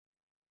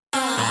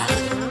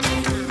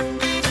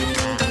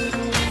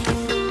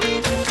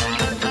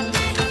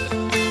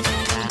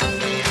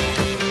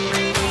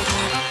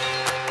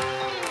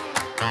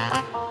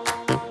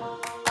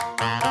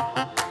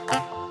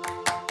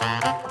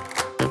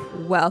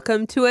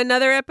Welcome to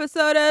another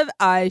episode of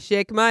I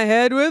Shake My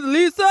Head with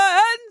Lisa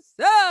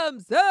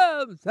and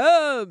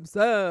Sam.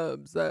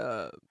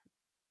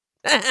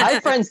 Hi,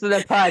 friends of the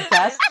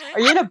podcast.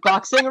 Are you in a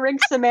boxing ring,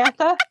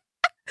 Samantha?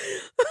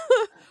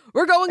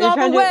 We're going all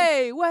the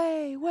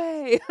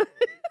way.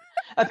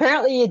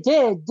 Apparently you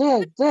did.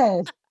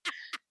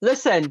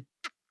 Listen,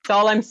 it's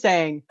all I'm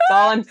saying.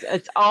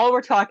 It's all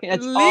we're talking.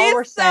 It's Lisa, all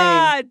we're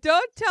saying.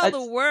 Don't tell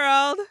the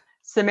world.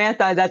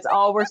 Samantha, that's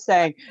all we're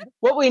saying.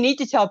 What we need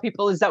to tell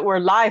people is that we're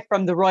live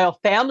from the royal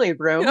family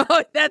room.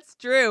 Oh, that's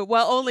true.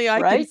 Well, only I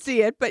can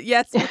see it. But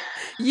yes,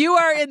 you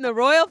are in the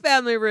royal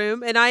family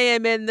room and I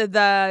am in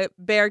the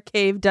bear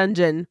cave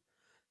dungeon.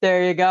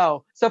 There you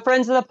go. So,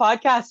 friends of the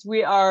podcast,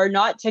 we are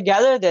not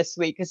together this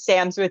week because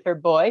Sam's with her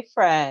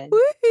boyfriend.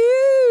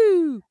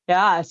 Woohoo!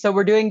 Yeah, so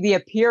we're doing the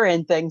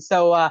appear-in thing.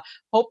 So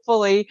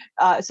hopefully,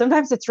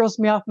 sometimes it throws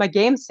me off my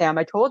game, Sam.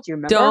 I told you,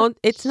 remember?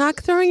 It's not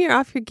throwing you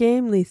off your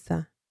game,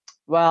 Lisa.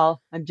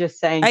 Well, I'm just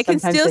saying. I can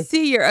still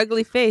see your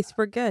ugly face.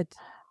 We're good.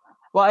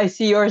 Well, I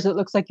see yours. It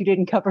looks like you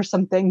didn't cover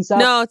some things up.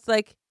 No, it's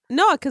like,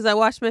 no, because I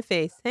washed my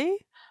face. Hey?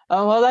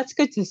 Oh, well, that's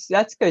good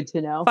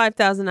to know.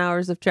 5,000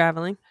 hours of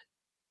traveling.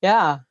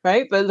 Yeah,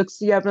 right? But it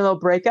looks like you have a little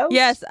breakout.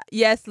 Yes,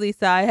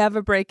 Lisa, I have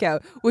a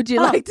breakout. Would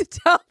you like to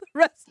tell the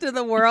rest of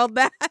the world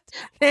that?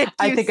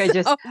 I think I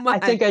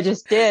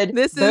just did.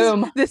 This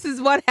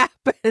is what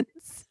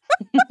happens.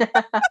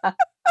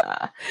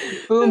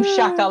 Boom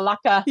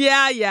shakalaka.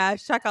 Yeah,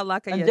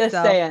 shakalaka. I'm just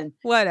saying.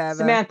 Whatever.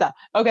 Samantha.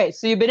 Okay,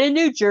 so you've been in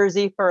New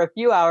Jersey for a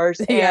few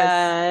hours,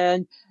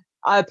 and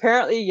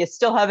apparently you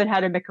still haven't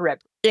had a McRib.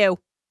 Ew.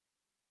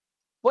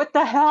 What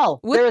the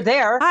hell? They're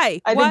there. Hi.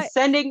 I've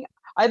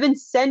been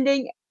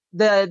sending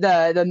the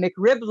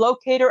McRib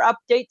locator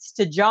updates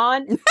to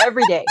John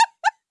every day.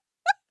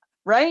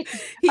 Right?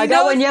 I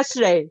got one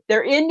yesterday.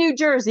 They're in New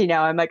Jersey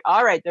now. I'm like,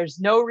 all right, there's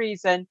no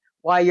reason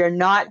why you're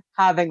not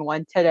having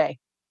one today.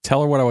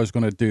 Tell her what I was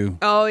going to do.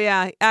 Oh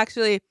yeah,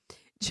 actually,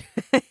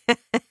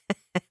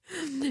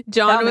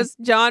 John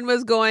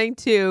was going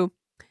to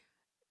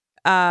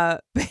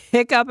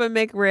pick up a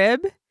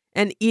McRib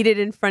and eat it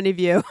in front of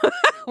you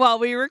while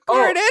we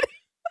recorded. Oh,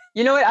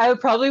 you know what? I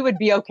probably would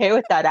be okay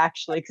with that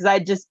actually, because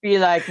I'd just be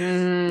like,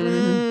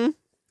 yeah,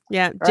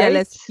 right?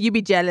 jealous. You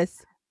be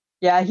jealous.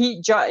 Yeah,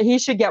 he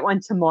should get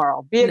one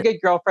tomorrow. Be a good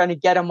girlfriend and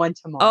get him one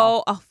tomorrow.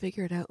 Oh, I'll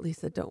figure it out,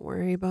 Lisa. Don't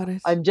worry about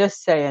it. I'm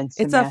just saying,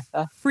 Samantha. It's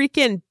a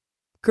freaking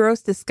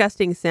gross,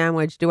 disgusting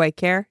sandwich. Do I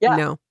care? Yeah.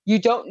 No. You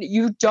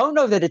don't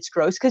know that it's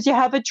gross because you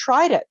haven't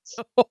tried it.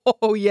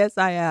 Oh, yes,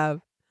 I have.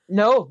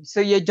 No, so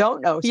you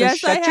don't know. So yes,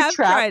 shut I your have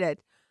trap. tried it.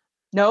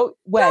 No,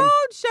 when?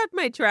 Don't shut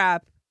my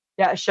trap.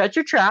 Yeah, shut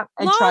your trap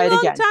and try it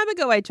again. Long time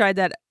ago, I tried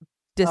that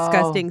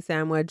disgusting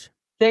sandwich.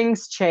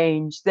 Things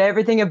change.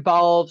 Everything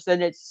evolves,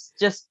 and it's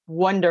just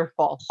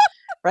wonderful,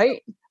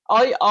 right?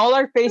 All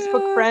our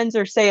Facebook friends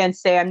are saying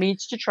Sam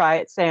needs to try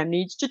it. Sam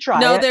needs to try it.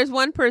 No, there's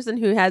one person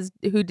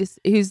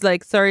who's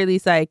like, sorry,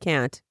 Lisa, I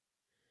can't.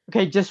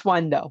 Okay, just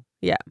one though.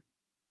 Yeah.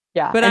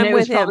 But I'm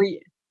with him.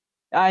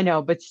 I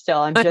know, but still,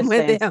 I'm just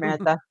saying,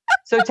 Samantha.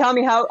 So tell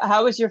me,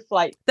 how was your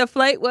flight? The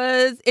flight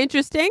was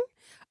interesting.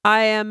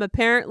 I am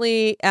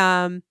apparently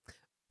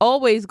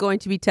always going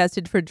to be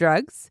tested for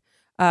drugs,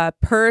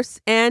 purse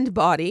and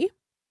body.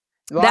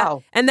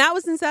 Wow. That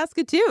was in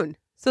Saskatoon.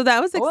 So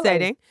that was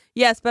exciting. Oh.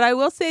 Yes, but I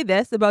will say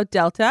this about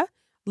Delta.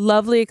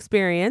 Lovely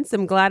experience.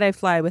 I'm glad I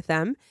fly with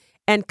them.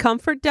 And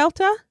Comfort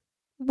Delta,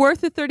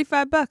 worth the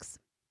 $35.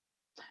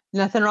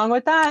 Nothing wrong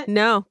with that.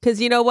 No, because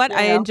you know what?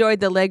 I enjoyed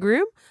the leg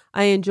room.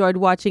 I enjoyed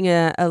watching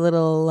a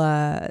little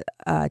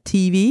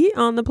TV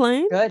on the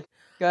plane.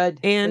 Good.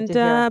 And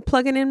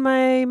plugging in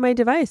my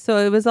device. So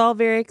it was all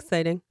very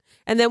exciting.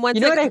 And then once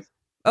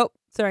oh,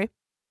 sorry.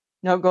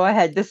 No, go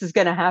ahead. This is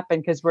going to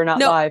happen because we're not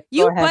live.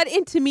 You butt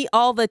into me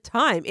all the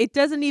time. It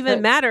doesn't even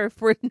matter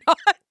if we're not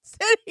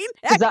sitting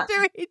next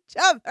to each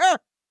other.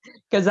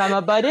 Because I'm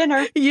a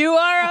butt-inner. You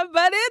are a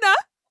butt-inner.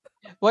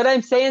 What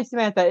I'm saying,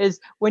 Samantha,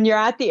 is when you're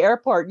at the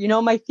airport, you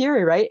know my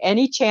theory, right?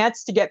 Any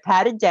chance to get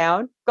patted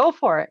down, go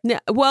for it. Yeah,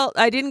 well,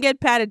 I didn't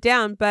get patted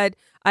down, but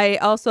I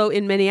also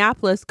in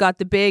Minneapolis got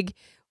the big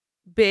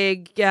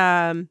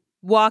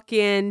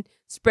walk-in,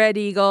 spread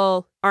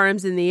eagle,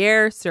 arms in the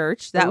air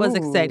search. That was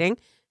exciting.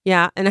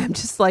 Yeah, and I'm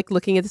just like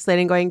looking at this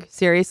lady and going,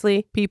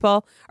 seriously,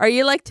 people? Are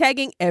you like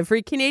tagging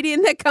every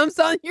Canadian that comes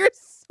on your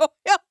soil?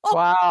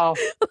 Wow.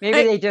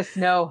 Maybe they just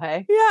know,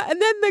 hey? Yeah,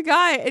 and then the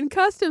guy in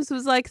customs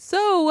was like,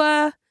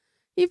 so,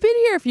 you've been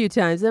here a few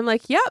times. And I'm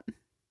like, yep.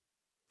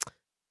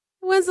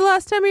 When's the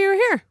last time you were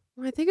here?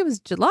 Well, I think it was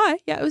July.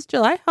 Yeah, it was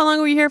July. How long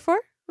were you here for?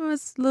 It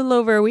was a little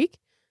over a week.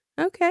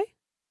 Okay.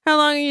 How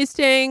long are you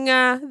staying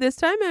this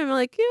time? And I'm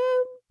like, yeah,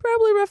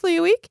 probably roughly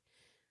a week.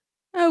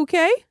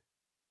 Okay.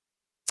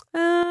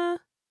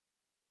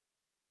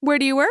 Where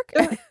do you work?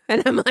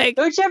 And I'm like,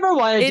 don't you ever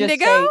want to just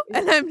say,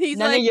 and he's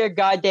none like, of your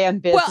goddamn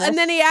business. Well, and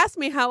then he asked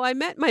me how I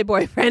met my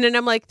boyfriend, and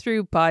I'm like,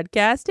 through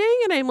podcasting,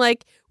 and I'm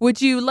like,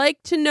 would you like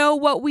to know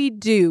what we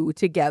do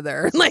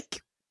together?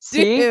 Like,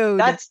 see,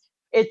 dude.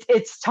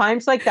 it's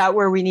times like that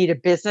where we need a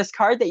business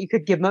card that you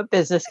could give them a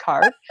business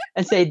card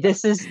and say,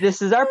 this is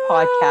our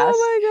podcast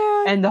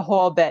Oh my God. and the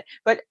whole bit.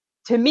 But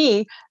to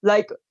me,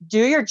 like, do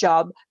your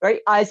job, right?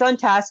 Eyes on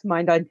task,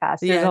 mind on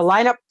task. There's Yes. a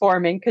lineup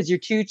forming because you're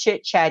too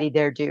chit-chatty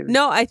there, dude.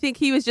 No, I think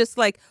he was just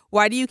like,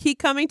 why do you keep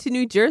coming to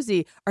New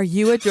Jersey? Are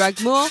you a drug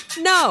mule?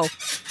 No,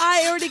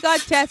 I already got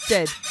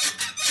tested.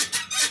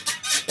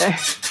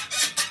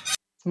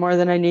 It's more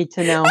than I need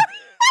to know.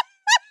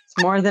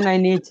 It's more than I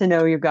need to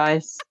know, you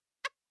guys.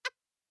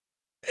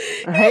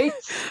 Right?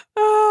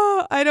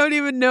 Oh, I don't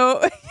even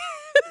know.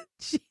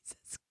 Jesus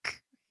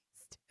Christ.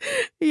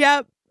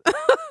 Yep.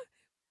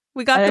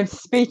 We got I'm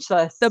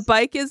speechless. the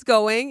bike is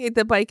going.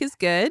 The bike is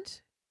good.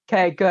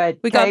 Okay, good.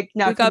 We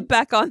got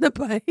back on the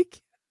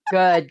bike.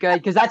 Good,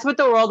 because that's what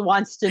the world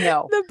wants to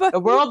know. The The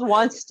world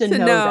wants to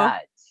know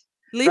that.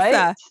 Lisa,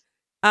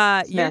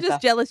 Right? you're Samantha.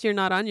 just jealous you're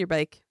not on your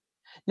bike.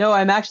 No,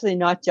 I'm actually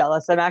not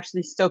jealous. I'm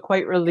actually still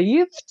quite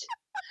relieved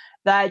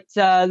that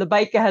the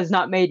bike has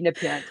not made an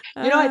appearance.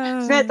 You know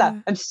what,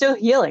 Samantha? I'm still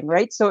healing,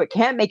 right? So it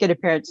can't make an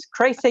appearance.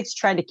 Christ's sake's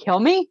trying to kill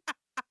me,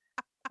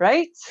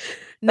 right?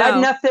 Bad No.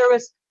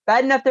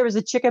 enough there was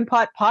a chicken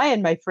pot pie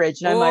in my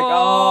fridge, and I'm like, oh,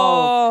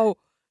 Whoa.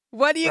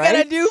 What are you gonna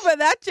Right? do for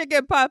that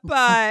chicken pot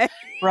pie?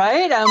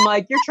 right? I'm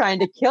like, you're trying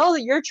to kill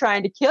your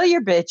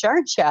bitch,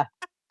 aren't you?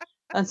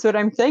 That's what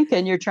I'm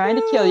thinking. You're trying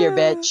to kill your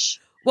bitch.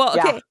 Well,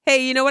 okay. Yeah.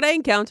 Hey, you know what I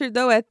encountered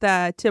though at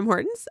Tim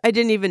Hortons? I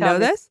didn't even Tell know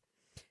me. this.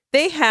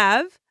 They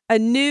have a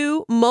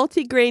new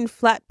multigrain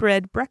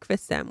flatbread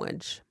breakfast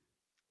sandwich.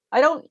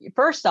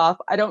 First off,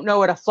 I don't know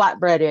what a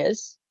flatbread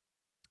is.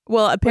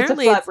 Well, What's a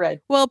apparently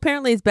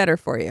flatbread? it's better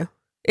for you.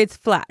 It's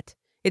flat.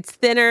 It's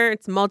thinner.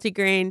 It's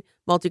multigrain.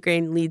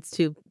 Multigrain leads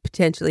to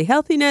potentially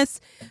healthiness.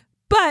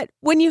 But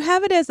when you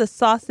have it as a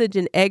sausage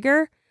and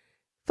egger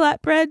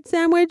flatbread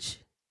sandwich,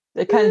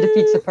 It kind of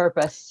defeats the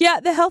purpose. yeah,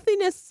 the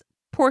healthiness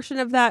portion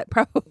of that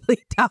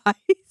probably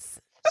dies.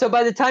 So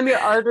by the time your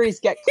arteries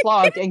get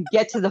clogged and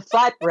get to the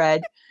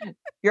flatbread,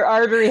 your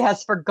artery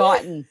has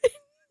forgotten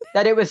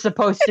that it was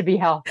supposed to be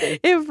healthy,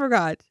 I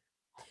forgot.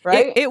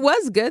 right? It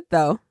was good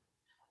though.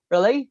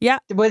 Really? Yeah.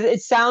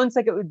 It sounds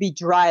like it would be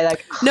dry,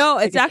 like No,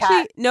 like it's a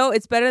actually cat.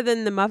 it's better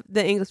than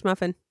the English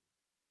muffin,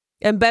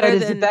 and But better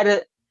is than it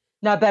better?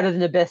 Not better than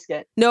the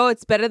biscuit. no,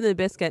 it's better than the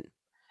biscuit.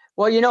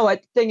 Well, you know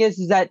what? The thing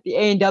is that the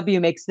A&W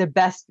makes the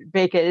best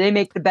bacon. They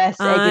make the best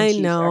egg and I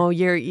cheese. know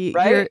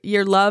right?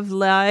 your love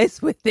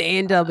lies with the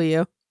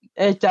A&W.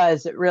 It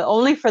does. It really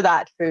only for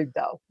that food,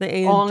 though. The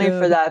A&W. Only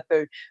for that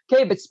food.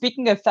 Okay, but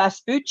speaking of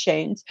fast food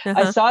chains,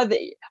 Uh-huh.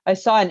 I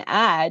saw an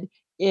ad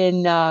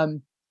in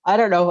I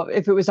don't know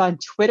if it was on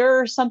Twitter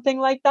or something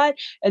like that,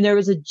 and there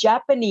was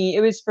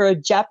it was for a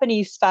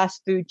Japanese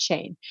fast food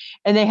chain,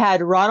 and they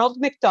had Ronald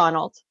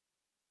McDonald,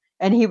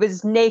 and he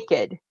was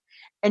naked,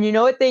 and you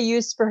know what they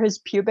used for his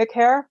pubic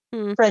hair?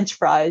 Hmm. French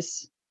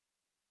fries.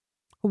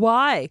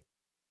 Why?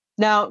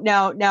 Now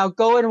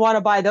go and want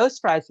to buy those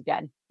fries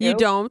again. You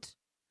don't.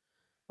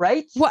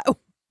 Right?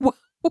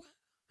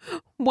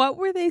 What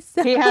were they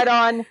saying? He had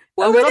on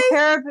What a were little they-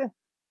 pair of He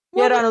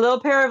what had were- on a little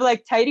pair of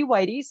like tighty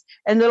whities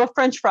and little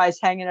French fries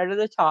hanging out of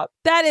the top.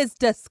 That is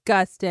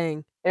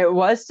disgusting. It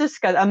was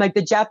disgusting. I'm like,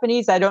 the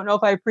Japanese, I don't know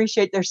if I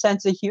appreciate their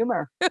sense of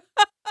humor.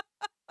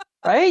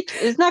 Right?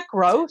 Isn't that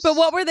gross? But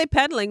what were they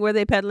peddling? Were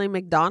they peddling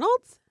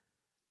McDonald's?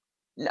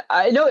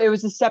 I know it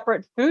was a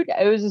separate food.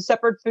 It was a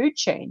separate food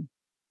chain.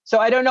 So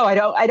I don't know.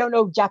 I don't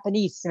know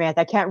Japanese,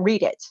 Samantha. I can't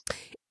read it.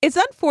 It's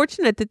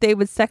unfortunate that they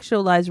would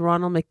sexualize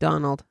Ronald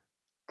McDonald.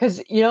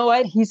 Because you know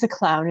what? He's a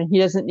clown and he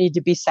doesn't need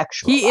to be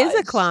sexualized. He is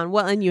a clown.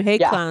 Well, and you hate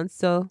Yeah. clowns,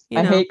 so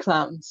I know. hate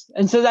clowns.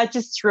 And so that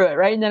just threw it,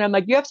 right? And then I'm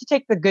like, you have to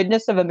take the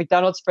goodness of a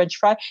McDonald's French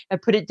fry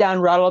and put it down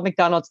Ronald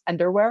McDonald's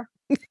underwear.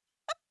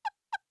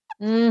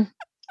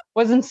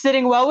 Wasn't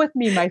sitting well with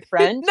me, my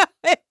friend. No,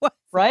 it was.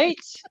 Right?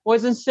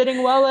 Wasn't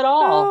sitting well at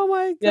all. Oh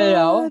my god. You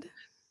know?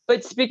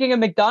 But speaking of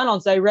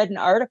McDonald's, I read an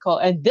article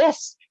and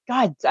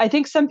God, I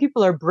think some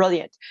people are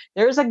brilliant.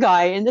 There's a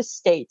guy in the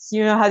States,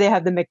 you know how they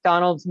have the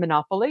McDonald's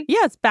monopoly? Yeah,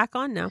 it's back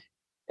on now.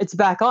 It's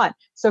back on.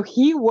 So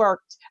he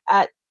worked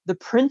at the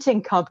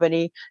printing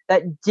company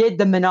that did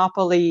the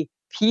monopoly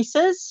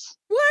pieces.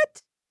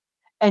 What?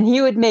 And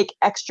he would make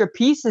extra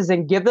pieces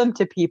and give them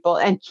to people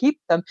and keep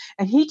them.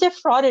 And he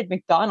defrauded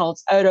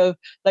McDonald's out of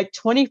like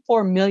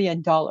 $24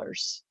 million.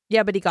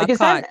 Yeah, but he got Because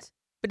caught. then-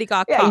 But he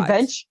got Yeah,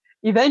 caught.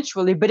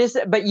 eventually,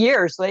 but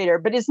years later.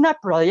 But isn't that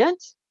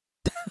brilliant?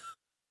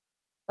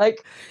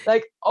 like,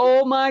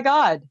 oh my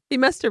God. He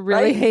must have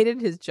really Right?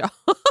 hated his job.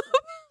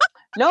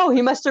 No,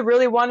 he must have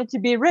really wanted to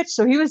be rich.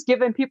 So he was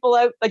giving people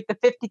out like the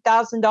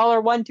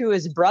 $50,000 one to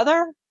his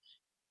brother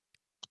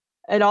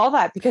and all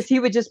that because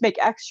he would just make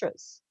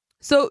extras.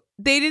 So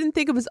they didn't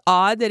think it was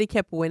odd that he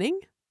kept winning?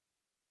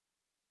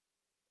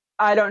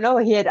 I don't know.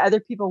 He had other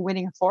people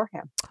winning for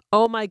him.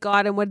 Oh my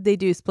god, and what did they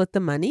do? Split the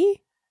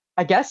money?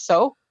 I guess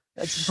so.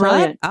 That's Shut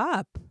brilliant.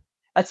 up.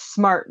 That's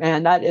smart,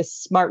 man. That is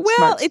smart. Well,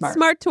 smart, it's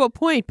smart to a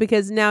point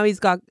because now he's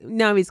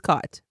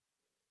caught.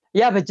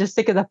 Yeah, but just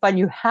think of the fun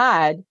you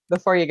had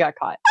before you got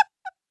caught.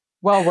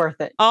 Well worth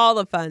it. All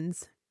the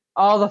funds.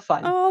 All the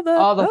fun. All the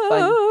All the fun.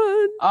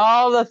 fun.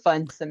 All the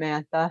fun,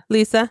 Samantha.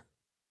 Lisa,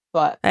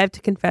 What? I have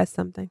to confess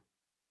something.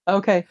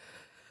 Okay.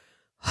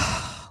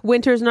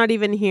 Winter's not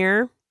even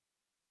here.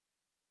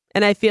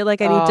 And I feel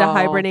like I need to Oh.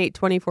 hibernate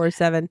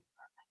 24/7.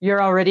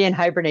 You're already in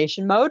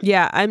hibernation mode?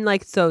 Yeah, I'm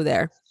like so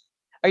there.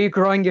 Are you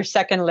growing your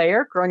second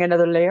layer? Growing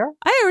another layer?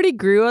 I already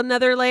grew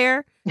another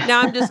layer.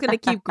 Now I'm just going to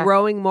keep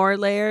growing more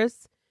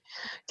layers.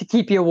 To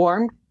keep you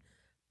warm?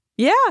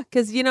 Yeah,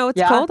 because, you know, it's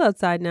Yeah. cold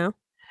outside now.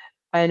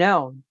 I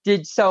know.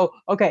 So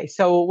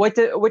what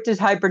does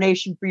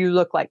hibernation for you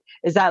look like?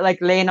 Is that like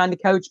laying on the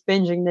couch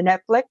binging the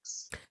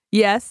Netflix?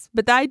 Yes,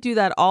 but I do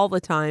that all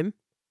the time.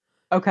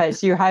 Okay,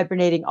 so you're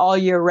hibernating all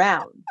year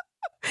round.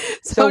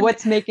 So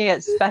what's making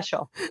it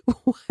special?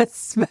 What's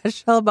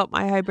special about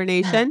my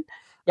hibernation?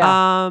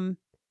 Yeah.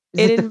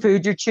 Is it the in-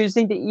 food you're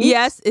choosing to eat?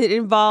 Yes, it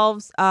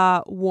involves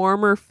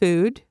warmer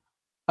food,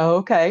 Oh,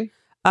 okay.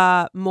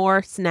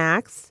 more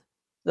snacks.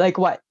 Like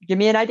what? Give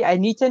me an idea. I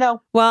need to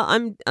know. Well,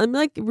 I'm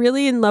like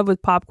really in love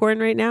with popcorn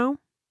right now.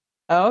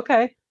 Oh,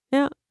 okay.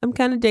 Yeah, I'm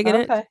kind of digging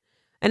it. Okay.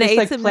 And I Just ate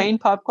like some plain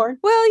popcorn?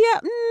 Well, yeah,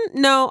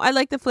 no, I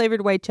like the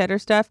flavored white cheddar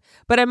stuff,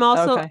 but I'm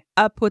also Okay.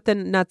 up with the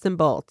nuts and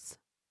bolts.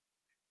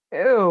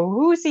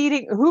 Ew,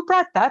 who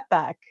brought that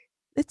back?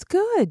 It's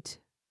good.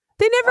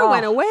 They never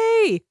went Oh.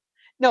 away.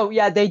 No,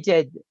 yeah, they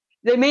did.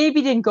 They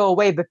maybe didn't go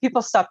away, but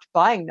people stopped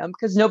buying them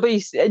because nobody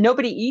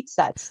eats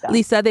that stuff.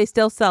 Lisa, they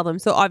still sell them,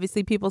 so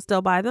obviously people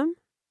still buy them.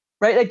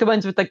 Right? Like the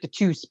ones with like the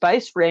 2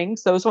 spice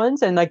rings, those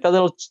ones, and like the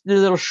little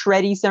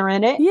shreddies are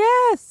in it.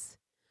 Yes,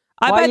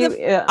 I Why buy do the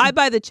you, I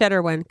buy the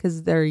cheddar one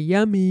because they're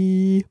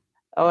yummy.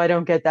 Oh, I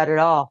don't get that at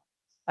all.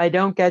 I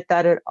don't get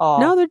that at all.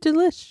 No, they're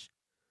delish.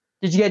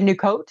 Did you get a new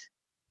coat?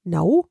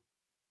 No,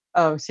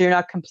 Oh, so you're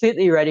not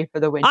completely ready for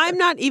the winter. I'm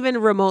not even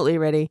remotely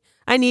ready.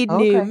 I need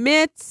new Okay.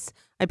 mitts.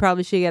 I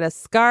probably should get a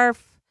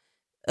scarf.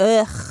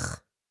 Ugh.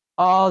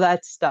 All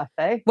that stuff,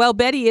 eh? Well,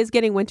 Betty is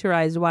getting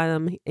winterized while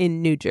I'm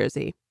in New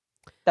Jersey,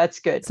 That's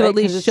good. so right? at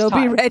 'Cause least it's she'll be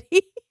time.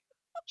 ready.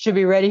 She'll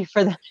be ready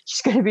for the.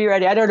 She's going to be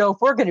ready. I don't know if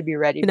we're going to be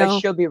ready, No. but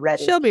she'll be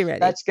ready. She'll be ready.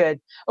 That's good.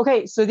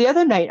 Okay, so the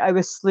other night I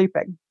was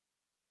sleeping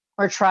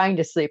or trying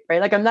to sleep, right?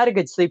 Like I'm not a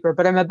good sleeper,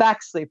 but I'm a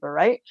back sleeper,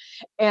 right?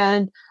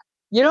 And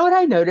you know what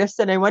I noticed?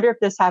 And I wonder if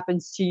this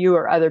happens to you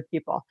or other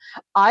people.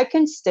 I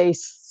can stay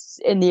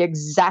in the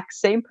exact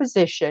same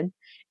position,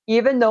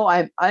 even though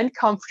I'm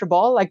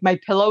uncomfortable, like my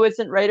pillow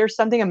isn't right or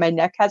something, and my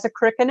neck has a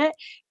crick in it.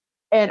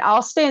 And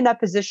I'll stay in that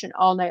position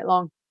all night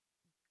long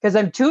because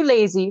I'm too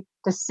lazy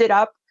to sit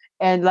up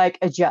and like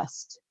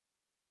adjust.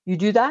 You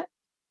do that?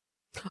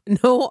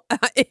 No,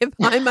 if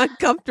I'm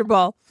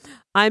uncomfortable,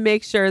 I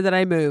make sure that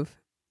I move.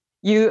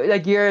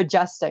 You're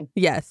adjusting.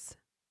 Yes.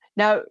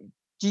 Now,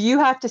 do you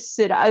have to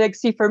sit? Like,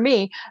 see, for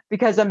me,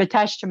 because I'm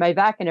attached to my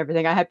back and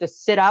everything, I have to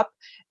sit up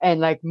and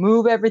like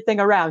move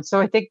everything around.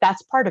 So I think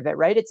that's part of it,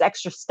 right? It's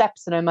extra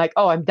steps. And I'm like,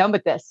 oh, I'm done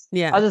with this.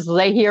 Yeah. I'll just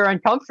lay here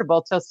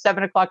uncomfortable till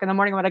 7:00 in the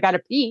morning when I got to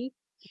pee.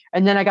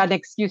 And then I got an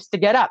excuse to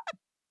get up.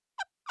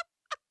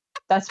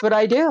 That's what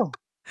I do.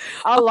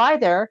 I'll lie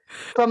there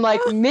from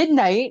like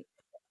midnight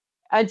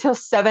until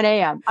 7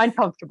 a.m.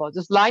 uncomfortable,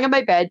 just lying on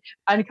my bed,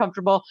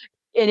 uncomfortable.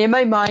 And in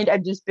my mind,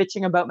 I'm just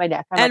bitching about my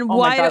neck. I'm And like, oh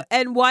my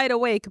God. wide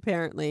awake,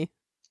 apparently.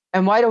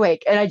 I'm wide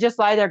awake. And I just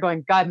lie there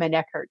going, God, my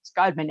neck hurts.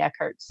 God, my neck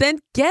hurts. Then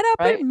get up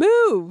Right? and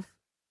move.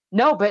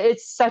 No, but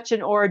it's such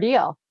an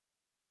ordeal.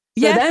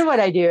 So Yes, then what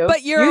I do,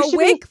 but you're you should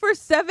be- awake for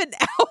 7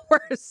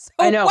 hours. So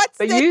I know, what's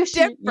but the you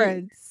should-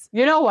 difference?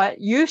 you know what?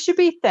 You should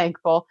be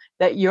thankful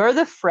that you're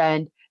the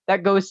friend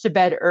that goes to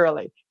bed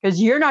early because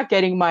you're not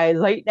getting my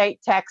late night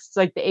texts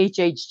like the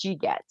HHG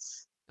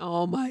gets.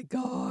 Oh my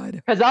God.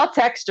 Because I'll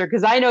text her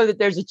because I know that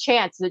there's a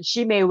chance that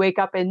she may wake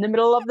up in the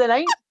middle of the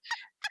night,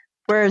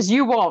 whereas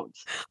you won't.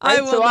 I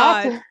right? will So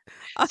not.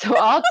 So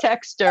I'll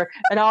text her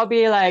and I'll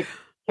be like,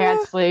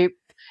 can't sleep.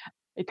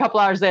 A couple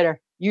hours later,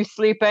 you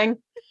sleeping?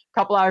 A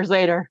couple hours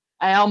later,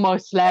 I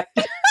almost slept.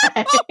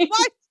 Oh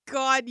my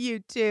God, you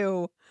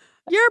two.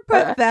 You're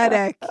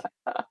pathetic.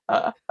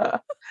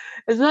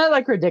 Isn't that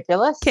like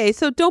ridiculous? Okay,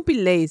 so don't be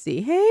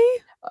lazy, hey?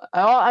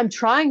 Oh, I'm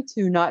trying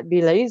to not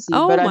be lazy,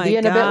 Oh but I'm my being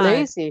a bit God.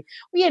 lazy.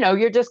 You know,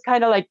 you're just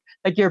kind of like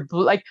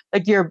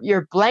you're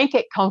you're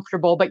blanket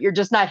comfortable, but you're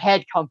just not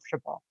head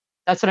comfortable.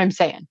 That's what I'm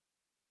saying.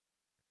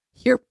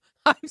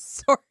 I'm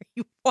sorry,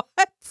 what?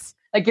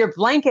 Like you're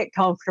blanket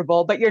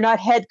comfortable, but you're not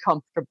head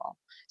comfortable.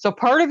 So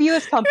part of you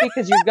is comfy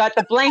because you've got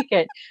the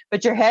blanket,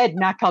 but your head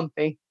not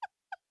comfy.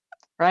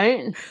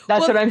 Right?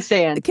 That's Well, what I'm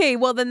saying. Okay,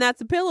 well then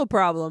that's a pillow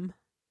problem.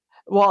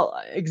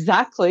 Well,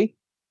 exactly.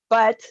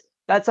 But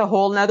that's a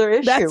whole nother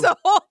issue. That's a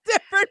whole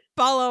different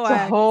ball of It's a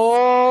wax.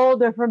 whole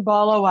different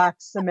ball of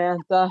wax,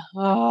 Samantha.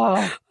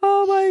 Oh,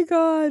 Oh my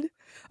God.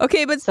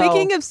 Okay, but So-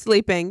 speaking of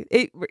sleeping,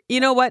 you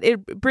know what?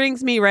 It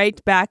brings me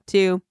right back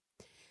to,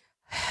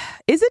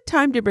 is it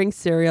time to bring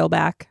cereal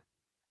back?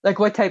 like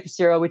what type of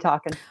cereal are we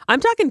talking? I'm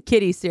talking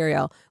kitty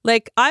cereal.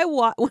 Like when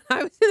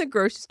I was in the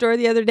grocery store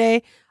the other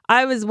day,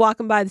 I was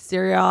walking by the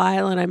cereal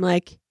aisle and I'm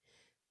like,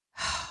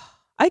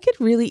 I could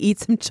really eat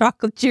some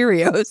chocolate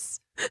Cheerios.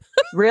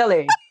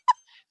 Really?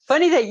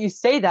 funny that you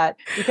say that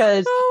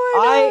because Oh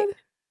my God.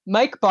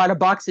 Mike bought a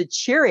box of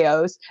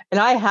Cheerios and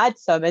I had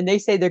some and they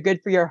say they're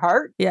good for your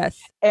heart. Yes.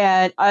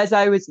 And as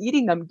I was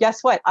eating them,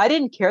 guess what? I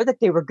didn't care that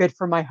they were good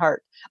for my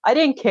heart. I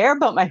didn't care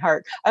about my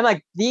heart. I'm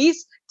like,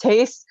 these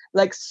taste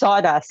like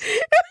sawdust.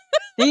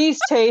 These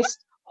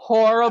taste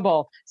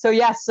horrible. So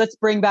yes, let's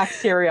bring back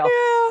cereal.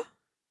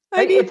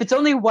 Yeah. If it's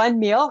only one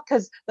meal,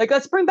 because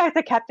let's bring back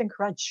the Captain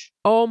Crunch.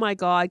 Oh my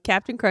God.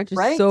 Captain Crunch is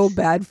Right? so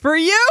bad for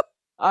you.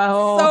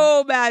 Oh,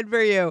 So bad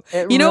for you.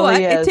 it You know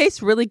really what? is. It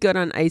tastes really good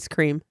on ice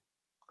cream.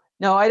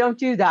 No, I don't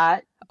do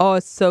that, Oh,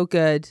 it's so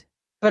good.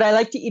 but I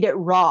like to eat it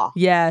raw.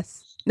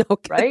 Yes. No,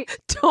 Right?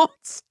 Don't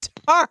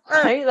start.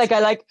 Right? Like I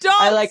like Don't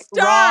raw,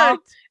 start.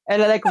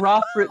 and I like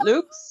raw Fruit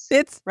Loops.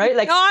 It's Right?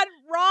 Like not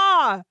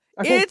raw.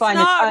 okay, It's fine.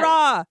 not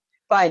raw.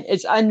 Fine.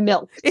 It's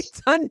unmilked.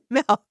 It's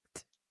unmilked.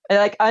 I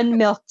like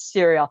unmilked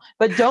cereal,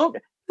 but don't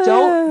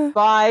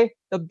buy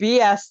the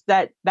BS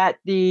that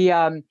the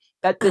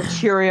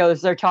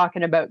Cheerios are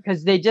talking about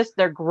because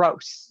they're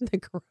gross. They're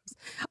gross.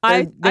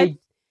 I They-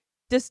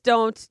 just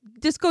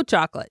go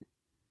chocolate.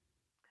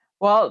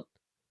 Well,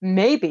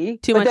 maybe.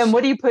 Too but much- then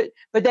what do you put?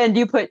 But then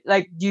do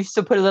you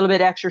still put a little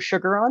bit extra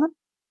sugar on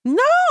them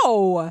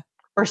No.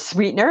 or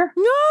sweetener?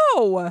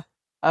 No.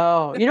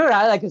 Oh, you know what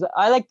I like is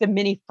I like the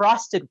mini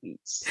frosted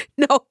wheats.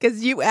 No,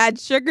 because you add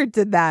sugar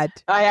to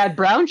that. I add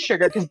brown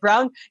sugar because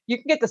you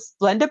can get the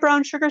Splenda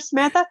brown sugar,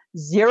 Samantha,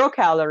 0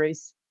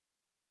 calories.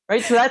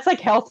 Right? So that's like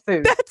health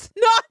food. That's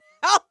not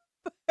health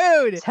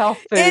food. It's health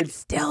food. It's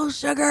still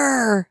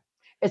sugar.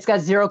 It's got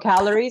 0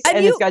 calories And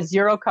and it's got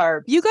 0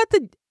 carbs. You got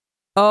the.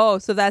 Oh,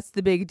 so that's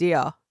the big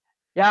deal.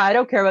 Yeah, I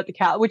don't care about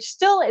the which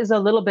still is a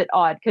little bit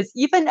odd because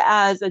even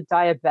as a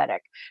diabetic,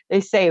 they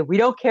say we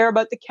don't care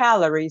about the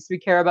calories, we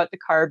care about the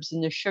carbs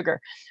and the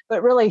sugar.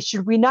 But really,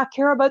 should we not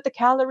care about the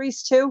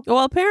calories too?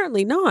 Well,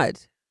 apparently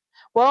not.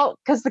 Well,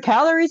 because the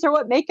calories are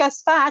what make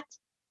us fat,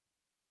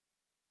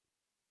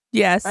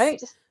 Yes.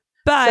 right?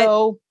 But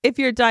So if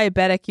you're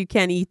diabetic, you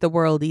can't eat the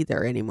world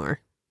either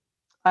anymore.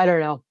 I don't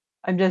know.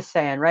 I'm just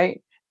saying,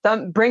 right?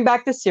 Bring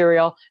back the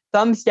cereal.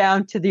 Thumbs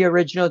down to the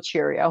original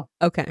Cheerio.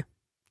 Okay.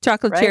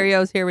 Chocolate Right?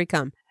 Cheerios, here we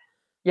come.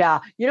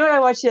 Yeah. You know what I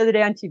watched the other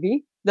day on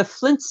TV? The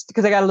Flints,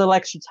 because I got a little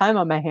extra time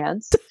on my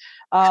hands.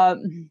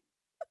 I'm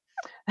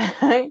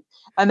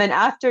an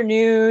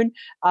afternoon.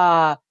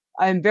 I'm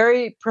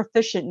very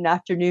proficient in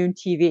afternoon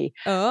TV.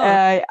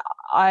 Oh.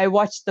 I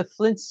watched the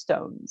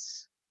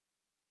Flintstones,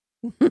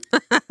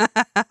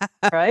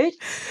 right?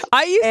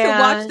 I used to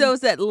watch And-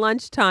 those at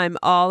lunchtime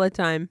all the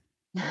time.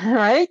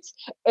 Right?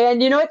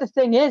 And you know what the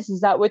thing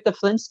is that with the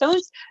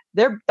Flintstones,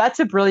 that's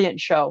a brilliant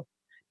show.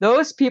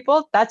 Those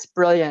people, that's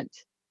brilliant.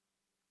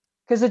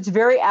 Because it's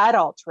very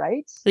adult,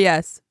 right?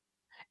 Yes.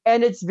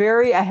 And it's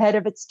very ahead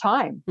of its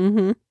time.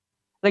 Mm-hmm.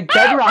 Like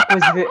Bedrock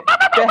was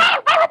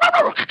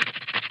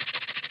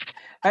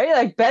right?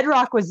 Like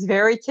Bedrock was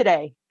very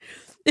today.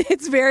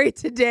 It's very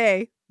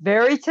today.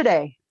 Very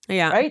today.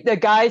 Yeah. Right? The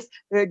guys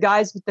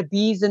with the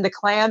bees and the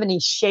clam and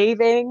he's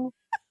shaving.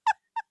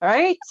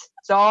 Right?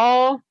 It's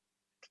all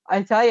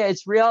I tell you,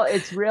 it's real.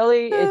 It's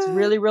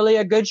really, really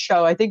a good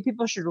show. I think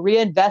people should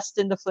reinvest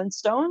in the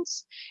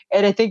Flintstones.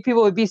 And I think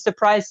people would be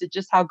surprised at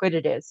just how good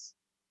it is.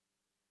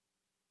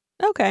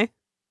 Okay.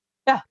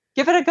 Yeah.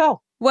 Give it a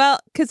go. Well,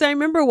 because I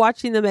remember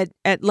watching them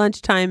at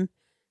lunchtime,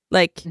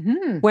 like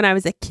Mm-hmm. when I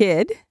was a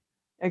kid,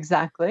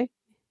 Exactly.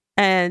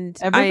 and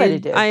Everybody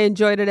did. I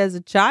enjoyed it as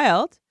a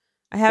child.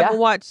 I haven't Yeah.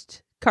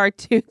 watched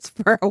cartoons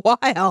for a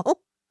while.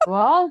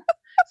 Well,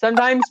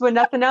 sometimes when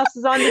nothing else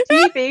is on the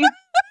TV,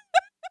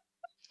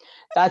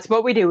 that's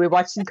what we do. We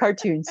watch some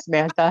cartoons,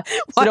 Samantha.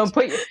 So Watch-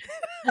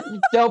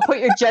 don't put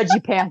your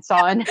judgy pants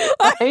on.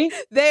 Right?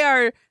 They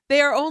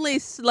are only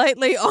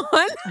slightly on.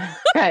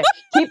 Okay.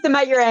 Keep them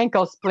at your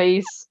ankles,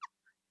 please.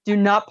 Do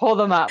not pull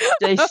them up.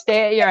 They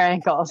stay at your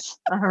ankles.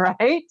 All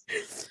right.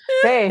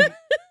 Okay.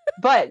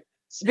 But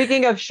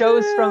speaking of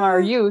shows from our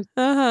youth,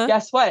 Uh-huh.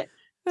 guess what?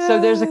 So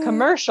there's a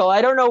commercial.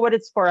 I don't know what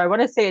it's for. I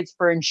want to say it's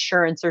for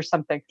insurance or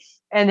something.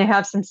 And they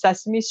have some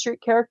Sesame Street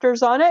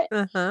characters on it.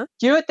 Uh-huh.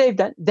 Do you know what they've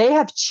done? They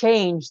have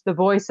changed the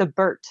voice of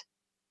Bert.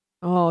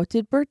 Oh,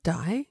 did Bert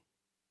die?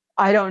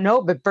 I don't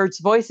know, but Bert's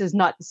voice is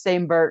not the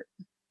same Bert.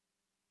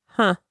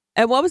 Huh.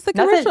 And what was the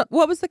Nothing. commercial?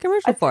 What was the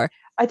commercial for?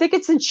 I think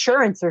it's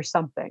insurance or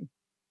something.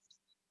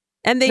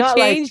 And they not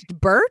like- changed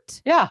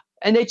Bert? Yeah.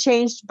 And they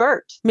changed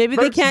Bert. Maybe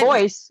Bert's they can't.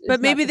 voice is But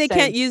not maybe the they same.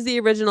 can't use the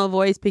original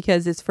voice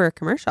because it's for a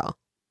commercial.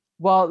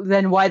 Well,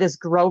 then why does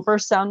Grover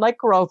sound like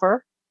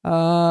Grover?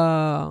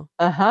 Oh,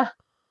 Uh-huh.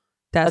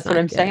 that's what not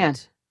I'm saying.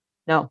 good.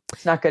 No,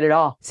 it's not good at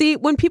all. See,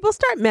 when people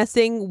start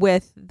messing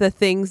with the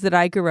things that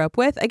I grew up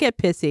with, I get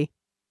pissy.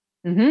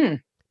 Mm-hmm.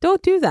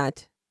 Don't do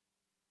that.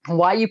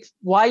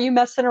 Why you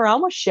messing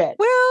around with shit?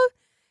 Well,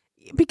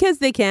 because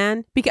they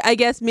can. Because I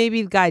guess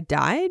maybe the guy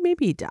died.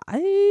 Maybe he died.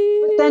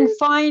 Then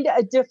find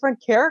a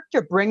different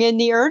character. Bring in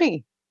the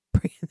Ernie.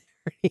 Bring in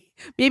Ernie.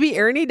 Maybe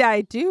Ernie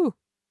died too.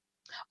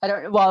 I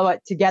don't know. Well,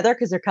 what, together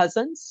because they're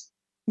cousins?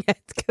 Yeah,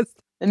 it's because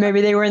And maybe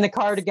they were in the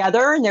car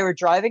together and they were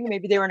driving.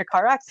 Maybe they were in a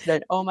car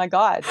accident. Oh my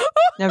God.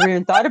 Never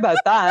even thought about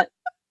that.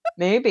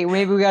 Maybe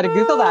we got to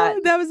Google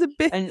that. That was a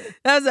bit. And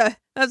That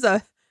was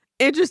a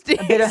interesting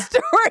a bit of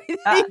story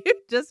that you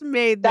just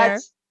made there.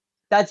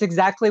 that's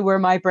exactly where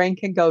my brain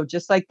can go,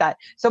 just like that.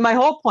 So my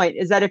whole point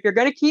is that if you're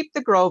going to keep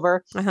the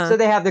Grover, so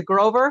they have the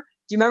Grover.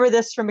 Do you remember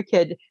this from a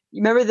kid?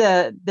 You remember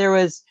there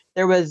was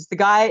the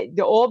guy,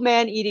 the old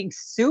man eating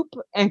soup,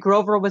 and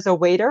Grover was a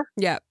waiter.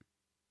 Yeah.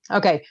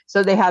 Okay,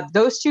 so they have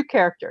those two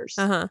characters.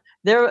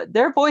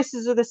 Their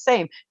voices are the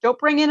same. Don't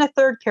bring in a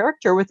third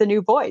character with a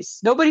new voice.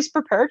 Nobody's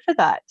prepared for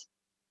that.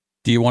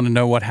 Do you want to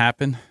know what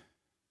happened?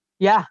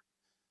 Yeah.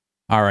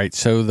 All right.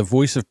 So the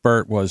voice of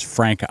Bert was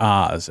Frank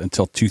Oz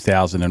until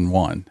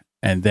 2001.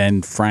 And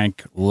then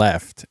Frank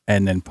left.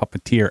 And then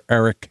puppeteer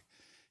Eric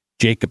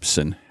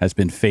Jacobson has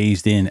been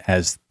phased in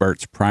as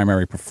Bert's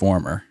primary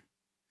performer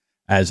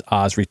as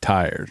Oz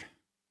retired.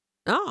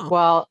 Oh.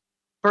 Well,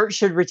 Bert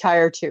should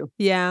retire too.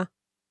 Yeah.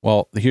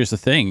 Well, here's the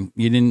thing.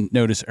 You didn't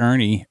notice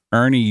Ernie.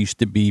 Ernie used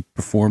to be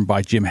performed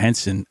by Jim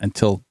Henson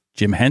until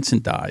Jim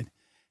Henson died.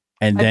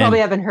 And I then, probably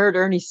haven't heard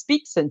Ernie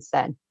speak since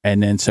then.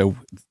 And then so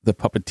the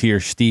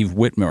puppeteer Steve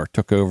Whitmore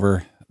took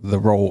over the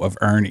role of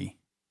Ernie.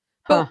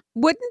 But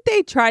wouldn't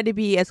they try to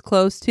be as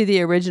close to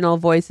the original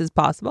voice as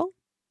possible?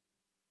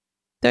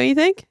 Don't you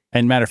think?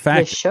 And matter of They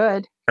fact,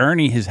 should.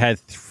 Ernie has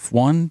had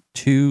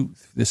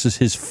this is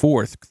his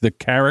fourth. The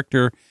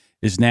character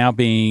is now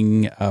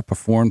being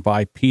performed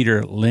by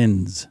Peter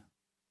Linz.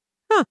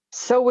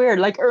 So weird.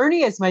 Like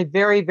Ernie is my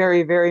very,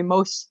 very, very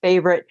most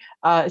favorite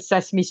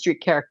Sesame Street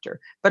character.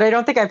 But I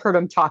don't think I've heard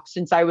him talk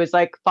since I was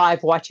like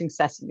 5 watching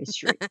Sesame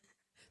Street.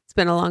 It's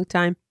been a long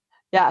time.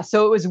 Yeah.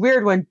 So it was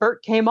weird when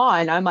Bert came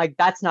on. I'm like,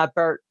 that's not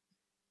Bert.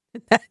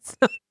 That's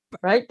not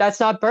right. That's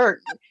not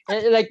Bert.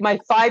 Like my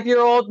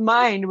 5-year-old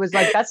mind was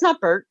like, that's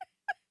not Bert.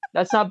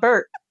 That's not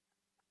Bert.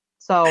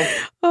 So.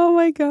 Oh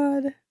my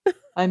God.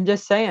 I'm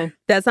just saying.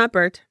 That's not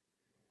Bert.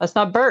 That's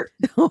not Bert.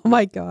 Oh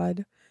my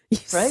God. You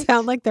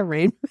sound like the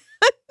Rain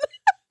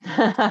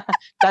Man.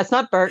 That's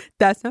not Bert.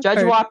 That's not Judge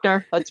Bert.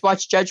 Wapner. Let's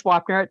watch Judge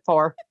Wapner at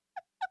 4.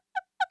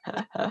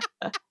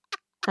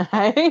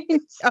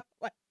 Right? Oh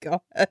my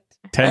God.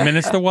 10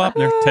 minutes to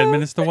Wapner. 10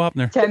 minutes to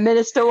Wapner. 10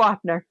 minutes to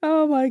Wapner.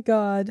 Oh my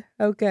God.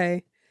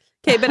 Okay.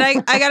 Okay, but I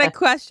got a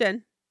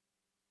question.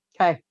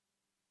 Okay.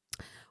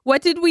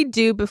 What did we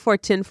do before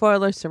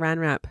tinfoil or saran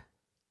wrap?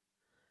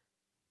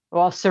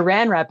 Well,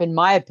 saran wrap, in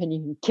my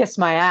opinion, can kiss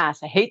my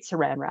ass. I hate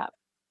saran wrap.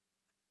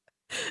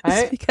 Right?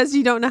 It's because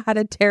you don't know how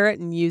to tear it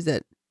and use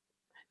it.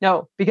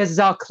 No, because it's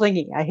all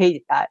clingy. I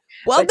hate that.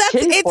 Well, But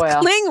it's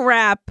tinfoil- cling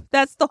wrap.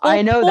 That's the whole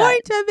I know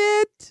point of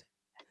it.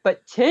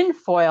 But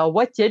tinfoil,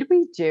 what did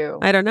we do?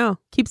 I don't know.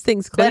 Keeps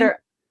things clean.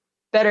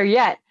 Better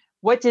yet,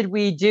 what did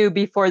we do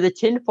before the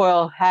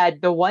tinfoil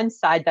had the one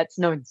side that's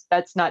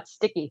not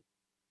sticky?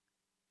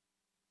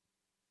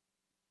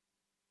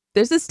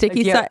 There's a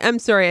sticky yeah. side. I'm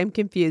sorry, I'm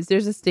confused.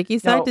 There's a sticky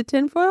side No. to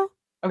tinfoil?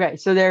 Okay,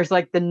 so there's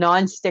like the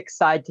non-stick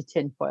side to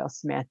tinfoil,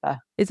 Samantha.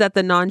 Is that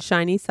the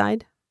non-shiny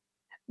side?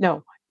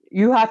 No,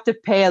 you have to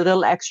pay a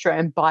little extra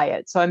and buy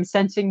it. So I'm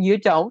sensing you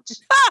don't.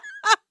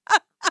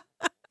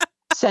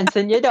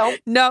 Sensing you don't.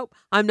 Nope.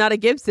 I'm not a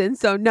Gibson,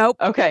 so nope.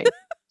 Okay.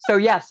 So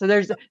yeah, so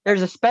there's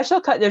a special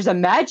cut. There's a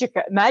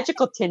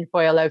magical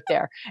tinfoil out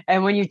there,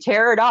 and when you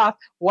tear it off,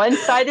 one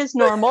side is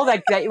normal,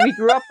 like that we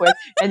grew up with,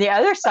 and the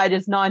other side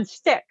is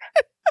non-stick.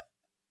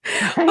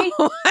 Right?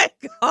 Oh my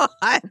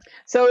God.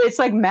 So it's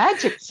like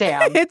magic,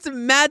 Sam. It's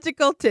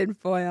magical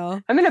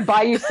tinfoil. I'm gonna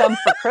buy you some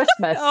for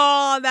Christmas.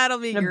 Oh, that'll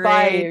be I'm great. gonna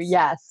buy you,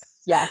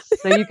 yes,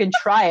 so you can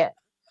try it.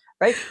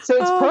 Right? So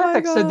it's Oh my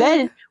perfect. So God.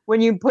 then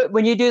when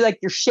you do like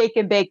your shake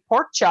and bake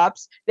pork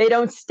chops, they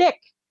don't stick.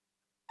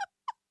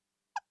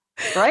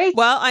 Right?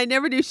 Well, I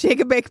never do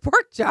shake and bake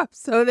pork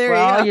chops, so there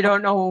you go. You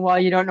don't know. Well,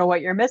 you don't know what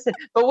you're missing.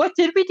 But what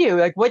did we do?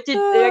 Like,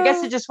 I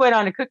guess it just went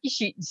on a cookie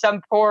sheet, and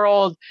some poor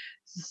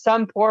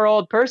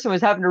old person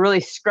was having to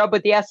really scrub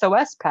with the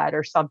SOS pad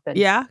or something.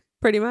 Yeah,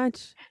 pretty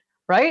much.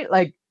 Right?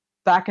 Like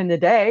back in the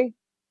day,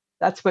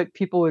 that's what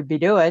people would be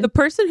doing. The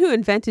person who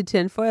invented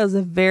tinfoil is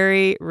a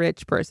very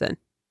rich person.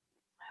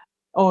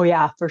 Oh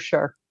yeah, for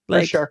sure.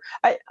 Like, for sure.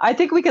 I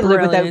think we can live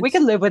brilliant.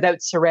 without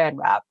saran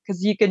wrap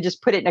because you can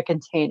just put it in a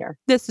container.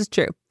 This is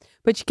true.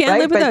 But you can't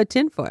Right? live But- without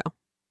tinfoil.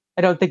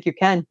 I don't think you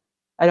can.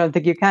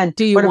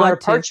 Do you want about a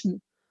to?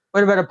 parchment?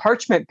 What about a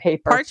parchment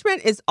paper?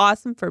 Parchment is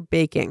awesome for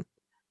baking.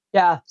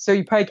 Yeah, so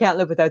you probably can't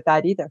live without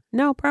that either.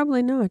 No,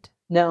 probably not.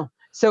 No.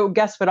 So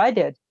guess what I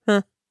did?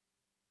 Did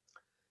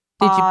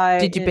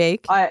you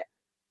bake? I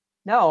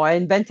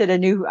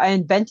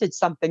invented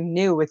something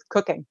new with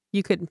cooking.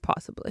 You couldn't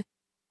possibly.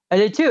 I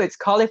did too. It's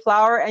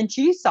cauliflower and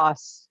cheese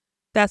sauce.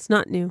 That's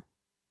not new.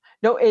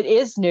 No, it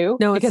is new.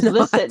 No, it's because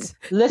not.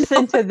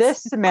 listen to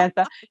this,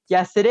 Samantha.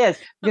 Yes, it is.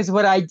 Because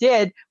what I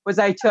did was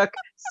I took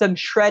some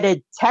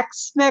shredded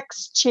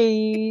Tex-Mex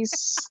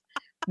cheese,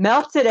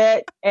 melted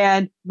it,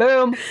 and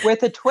boom,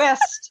 with a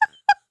twist,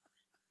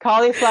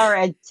 cauliflower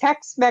and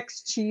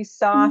Tex-Mex cheese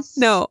sauce.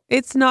 No,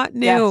 it's not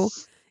new.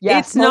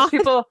 Yes. It's not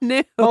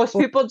new. Most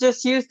people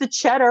just use the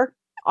cheddar.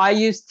 I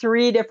used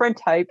 3 different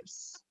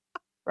types.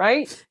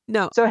 Right?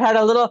 No. So it had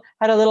a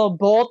little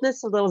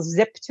boldness, a little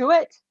zip to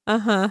it.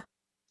 Uh-huh.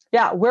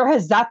 Yeah, where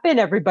has that been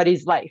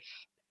everybody's life?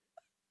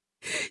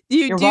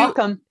 You're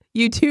welcome.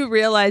 You do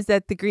realize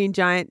that the Green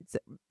Giant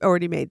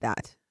already made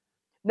that.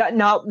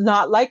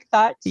 Not like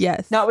that.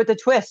 Yes. Not with the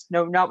twist.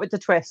 No, not with the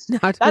twist.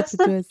 That's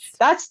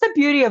the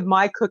beauty of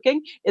my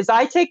cooking is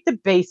I take the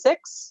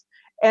basics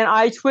and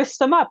I twist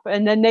them up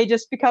and then they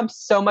just become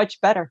so much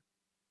better.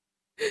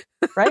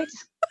 Right?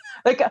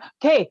 Like,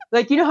 okay,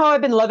 like, you know how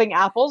I've been loving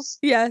apples?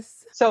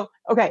 Yes. So,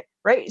 okay,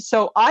 right?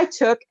 So I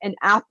took an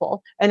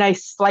apple and I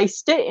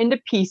sliced it into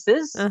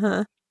pieces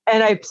Uh-huh.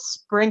 and I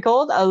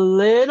sprinkled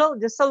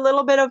just a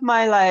little bit of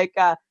my like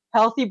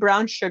healthy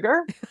brown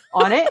sugar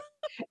on it.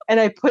 And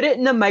I put it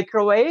in the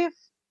microwave,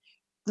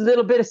 a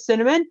little bit of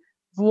cinnamon,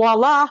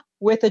 voila,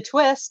 with a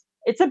twist.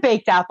 It's a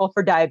baked apple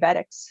for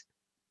diabetics.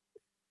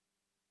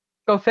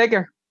 Go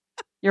figure.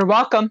 You're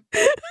welcome.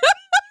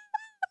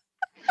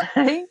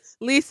 Right?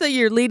 Lisa,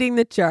 you're leading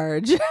the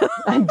charge.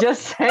 I'm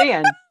just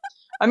saying.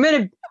 I'm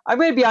gonna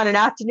be on an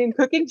afternoon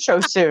cooking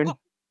show soon. Oh,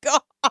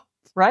 God.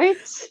 Right?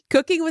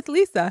 Cooking with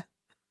Lisa.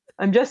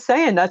 I'm just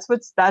saying that's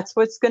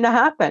what's gonna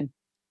happen.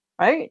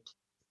 Right?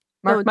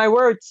 Mark my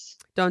words.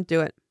 Don't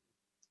do it.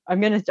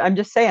 I'm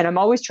just saying, I'm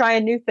always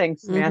trying new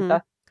things,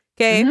 Samantha.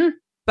 Okay. Mm-hmm.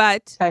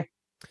 But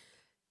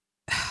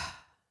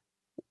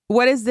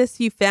what is this?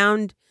 You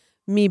found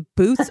me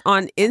boots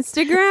on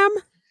Instagram?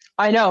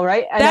 I know,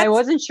 right? And I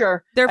wasn't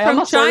sure. They're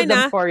from China.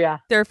 Them for you.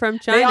 They're from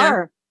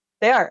China.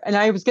 They are. And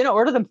I was going to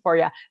order them for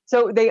you.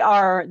 So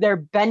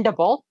they're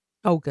bendable.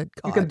 Oh, good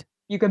God.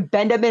 You can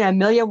bend them in a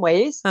million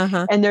ways.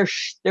 Uh-huh. And they're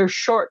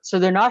short. So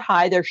they're not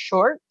high. They're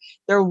short.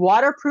 They're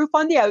waterproof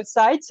on the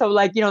outside. So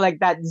like, like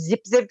that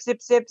zip, zip,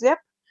 zip, zip, zip.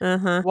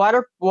 Uh-huh.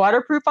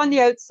 Waterproof on the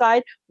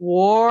outside,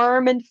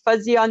 warm and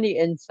fuzzy on the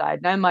inside.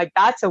 And I'm like,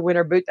 that's a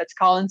winter boot. That's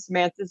calling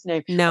Samantha's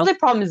name. No. The only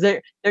problem is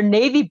they're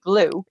navy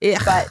blue. Yeah.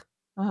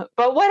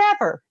 But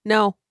whatever.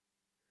 No.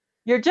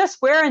 You're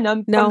just wearing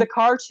them from the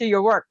car to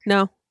your work.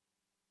 No.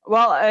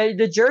 Well,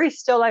 the jury's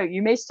still out.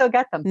 You may still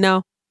get them.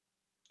 No.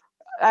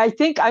 I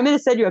think I'm going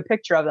to send you a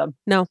picture of them.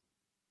 No.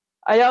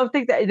 I don't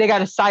think that they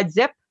got a side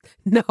zip.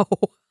 No.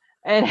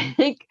 And I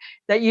think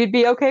that you'd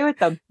be okay with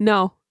them.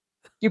 No.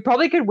 You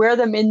probably could wear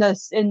them in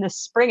the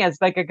spring as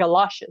like a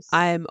galoshes.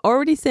 I'm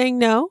already saying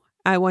no.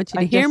 I want you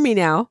to hear me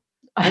now.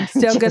 I'm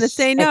still going to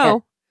say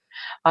no.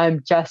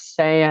 I'm just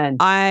saying.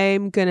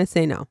 I'm going to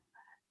say no.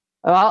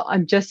 Well,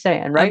 I'm just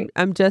saying, right?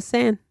 I'm just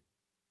saying.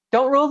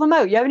 Don't rule them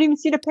out. You haven't even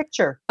seen a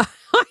picture.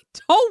 I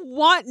don't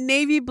want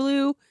navy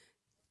blue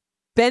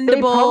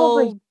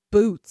bendable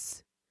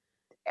boots.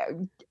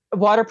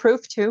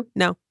 Waterproof too?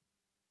 No.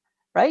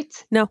 Right?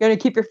 No. You're going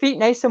to keep your feet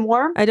nice and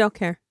warm? I don't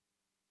care.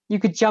 You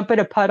could jump in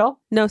a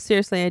puddle? No,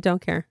 seriously, I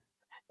don't care.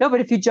 No,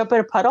 but if you jump in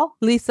a puddle?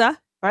 Lisa?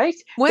 Right?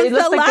 When's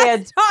the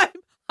last time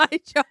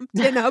I jumped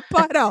in a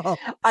puddle?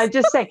 I'm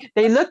just saying,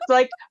 they looked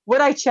like what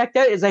I checked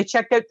out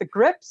the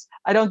grips.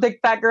 I don't think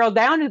Fat Girl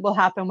Down will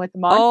happen with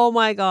them on. Oh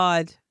my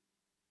God.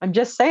 I'm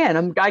just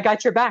saying, I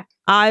got your back.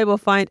 I will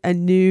find a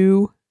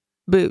new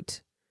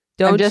boot.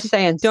 I'm just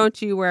saying.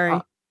 Don't you worry.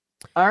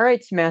 All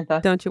right, Samantha.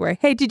 Don't you worry.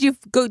 Hey, did you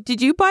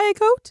buy a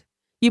coat?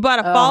 You bought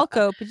a fall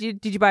coat, but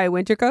did you buy a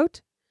winter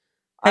coat?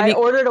 I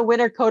ordered a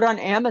winter coat on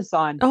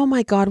Amazon. Oh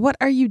my God, what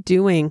are you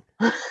doing?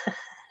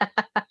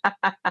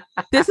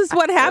 This is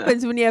what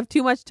happens when you have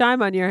too much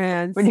time on your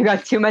hands. When you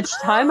got too much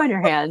time on your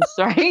hands,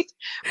 right?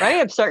 Right?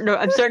 I'm starting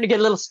to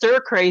get a little stir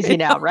crazy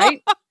now,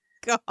 right?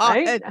 God.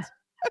 Right?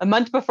 A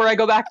month before I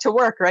go back to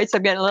work, right? So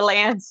I'm getting a little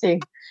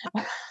antsy.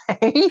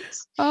 Right?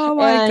 Oh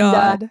my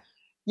God.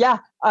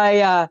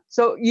 Yeah,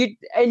 so you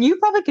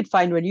probably could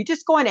find one. You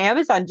just go on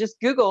Amazon, just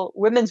Google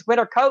women's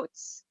winter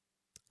coats.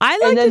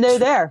 And then they're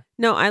there.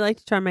 No, I like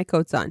to try my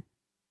coats on.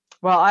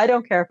 Well, I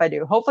don't care if I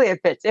do. Hopefully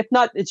it fits. If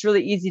not, it's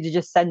really easy to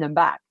just send them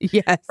back.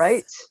 Yes.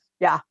 Right?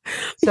 Yeah.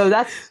 So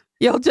that's...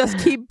 You'll just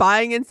keep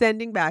buying and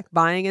sending back,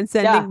 buying and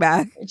sending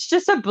back. It's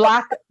just a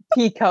black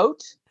pea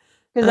coat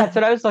because that's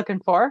what I was looking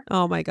for.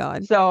 Oh my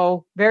God.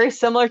 So very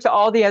similar to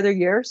all the other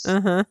years.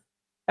 Uh-huh.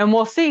 And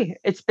we'll see.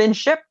 It's been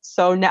shipped.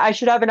 So now I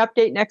should have an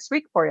update next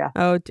week for you.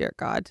 Oh, dear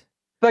God.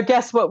 But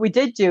guess what we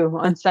did do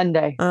on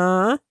Sunday?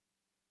 Uh-huh.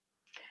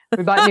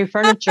 We bought new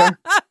furniture.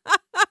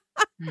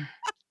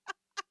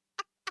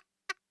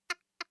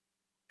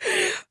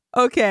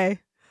 Okay.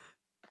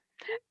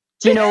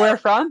 Do you know where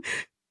from?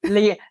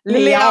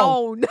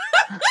 Leon.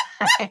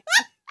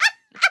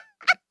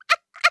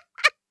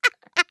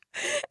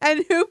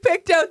 And who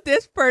picked out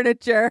this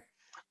furniture?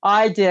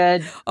 I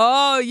did.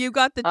 Oh, you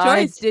got the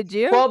choice, did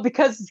you? Well,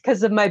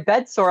 because of my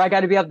bed sore, I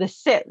got to be able to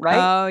sit,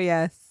 right? Oh,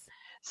 yes.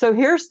 So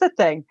here's the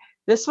thing.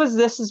 This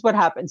is what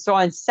happened. So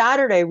on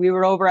Saturday, we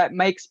were over at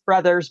Mike's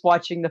Brothers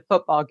watching the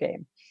football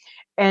game.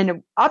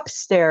 And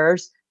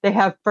upstairs, they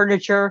have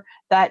furniture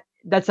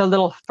that's a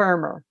little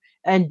firmer.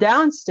 And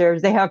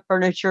downstairs, they have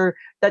furniture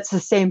that's the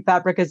same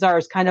fabric as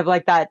ours, kind of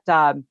like that,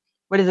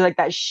 what is it, like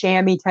that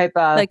chamois type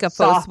of like a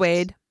faux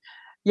suede.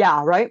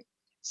 Yeah, right.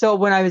 So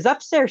when I was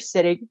upstairs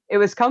sitting, it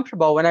was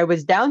comfortable. When I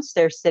was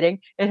downstairs sitting,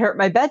 it hurt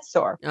my bed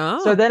sore.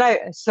 Oh. So then I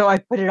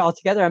put it all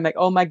together. I'm like,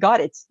 oh my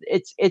God, it's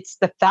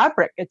the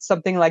fabric. It's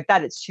something like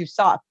that. It's too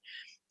soft.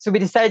 So we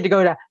decided to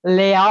go to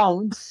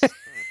Leon's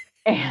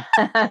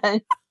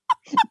and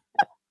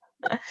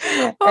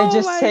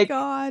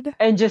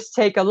just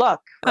take a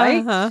look,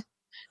 right? Uh-huh.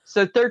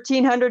 So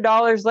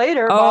 $1,300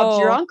 later, Bob's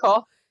your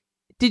uncle.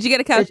 Did you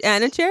get a couch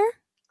and a chair?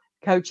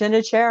 Couch and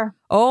a chair.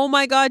 Oh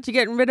my God, you're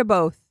getting rid of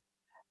both.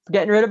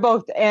 Getting rid of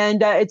both,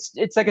 and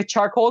it's like a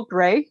charcoal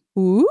gray.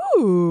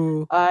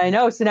 Ooh, I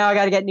know. So now I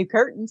got to get new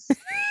curtains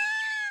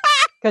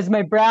because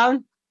my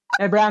brown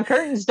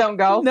curtains don't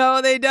go. No,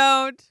 they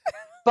don't.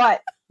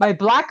 But my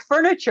black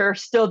furniture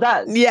still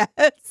does.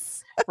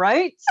 Yes.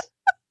 Right.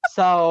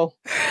 So,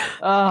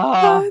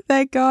 oh,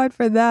 thank God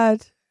for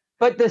that.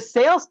 But the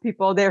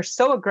salespeople, they're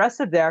so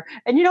aggressive there.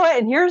 And you know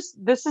what? And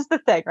this is the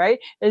thing, right?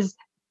 Is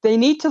they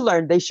need to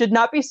learn. They should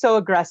not be so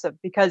aggressive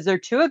because they're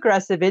too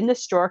aggressive in the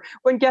store.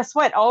 When guess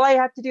what? All I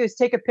have to do is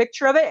take a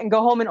picture of it and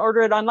go home and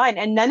order it online.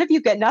 And none of you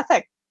get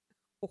nothing.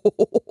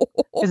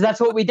 Because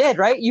that's what we did,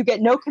 right? You get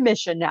no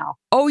commission now.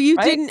 Oh, you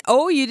didn't?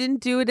 Oh, you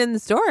didn't do it in the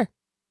store?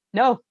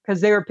 No,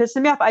 because they were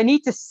pissing me off. I need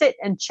to sit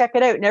and check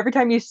it out. And every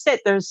time you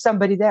sit, there's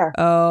somebody there.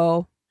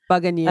 Oh,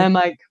 bugging you. And I'm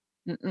like,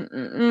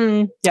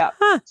 yeah.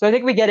 Huh. So I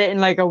think we get it in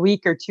like a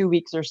week or 2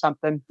 weeks or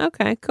something.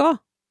 Okay, cool.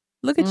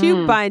 Look at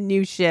you buying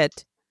new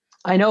shit.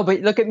 I know, but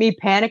look at me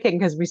panicking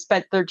because we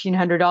spent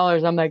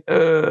 $1,300. I'm like,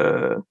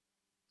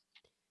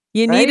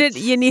 You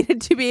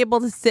needed to be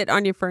able to sit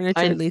on your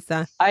furniture,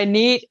 Lisa. I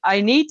need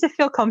to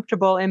feel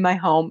comfortable in my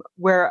home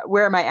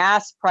where my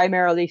ass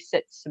primarily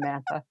sits,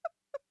 Samantha.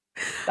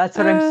 That's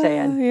what I'm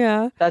saying.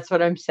 Yeah. That's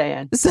what I'm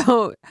saying.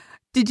 So,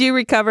 did you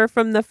recover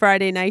from the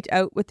Friday night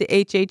out with the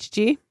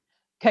HHG?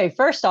 Okay,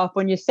 first off,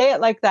 when you say it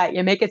like that,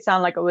 you make it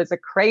sound like it was a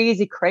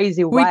crazy,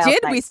 crazy wild We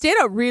did. night. We stayed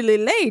out really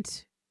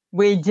late.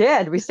 We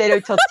did. We stayed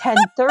out till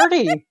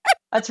 10:30.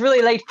 That's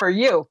really late for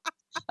you.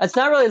 That's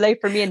not really late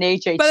for me and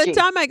HHG. By the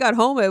time I got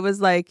home, it was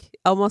like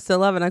almost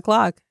 11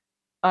 o'clock.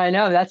 I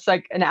know. That's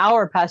like an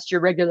hour past your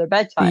regular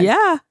bedtime.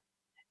 Yeah.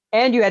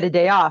 And you had a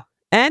day off.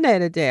 And I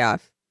had a day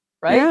off.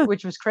 Right? Yeah.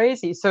 Which was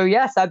crazy. So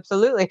yes,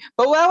 absolutely.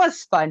 But that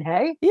was fun,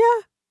 hey? Yeah.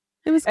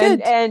 It was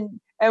good. And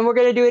we're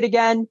going to do it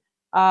again.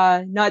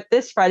 Not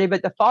this Friday,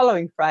 but the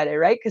following Friday,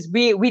 right? Because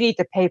we need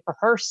to pay for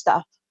her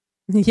stuff.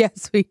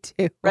 Yes, we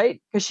do.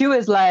 Right? Because she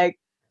was like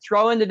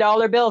throwing the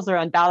dollar bills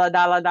around,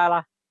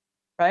 dollar.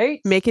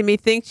 Right? Making me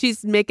think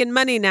she's making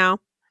money now.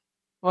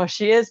 Well,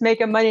 she is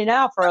making money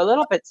now for a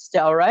little bit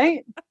still,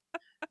 right?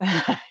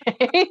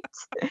 Right?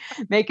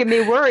 Making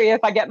me worry if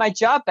I get my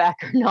job back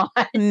or not.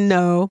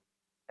 No.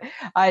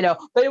 I know.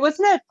 But it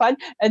wasn't that fun.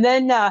 And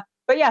then,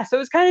 but yeah, so it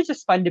was kind of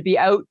just fun to be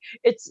out.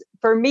 It's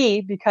for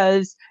me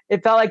because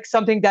it felt like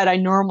something that I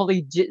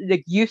normally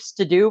used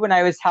to do when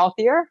I was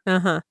healthier.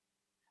 Uh-huh.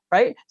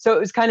 Right. So it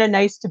was kind of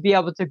nice to be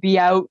able to be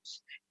out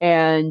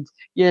and,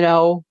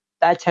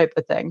 that type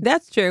of thing.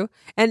 That's true.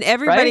 And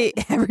everybody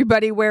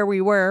where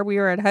we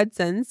were at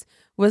Hudson's,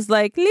 was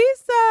like,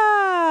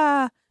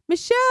 Lisa,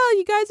 Michelle,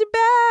 you guys are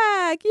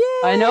back.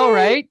 Yay! I know,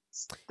 right?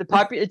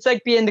 It's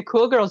like being the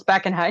cool girls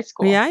back in high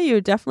school. Yeah,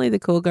 you're definitely the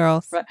cool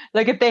girls. Right.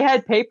 Like if they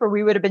had paper,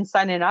 we would have been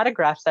signing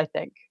autographs, I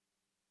think.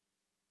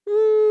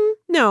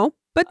 No,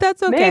 but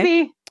that's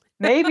okay.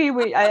 Maybe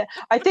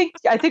I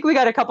think we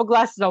got a couple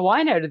glasses of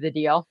wine out of the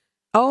deal.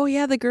 Oh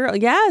yeah, the girl.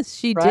 Yes,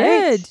 she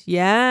did.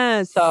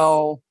 Yes.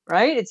 So,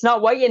 right? It's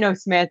not what you know,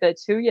 Samantha.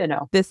 It's who you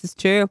know. This is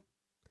true.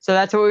 So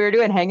that's what we were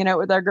doing, hanging out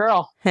with our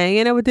girl.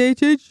 Hanging out with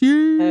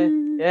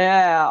HHG.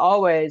 Yeah,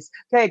 always.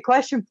 Okay,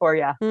 question for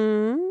you.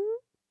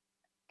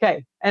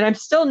 Okay, and I'm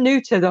still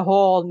new to the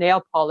whole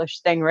nail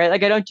polish thing, right?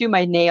 Like I don't do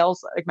my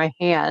nails, like my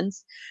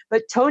hands,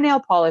 but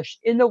toenail polish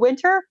in the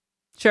winter?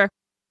 Sure.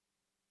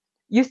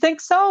 You think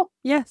so?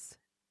 Yes.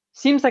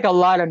 Seems like a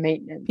lot of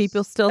maintenance.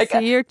 People still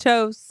see your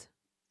toes.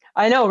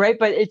 I know, right?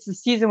 But it's the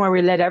season where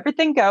we let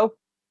everything go.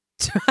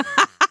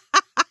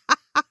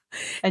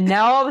 And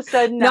now all of a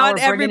sudden, we're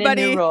bringing in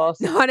new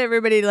rules. Not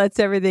everybody lets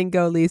everything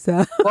go,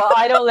 Lisa. Well,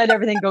 I don't let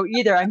everything go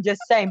either. I'm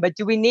just saying. But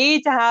do we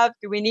need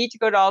to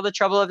go to all the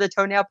trouble of the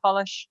toenail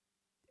polish?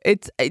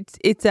 It's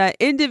an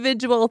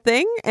individual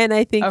thing, and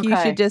I think you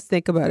should just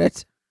think about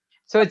it.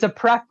 So it's a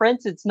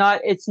preference. It's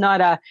not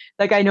a,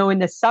 like I know in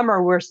the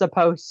summer we're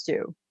supposed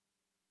to.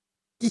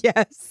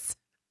 Yes.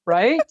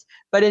 Right?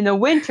 But in the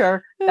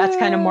winter, that's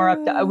kind of more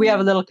up to, we have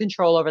a little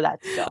control over that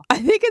still. I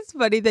think it's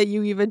funny that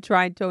you even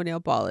tried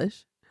toenail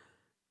polish.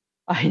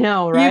 I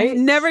know, right? You've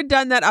never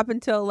done that up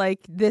until like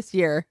this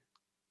year.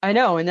 I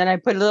know. And then I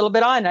put a little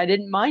bit on. I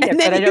didn't mind it. And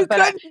then you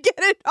couldn't get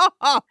it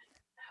off.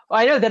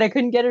 I know that I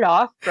couldn't get it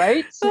off,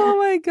 right? Oh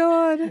my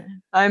God.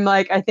 I'm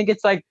like, I think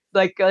it's like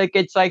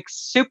it's like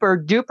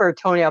super duper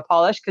toenail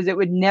polish because it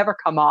would never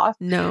come off.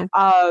 No.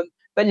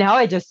 But now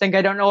I just think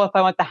I don't know if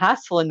I want the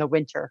hassle in the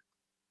winter.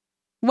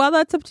 Well,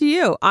 that's up to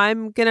you.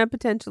 I'm going to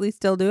potentially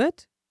still do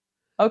it.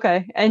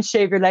 Okay. And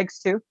shave your legs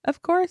too?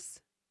 Of course.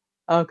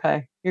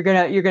 Okay. You're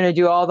going to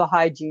do all the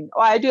hygiene.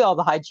 Oh, I do all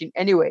the hygiene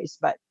anyways,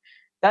 but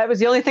that was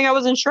the only thing I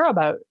wasn't sure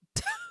about.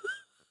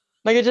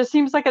 Like, it just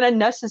seems like an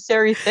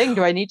unnecessary thing.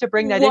 Do I need to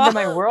bring that into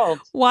my world?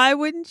 Why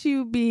wouldn't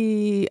you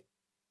be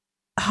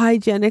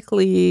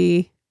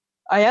hygienically?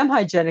 I am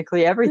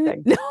hygienically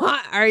everything.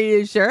 Are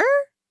you sure?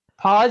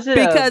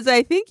 Positive. Because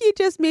I think you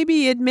just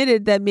maybe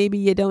admitted that maybe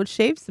you don't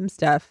shave some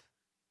stuff.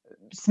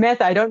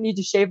 Samantha, I don't need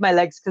to shave my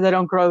legs because I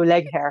don't grow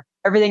leg hair.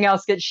 Everything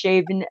else gets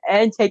shaven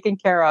and taken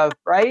care of,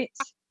 right?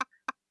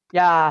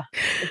 Yeah.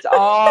 It's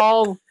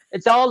all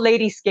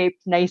ladyscaped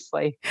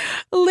nicely.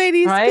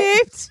 Ladyscaped?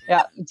 Right?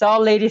 Yeah, it's all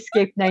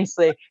ladyscaped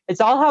nicely.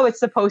 It's all how it's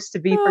supposed to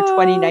be for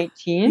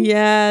 2019.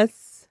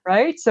 Yes.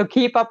 Right? So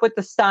keep up with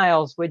the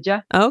styles, would you?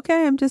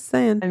 Okay, I'm just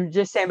saying.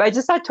 But I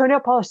just thought toenail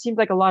polish seemed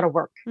like a lot of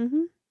work.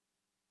 Mm-hmm.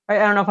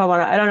 Right? I don't know if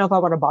I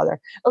want to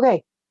bother.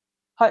 Okay.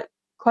 Hot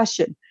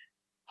question.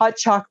 Hot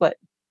chocolate.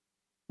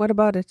 What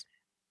about it?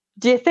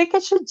 Do you think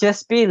it should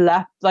just be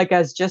left like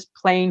as just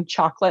plain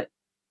chocolate?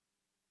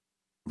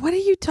 What are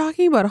you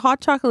talking about?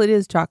 Hot chocolate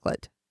is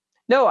chocolate.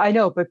 No, I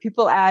know, but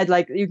people add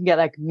like you can get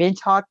like mint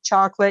hot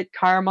chocolate,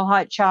 caramel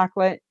hot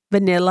chocolate,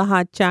 vanilla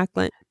hot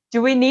chocolate.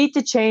 Do we need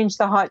to change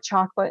the hot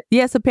chocolate?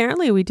 Yes,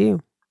 apparently we do.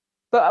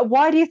 But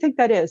why do you think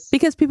that is?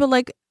 Because people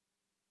like,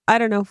 I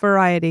don't know,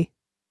 variety.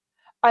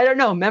 I don't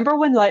know. Remember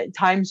when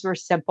times were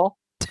simple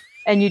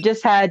and you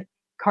just had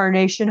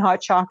carnation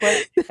hot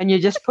chocolate and you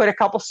just put a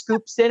couple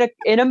scoops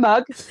in a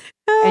mug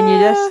and you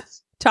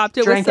just topped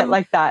it drank with some, it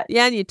like that.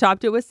 Yeah, and you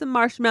topped it with some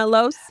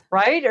marshmallows.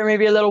 Right? Or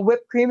maybe a little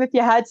whipped cream if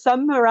you had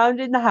some around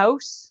in the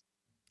house.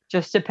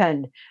 Just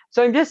depend.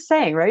 So I'm just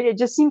saying, right? It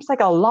just seems like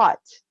a lot.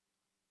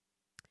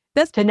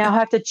 That's to now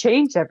have to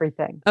change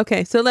everything.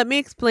 Okay, so let me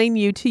explain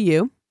you to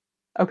you.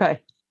 Okay.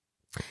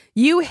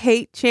 You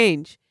hate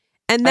change.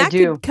 And that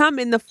could come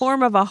in the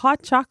form of a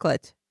hot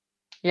chocolate.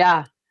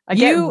 Yeah. I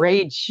get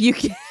rage. You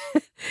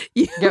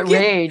get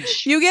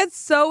rage. You get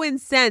so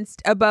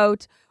incensed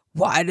about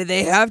why do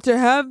they have to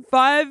have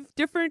 5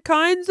 different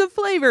kinds of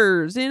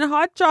flavors in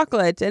hot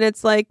chocolate? And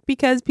it's like,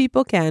 because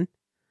people can.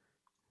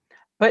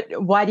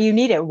 But why do you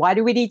need it? Why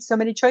do we need so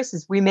many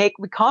choices? We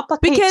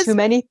complicate too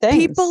many things.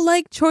 People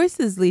like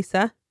choices,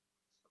 Lisa.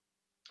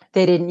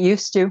 They didn't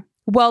used to.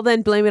 Well,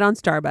 then blame it on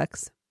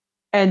Starbucks.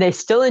 And they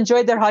still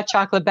enjoyed their hot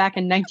chocolate back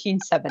in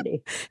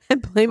 1970.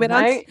 And blame it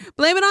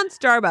on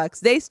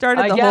Starbucks. They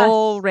started the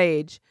whole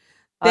rage.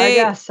 I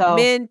guess so.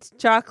 Mint,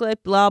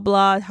 chocolate, blah,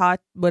 blah,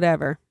 hot,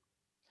 whatever.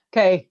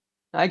 Okay,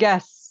 I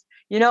guess.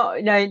 You know,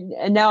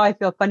 now I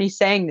feel funny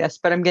saying this,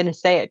 but I'm going to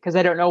say it because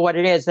I don't know what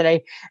it is. And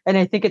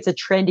I think it's a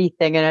trendy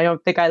thing and I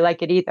don't think I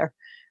like it either.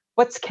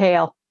 What's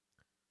kale?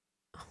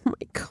 Oh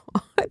my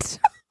God.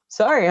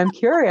 Sorry, I'm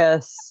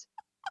curious.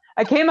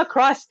 I came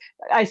across,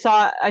 I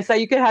saw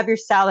you could have your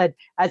salad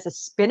as a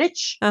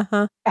spinach.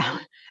 Uh-huh.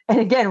 And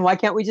again, why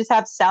can't we just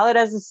have salad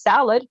as a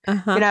salad?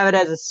 Uh-huh. You can have it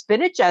as a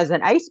spinach, as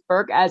an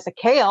iceberg, as a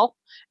kale,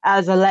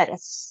 as a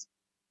lettuce.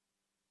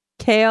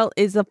 Kale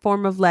is a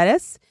form of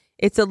lettuce.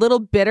 It's a little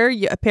bitter.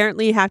 You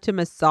apparently have to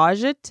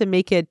massage it to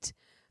make it.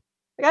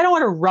 I don't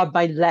want to rub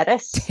my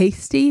lettuce.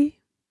 Tasty.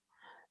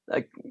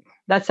 Like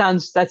that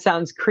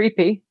sounds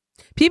creepy.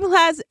 People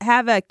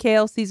have a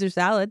kale Caesar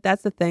salad.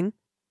 That's the thing.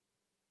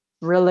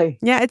 Really?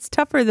 Yeah, it's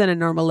tougher than a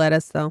normal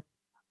lettuce, though.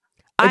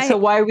 So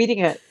why are we eating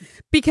it?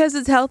 Because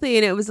it's healthy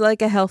and it was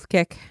like a health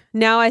kick.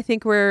 Now I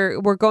think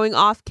we're going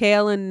off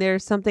kale and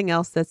there's something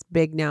else that's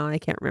big now. I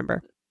can't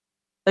remember.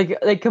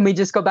 Like, can we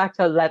just go back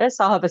to lettuce?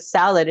 I'll have a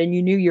salad and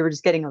you knew you were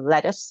just getting a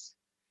lettuce.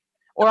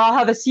 Or I'll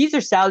have a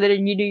Caesar salad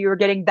and you knew you were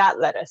getting that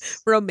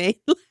lettuce. Romaine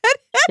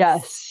lettuce?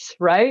 Yes,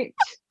 right?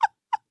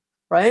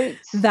 Right?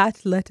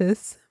 That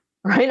lettuce.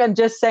 Right? I'm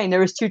just saying there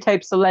was 2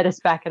 types of lettuce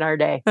back in our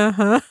day.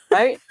 Uh-huh.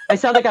 Right? I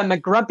sound like I'm a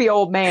grumpy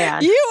old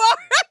man. You are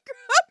a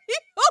grumpy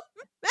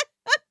old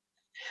man.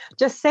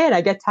 Just saying,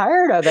 I get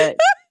tired of it.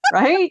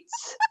 Right?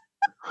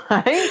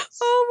 Right?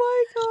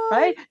 Oh my God.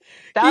 Right?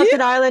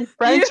 Thousand Island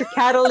French or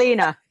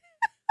Catalina.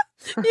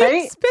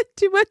 Right? You spend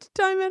too much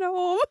time at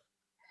home.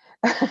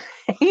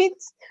 Right?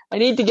 I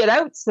need to get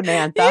out,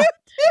 Samantha.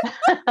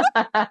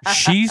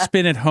 She's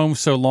been at home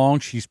so long,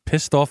 she's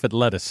pissed off at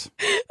lettuce.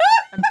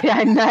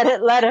 I'm mad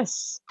at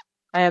lettuce.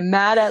 I am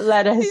mad at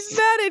lettuce. He's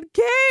mad at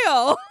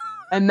kale.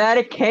 I'm mad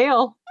at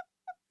kale.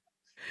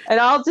 And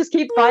I'll just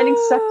keep finding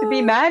stuff to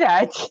be mad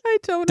at. I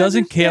don't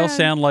Doesn't kale understand.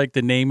 sound like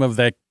the name of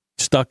that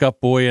stuck-up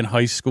boy in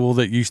high school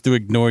that used to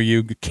ignore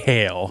you?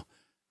 Kale.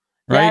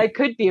 Right? Yeah, it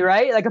could be,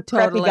 right? Like a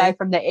Totally. preppy guy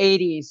from the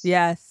 80s.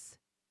 Yes.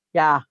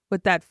 Yeah.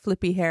 With that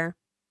flippy hair.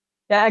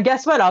 Yeah, and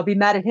guess what? I'll be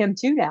mad at him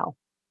too now.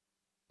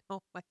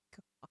 Oh my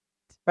God.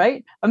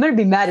 Right? I'm going to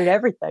be mad at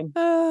everything.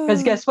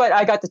 Because guess what?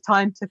 I got the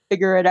time to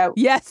figure it out.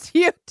 Yes,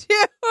 you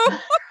do.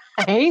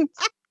 Right?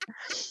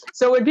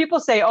 So when people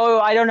say, oh,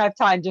 I don't have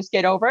time, just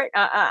get over it.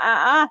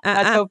 Not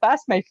so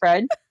fast, my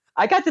friend.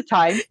 I got the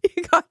time.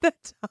 You got the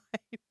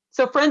time.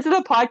 So friends of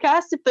the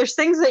podcast, if there's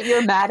things that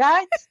you're mad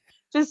at,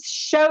 just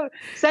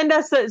send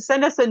us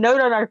a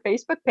note on our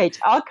Facebook page.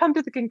 I'll come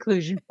to the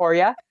conclusion for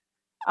you.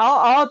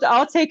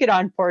 I'll take it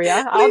on for you.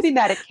 I'll be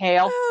mad at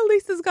kale.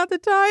 Lisa's got the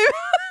time.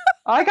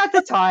 I got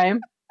the time,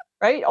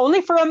 right?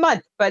 Only for a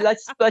month, but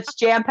let's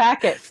jam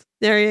pack it.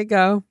 There you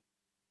go.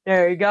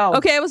 There you go.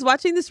 Okay, I was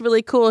watching this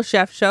really cool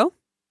chef show,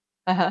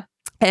 Uh-huh.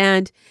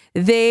 and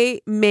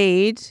they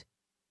made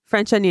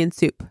French onion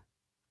soup.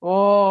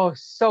 Oh,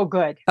 so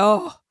good.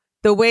 Oh,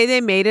 the way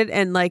they made it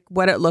and like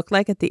what it looked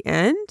like at the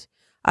end,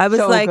 I was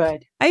So like,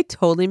 good. I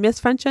totally miss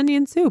French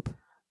onion soup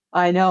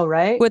I know,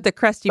 right? with the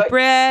crusty But-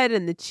 bread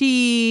and the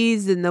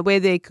cheese and the way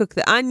they cook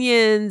the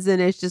onions,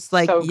 and it's just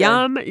like So good.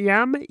 yum,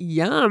 yum,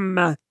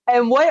 yum.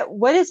 And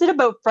what is it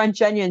about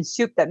French onion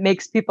soup that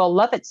makes people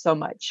love it so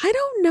much? I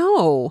don't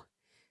know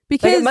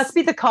because Like, it must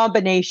be the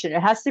combination.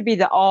 It has to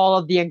be all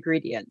of the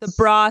ingredients. the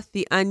broth,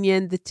 the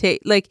onion,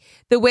 like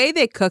the way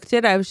they cooked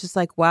it, I was just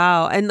like,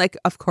 wow. And like,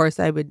 of course,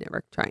 I would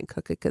never try and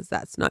cook it because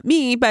that's not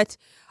me. But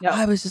No.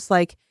 I was just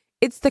like,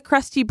 it's the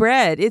crusty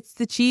bread, it's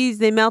the cheese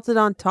they melted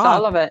on top. It's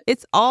all of it.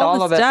 It's all all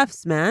the of it.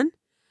 stuffs, man.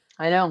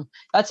 I know.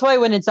 That's why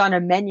when it's on a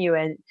menu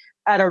and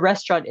at a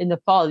restaurant in the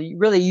fall,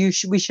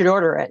 we should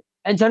order it.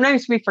 And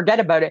sometimes we forget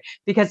about it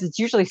because it's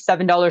usually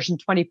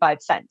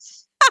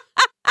 $7.25.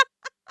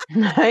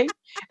 Right?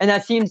 And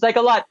that seems like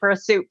a lot for a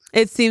soup.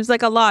 It seems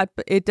like a lot,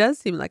 but it does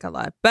seem like a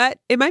lot. But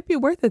it might be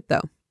worth it,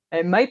 though.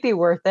 It might be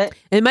worth it.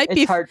 It might It's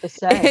be. hard to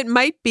say. It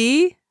might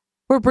be.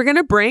 We're going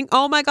to bring.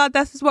 Oh my God,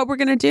 this is what we're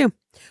going to do.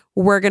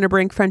 We're going to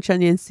bring French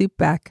onion soup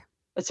back.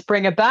 Let's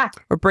bring it back.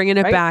 We're bringing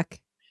it Right?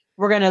 back.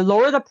 We're going to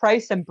lower the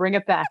price and bring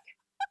it back.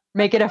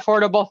 Make it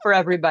affordable for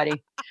everybody.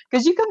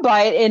 Because you can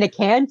buy it in a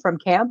can from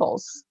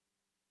Campbell's.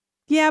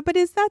 Yeah, but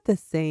is that the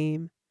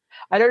same?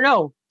 I don't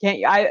know. Can't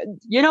you?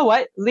 You know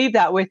what? Leave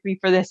that with me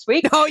for this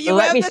week. Oh, you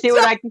Let have me the see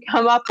what I can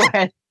come up with.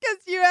 because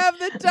you have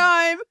the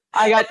time.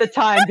 I got the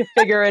time to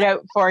figure it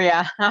out for you.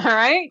 All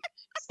right.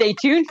 Stay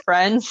tuned,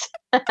 friends.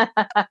 Oh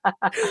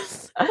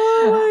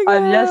my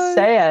I'm just God.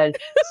 saying.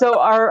 So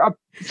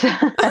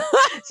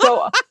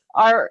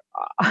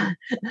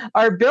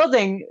our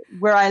building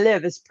where I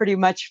live is pretty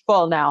much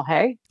full now.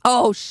 Hey.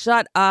 Oh,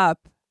 shut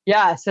up.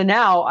 Yeah. So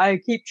now I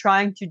keep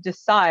trying to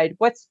decide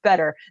what's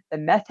better, the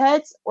meth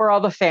heads or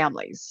all the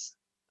families.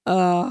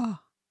 Oh,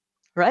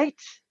 Right.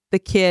 the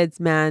kids,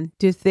 man.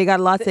 They got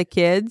lots of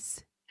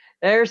kids?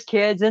 There's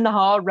kids in the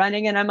hall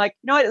running, and I'm like,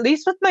 you know what? At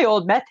least with my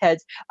old meth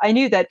heads, I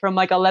knew that from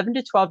like 11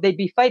 to 12 they'd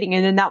be fighting,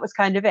 and then that was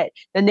kind of it.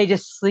 Then they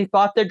just sleep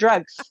off their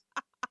drugs.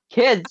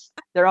 Kids,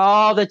 they're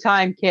all the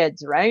time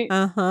kids, right?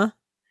 Uh-huh.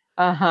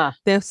 Uh-huh.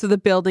 So the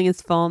building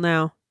is full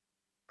now.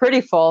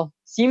 Pretty full.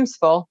 Seems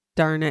full.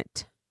 Darn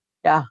it.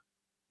 Yeah.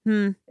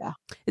 Yeah.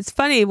 It's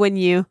funny when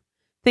you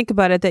think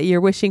about it that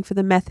you're wishing for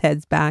the meth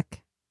heads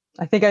back.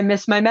 I think I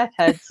miss my meth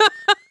heads.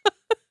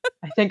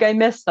 I think I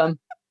miss them.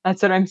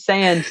 That's what I'm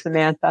saying,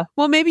 Samantha.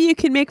 Well, maybe you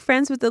can make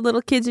friends with the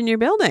little kids in your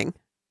building.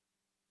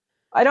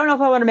 I don't know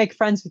if I want to make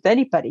friends with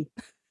anybody.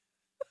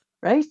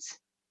 Right?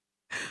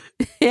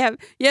 You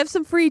have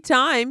some free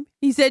time.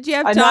 He said you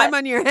have I'm time not-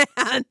 on your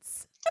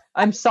hands.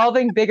 I'm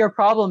solving bigger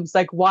problems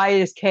like why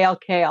is kale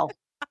kale?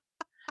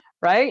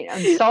 Right?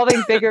 I'm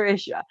solving bigger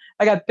issues.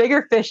 I got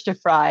bigger fish to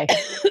fry.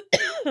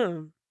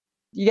 I'm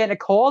You getting a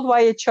cold?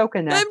 Why are you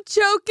choking there?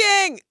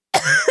 choking.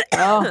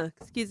 Oh.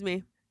 Excuse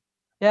me.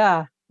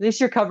 Yeah. At least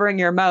you're covering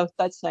your mouth.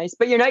 That's nice.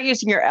 But you're not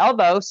using your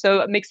elbow, so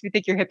it makes me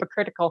think you're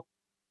hypocritical.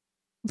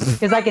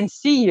 Because I can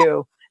see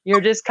you.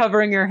 You're just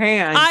covering your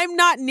hand. I'm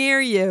not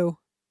near you.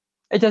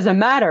 It doesn't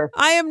matter.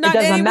 I am not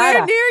doesn't anywhere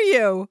matter. near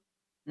you.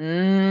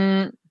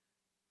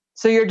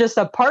 So you're just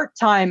a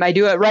part-time. I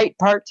do it right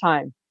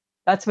part-time.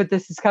 That's what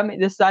this is coming.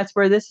 That's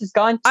where this has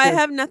gone to. I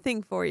have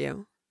nothing for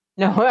you.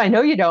 No, I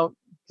know you don't,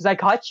 because I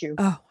caught you.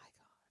 Oh,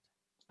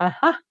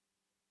 Uh-huh.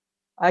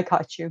 I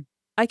caught you.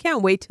 I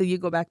can't wait till you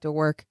go back to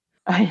work.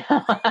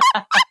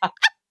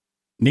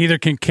 Neither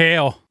can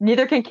Kale.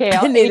 Neither can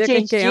Kale. Neither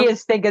can HHG Kale.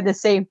 is thinking the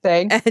same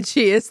thing. And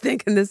she is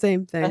thinking the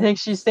same thing. I think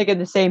she's thinking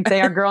the same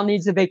thing. Our girl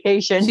needs a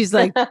vacation. She's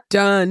like,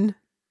 done.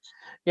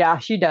 yeah,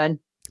 she done.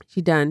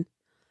 She done.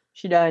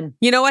 She done.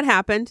 You know what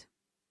happened?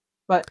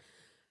 What?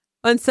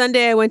 On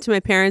Sunday, I went to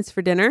my parents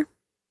for dinner.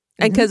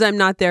 And Mhm. because I'm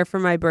not there for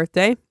my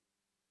birthday,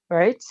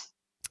 Right?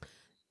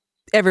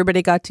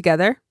 everybody got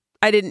together.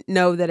 I didn't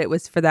know that it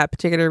was for that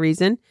particular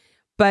reason.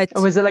 But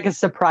Or was it like a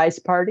surprise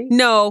party?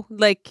 no,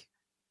 like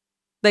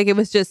it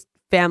was just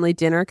family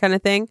dinner kind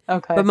of thing.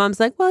 Okay. But mom's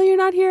like, well, you're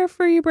not here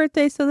for your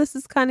birthday, so this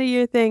is kind of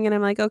your thing. And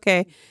I'm like,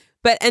 okay.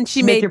 And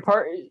she Make made, your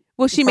part.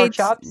 well, she pork made,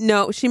 chops?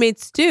 no, she made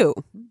stew.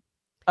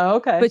 Oh,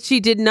 okay. But she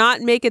did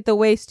not make it the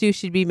way stew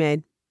should be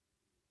made.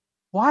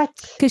 what?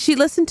 Because she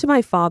listened to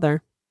my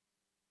father.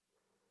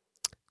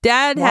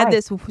 Dad Why?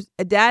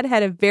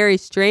 had a very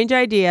strange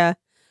idea.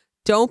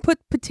 Don't put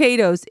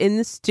potatoes in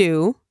the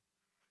stew.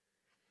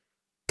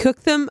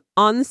 Cook them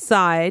on the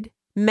side,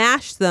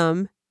 mash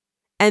them,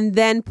 and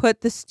then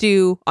put the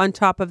stew on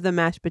top of the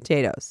mashed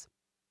potatoes.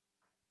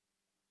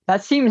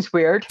 That seems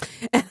weird.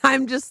 And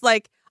I'm just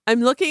like,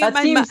 I'm looking at That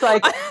my seems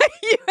like-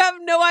 you have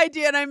no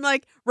idea. And I'm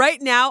like,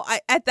 right now,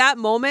 at that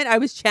moment, I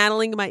was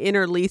channeling my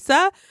inner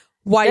Lisa.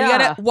 Why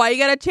you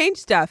gotta change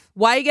stuff?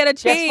 Why you gotta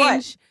Guess what?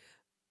 change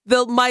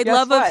my Guess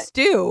love of what?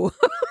 stew?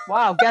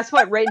 Wow. Guess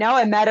what? Right now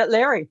I'm mad at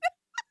Larry.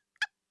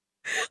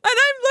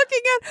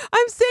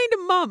 I'm saying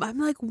to Mom, I'm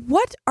like,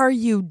 what are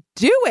you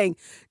doing?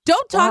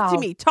 Don't talk to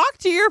me. Talk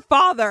to your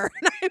father.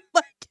 And I'm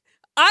like,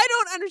 I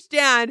don't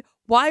understand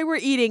why we're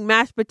eating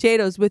mashed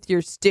potatoes with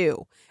your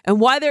stew and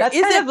why there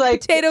isn't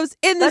potatoes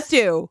in the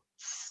stew.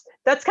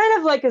 That's kind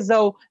of like as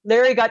though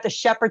Larry got the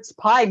shepherd's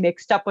pie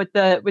mixed up with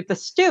the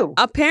stew.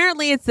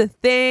 Apparently it's a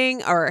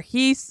thing, or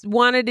he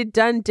wanted it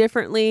done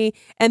differently.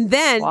 And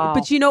then,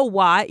 but you know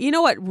why? You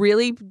know what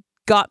really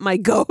got my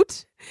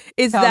goat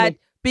is that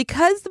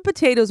because the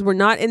potatoes were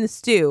not in the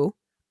stew,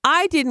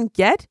 I didn't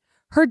get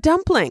her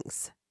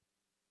dumplings.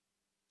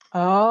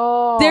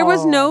 Oh. There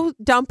was no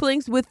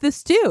dumplings with the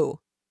stew.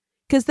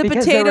 Because there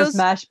was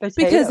mashed potatoes.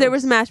 Because there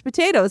was mashed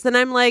potatoes. And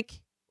I'm like,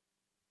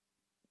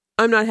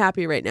 I'm not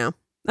happy right now.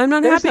 I'm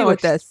not happy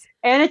with this.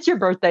 And it's your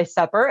birthday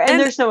supper, and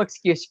there's no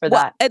excuse for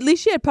that. At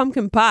least she had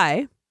pumpkin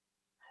pie.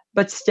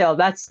 But still,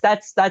 that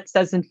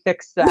doesn't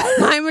fix that.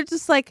 I was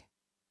just like,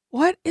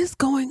 what is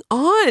going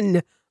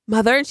on,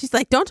 Mother? And she's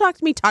like, don't talk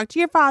to me. Talk to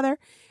your father.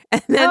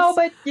 And no,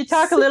 but you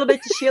talk a little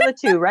bit to Sheila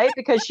too, right?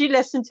 Because she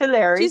listened to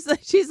Larry.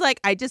 She's like,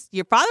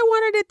 your father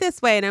wanted it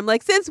this way. And I'm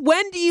like, since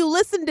when do you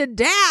listen to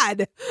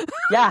Dad?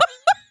 Yeah.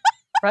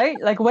 Right?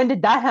 Like, when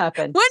did that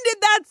happen? When did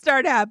that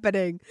start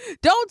happening?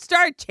 Don't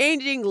start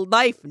changing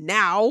life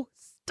now.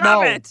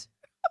 Stop it.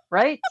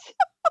 Right?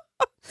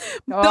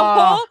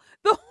 The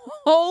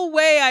whole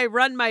way I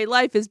run my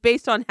life is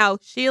based on how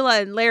Sheila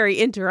and Larry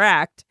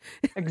interact.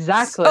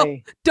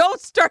 Exactly. So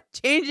don't start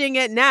changing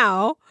it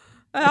now.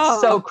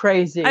 It's so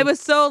crazy. I was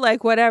so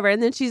like, whatever.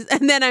 And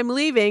then I'm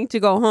leaving to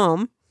go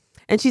home.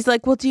 And she's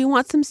like, well, do you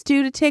want some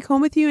stew to take home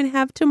with you and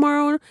have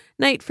tomorrow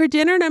night for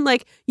dinner? And I'm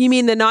like, you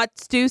mean the not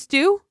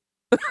stew?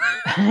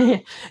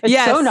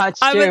 Yes, so not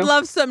stew. I would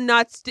love some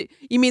not stew.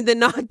 You mean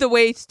not the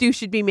way stew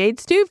should be made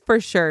stew? For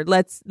sure.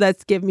 Let's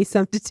give me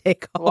some to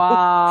take home.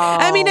 Wow.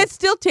 I mean, it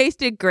still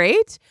tasted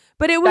great,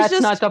 but it was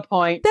That's not the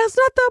point. That's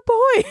not the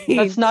point.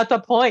 That's not the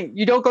point.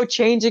 You don't go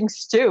changing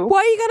stew.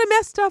 Why you gotta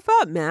mess stuff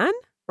up, man?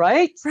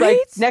 Right? Like,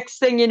 next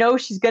thing you know,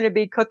 she's going to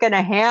be cooking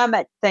a ham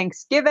at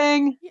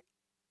Thanksgiving.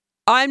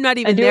 I'm not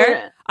even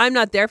there. I'm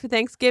not there for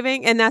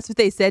Thanksgiving. And that's what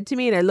they said to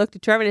me. And I looked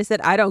at Trevor and I said,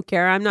 I don't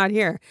care. I'm not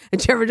here.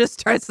 And Trevor just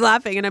starts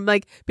laughing. And I'm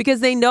like, because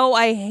they know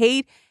I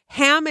hate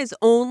ham is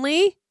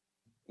only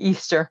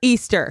Easter.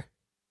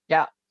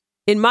 Yeah.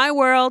 In my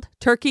world,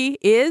 turkey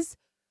is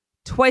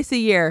twice a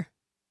year.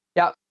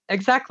 Yeah,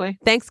 exactly.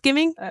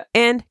 Thanksgiving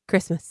and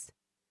Christmas.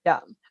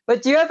 Yeah.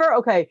 But do you ever,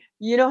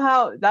 you know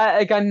how that,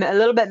 like, I'm a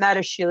little bit mad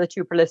at Sheila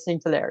too for listening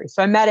to Larry.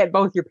 So I'm mad at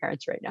both your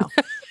parents right now.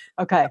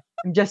 Okay.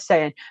 I'm just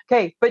saying.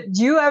 Okay. But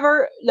do you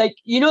ever, like,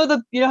 you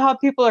know how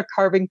people are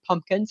carving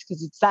pumpkins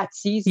because it's that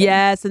season?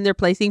 Yes. And they're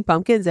placing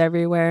pumpkins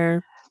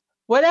everywhere.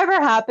 Whatever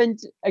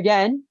happened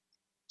again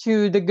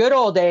to the good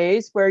old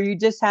days where you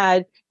just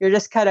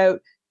cut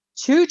out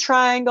 2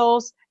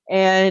 triangles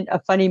and a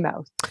funny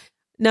mouth?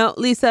 No,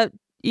 Lisa,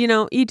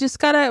 you just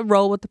got to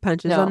roll with the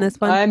punches on this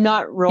one. I'm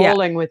not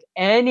rolling with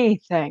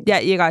anything. Yeah,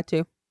 you got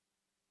to.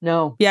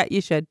 No. Yeah,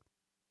 you should.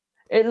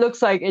 It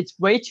looks like it's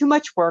way too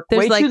much work,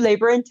 way too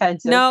labor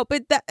intensive. No,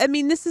 but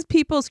this is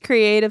people's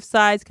creative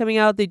sides coming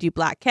out. They do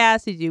Black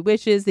Cats, they do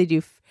Wishes, they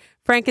do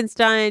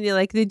Frankenstein,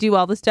 they do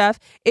all the stuff.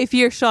 If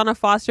you're Shauna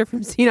Foster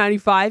from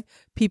C95,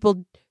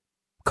 people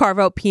carve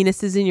out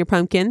penises in your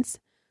pumpkins.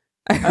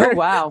 Oh,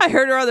 wow. I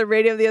heard her on the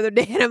radio the other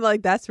day and I'm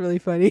like, that's really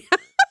funny.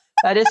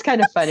 That is kind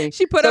of funny.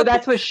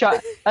 That's what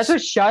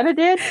Shauna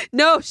did?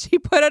 No, she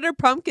put out her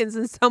pumpkins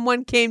and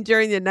someone came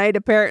during the night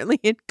apparently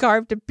and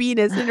carved a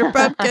penis in her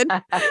pumpkin.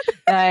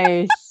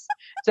 Nice.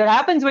 So it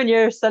happens when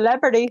you're a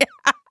celebrity.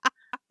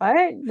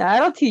 Right?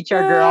 That'll teach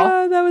our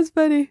girl. That was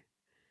funny.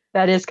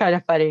 That is kind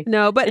of funny.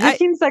 No, but it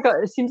seems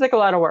like a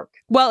lot of work.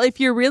 Well, if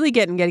you're really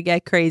gonna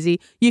get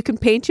crazy, you can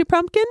paint your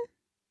pumpkin.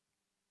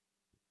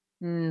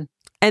 Mm.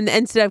 And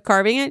instead of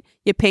carving it,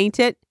 you paint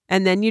it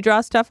and then you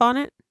draw stuff on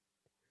it.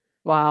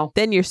 Wow.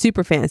 Then you're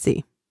super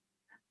fancy.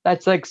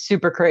 That's like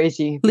super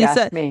crazy.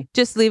 Lisa, ask me.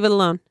 Just leave it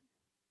alone.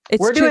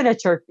 We're doing a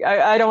turkey.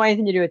 I don't want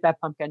anything to do with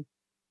that pumpkin.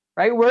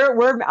 Right?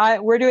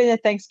 We're doing a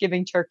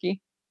Thanksgiving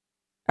turkey.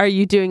 Are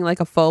you doing like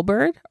a full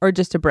bird or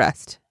just a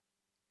breast?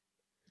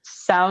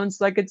 Sounds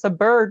like it's a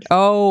bird.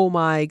 Oh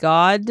my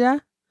God.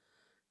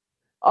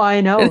 I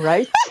know,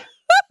 right?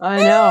 I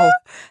know.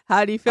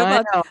 How do you feel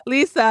about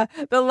Lisa?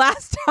 The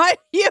last time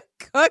you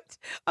cooked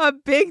a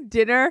big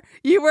dinner,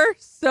 you were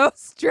so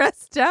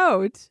stressed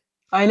out.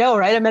 I know,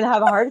 right? I'm going to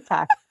have a heart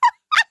attack.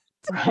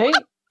 Right?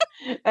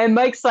 And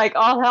Mike's like,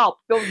 I'll help.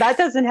 That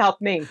doesn't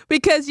help me.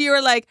 Because you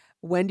were like,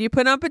 when do you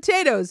put on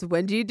potatoes?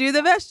 When do you do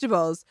the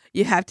vegetables?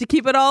 You have to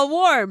keep it all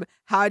warm.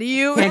 How do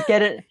you... Can't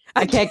get it.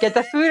 I can't get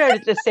the food out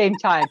at the same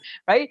time,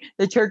 right?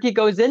 The turkey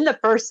goes in. The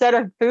first set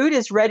of food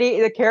is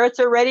ready. The carrots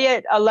are ready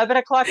at 11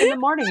 o'clock in the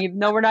morning, even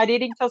though we're not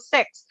eating till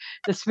 6.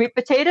 The sweet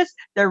potatoes,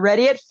 they're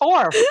ready at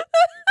 4,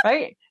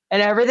 right?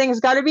 And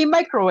everything's got to be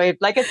microwaved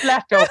like it's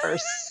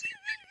leftovers.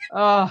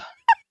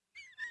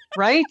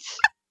 Right?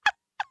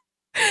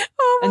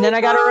 And then I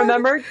got to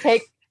remember,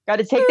 got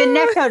to take the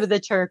neck out of the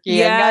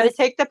turkey and got to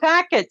take the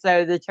packets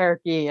out of the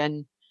turkey.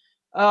 And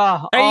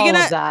Oh, Are you all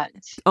gonna- of that.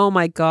 Oh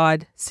my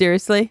God.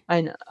 Seriously?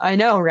 I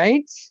know,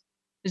 right?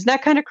 Isn't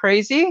that kind of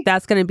crazy?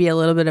 That's going to be a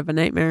little bit of a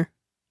nightmare.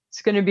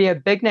 It's going to be a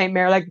big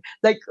nightmare.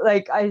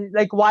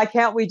 Why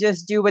can't we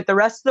just do what the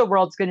rest of the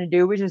world's going to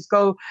do? We just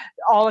go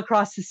all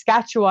across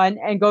Saskatchewan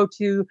and go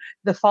to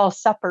the fall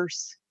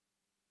suppers.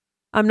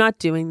 I'm not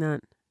doing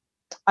that.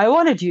 I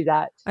want to do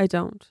that. I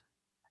don't.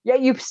 Yeah,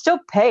 you still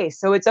pay,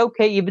 so it's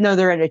okay, even though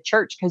they're in a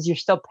church, because you're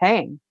still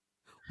paying.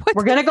 What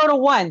We're gonna go to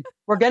one.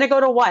 We're gonna go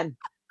to one.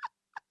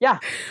 Yeah,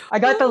 I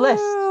got the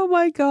list. Oh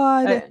my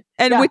God.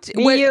 And Yeah, which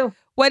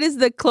what is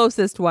the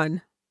closest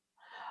one?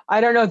 I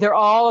don't know. They're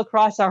all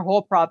across our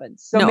whole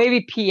province. So No.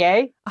 maybe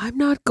PA I'm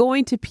not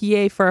going to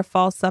PA for a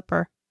fall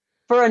supper.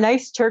 for a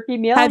nice turkey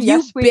meal. Have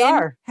Yes, you we been?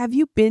 are. Have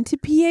you been to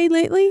PA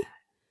lately?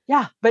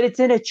 Yeah, but it's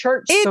in a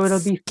church, It's so it'll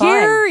be fine.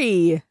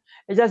 scary.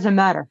 It doesn't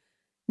matter.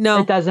 No.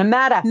 It doesn't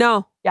matter.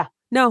 No. Yeah.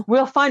 No.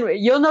 We'll find.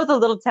 You'll know the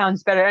little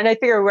towns better. And I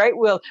figure, right?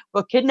 We'll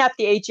kidnap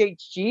the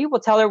HHG.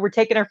 We'll tell her we're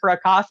taking her for a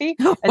coffee,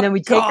 Oh and then we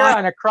my take her God.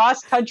 on a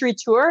cross country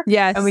tour.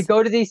 Yes. And we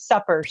go to these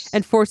suppers.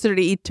 and force her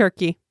to eat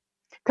turkey.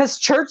 Because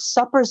church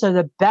suppers are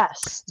the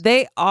best,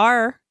 They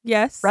are.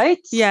 Yes. right?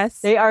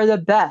 Yes. They are the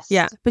best.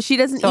 Yeah. But she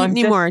doesn't So eat I'm just-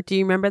 anymore. Do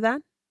you remember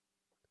that?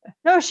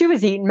 No, she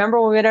was eating. Remember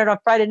when we went out on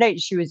Friday night?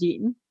 She was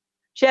eating.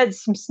 She had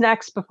some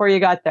snacks before you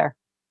got there.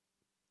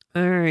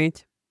 All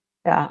right.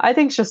 Yeah, I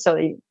think she'll still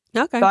eat.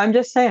 Okay. So I'm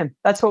just saying,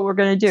 that's what we're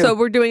going to do. So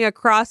we're doing a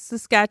cross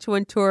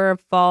Saskatchewan tour of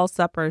fall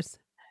suppers.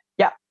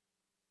 Yeah.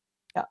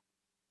 Yeah.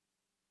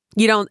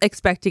 You don't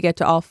expect to get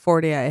to all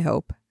 40, I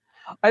hope.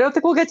 I don't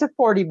think we'll get to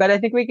 40, but I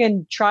think we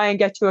can try and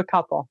get to a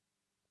couple.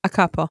 A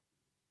couple.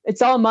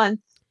 It's all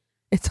month.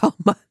 It's all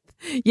month.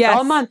 Yes.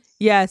 All month,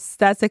 Yes,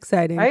 that's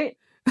exciting. right?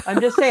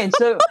 I'm just saying.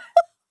 So,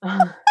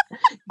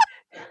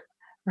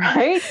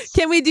 right?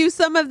 Can we do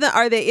some of the?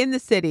 Are they in the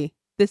city?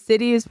 The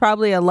city is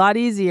probably a lot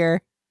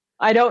easier.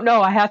 I don't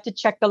know. I have to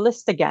check the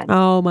list again.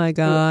 Oh my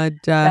God.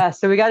 Yeah,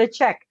 so we got to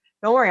check.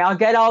 Don't worry. I'll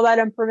get all that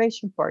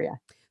information for you.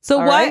 So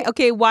all why? right.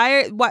 Okay.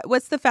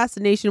 What's the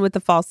fascination with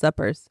the fall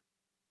suppers?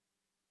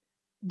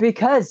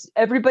 Because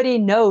everybody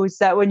knows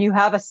that when you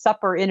have a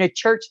supper in a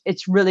church,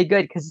 it's really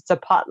good because it's a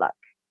potluck.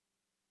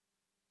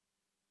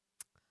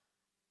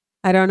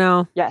 I don't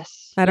know.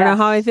 Yes. I don't know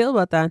how I yes. feel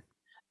about that.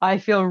 I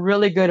feel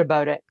really good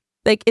about it.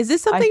 Like, is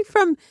this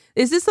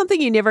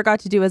something you never got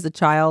to do as a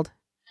child?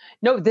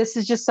 No, this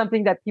is just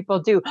something that people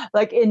do.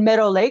 Like in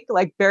Meadow Lake,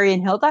 like Barry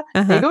and Hilda,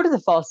 Uh-huh. they go to the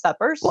fall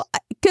suppers. Well,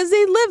 because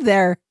they live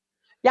there.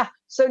 Yeah.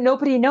 So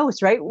nobody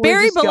knows, right? We'll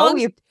Barry just go,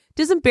 belongs.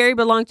 Doesn't Barry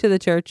belong to the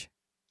church?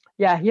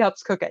 yeah, he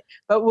helps cook it.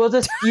 But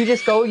you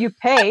just go, you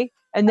pay,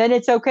 and then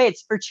it's okay.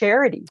 It's for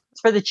charity. It's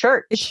for the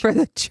church. It's for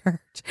the church.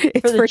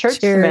 It's for for, the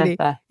church, charity.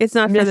 Samantha. It's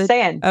not I'm for just the.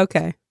 saying.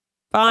 Okay.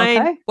 Fine.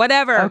 Okay.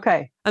 Whatever.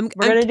 Okay. I'm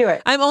We're going to do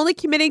it. I'm only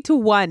committing to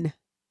one.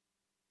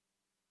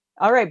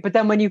 All right. But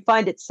then when you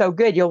find it so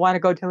good, you'll want to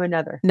go to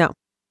another. No.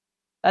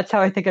 That's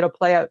how I think it'll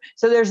play out.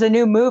 So there's a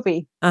new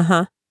movie.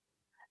 Uh-huh.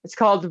 It's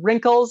called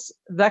Wrinkles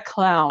the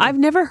Clown. I've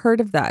never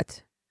heard of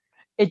that.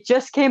 It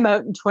just came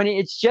out in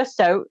it's just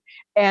out.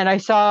 And I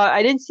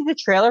didn't see the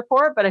trailer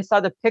for it, but I saw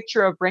the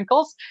picture of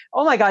Wrinkles.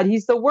 Oh my God,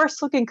 he's the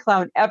worst looking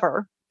clown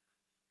ever.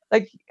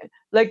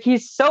 Like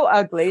he's so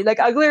ugly, like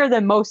uglier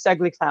than most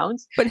ugly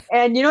clowns.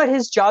 And you know what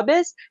his job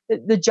is?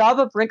 The job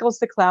of Wrinkles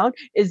the Clown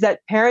is that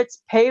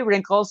parents pay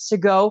Wrinkles to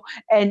go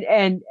and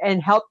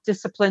help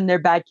discipline their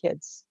bad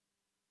kids.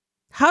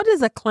 How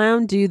does a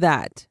clown do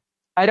that?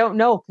 I don't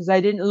know because I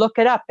didn't look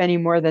it up any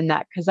more than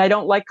that because I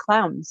don't like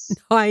clowns.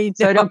 I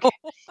So I know.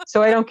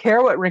 So I don't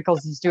care what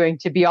Wrinkles is doing,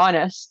 to be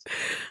honest.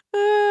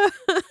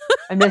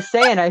 I'm just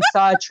saying, I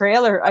saw a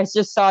trailer. I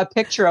just saw a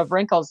picture of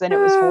Wrinkles and it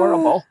was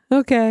horrible.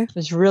 Okay. It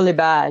was really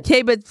bad.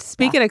 Okay, but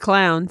speaking of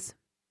clowns,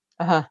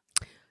 Uh-huh.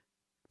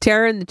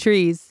 Terror in the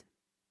Trees.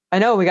 I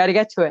know, we got to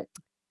get to it.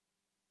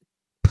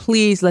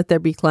 Please let there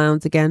be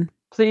clowns again.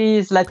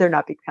 Please let there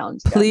not be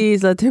clowns. again.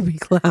 Please let there be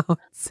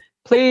clowns.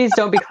 Please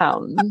don't be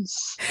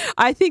clowns.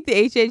 I think the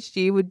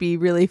HHG would be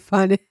really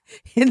fun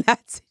in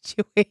that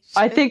situation.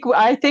 I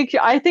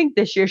think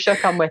this year she'll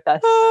come with us.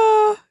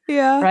 Oh,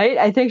 yeah. Right?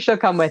 I think she'll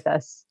come with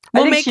us.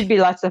 We'll I think make- she'd be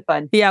lots of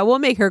fun. Yeah, we'll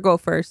make her go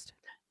first.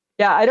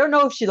 Yeah, I don't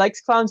know if she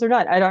likes clowns or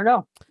not. I don't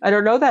know. I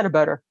don't know that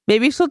about her.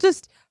 Maybe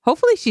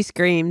hopefully she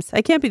screams.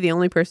 I can't be the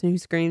only person who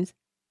screams.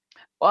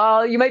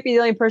 Well, you might be the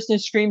only person who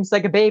screams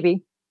like a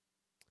baby.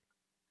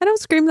 I don't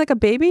scream like a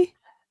baby.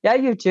 Yeah,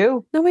 you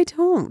do. No, I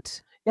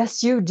don't.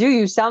 Yes, you do.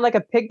 You sound like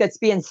a pig that's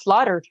being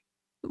slaughtered.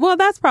 Well,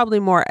 that's probably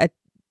more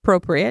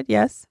appropriate.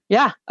 Yes.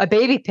 Yeah, a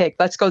baby pig.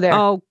 Let's go there.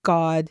 Oh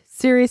God, I'm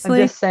seriously?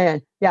 just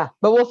saying. Yeah,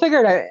 but we'll figure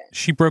it out.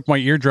 She broke my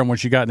eardrum when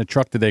she got in the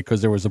truck today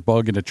because there was a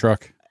bug in the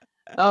truck.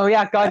 Oh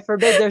yeah, God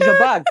forbid there's a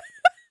bug.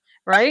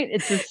 Right?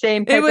 It's the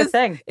same type of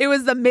thing. It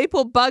was the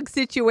maple bug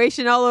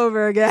situation all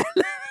over again.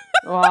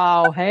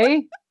 Wow.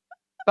 Hey,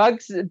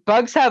 bugs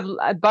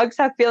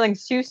have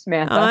feelings too,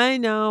 Samantha. I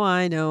know.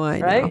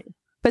 Right?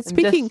 But I'm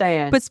just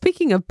saying.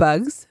 speaking of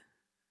bugs,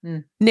 Hmm.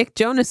 Nick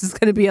Jonas is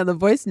going to be on The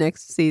Voice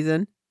next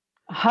season.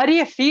 How do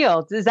you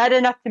feel? Is that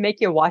enough to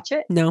make you watch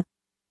it? No.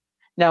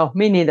 No,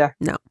 me neither.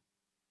 No.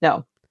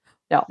 No.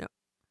 No. No.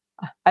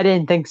 I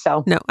didn't think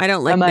so. No, I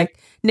don't like I'm Nick. like-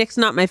 Nick's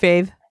not my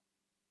fave.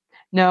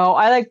 No,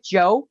 I like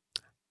Joe.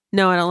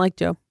 No, I don't like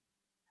Joe.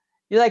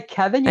 You like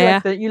Kevin? You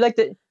Yeah. like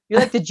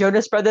the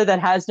Jonas brother that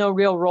has no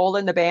real role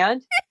in the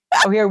band?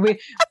 Oh, here we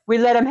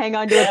let him hang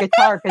on to a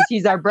guitar because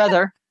he's our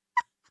brother.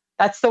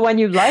 That's the one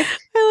you like?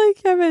 I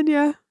like Kevin,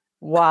 yeah.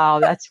 Wow,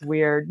 that's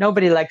weird.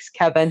 Nobody likes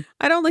Kevin.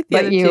 I don't like the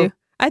But other you. two.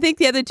 I think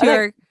the other two I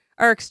like-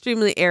 are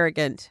extremely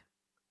arrogant.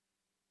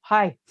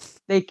 Hi.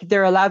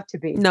 They're allowed to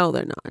be. No,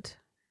 they're not.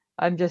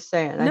 I'm just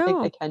saying. I think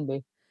No. they can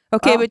be.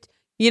 Okay, Oh. but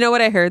you know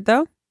what I heard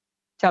though?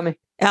 Tell me.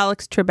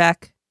 Alex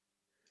Trebek.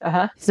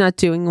 Uh-huh. He's not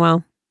doing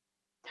well.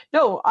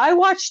 No,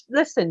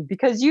 listen,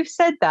 because you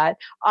said that,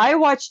 I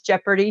watched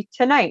Jeopardy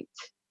tonight.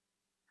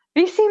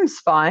 He seems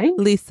fine.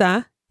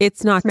 Lisa,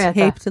 it's not Samantha.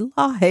 taped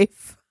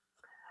live.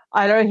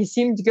 I don't know. He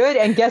seemed good.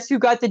 And guess who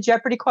got the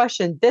Jeopardy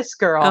question? This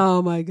girl.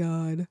 Oh my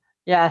God.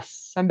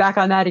 Yes, I'm back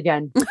on that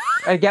again.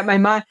 Gotta get my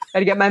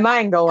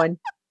mind going.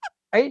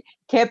 Right?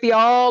 Can't be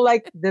all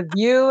like The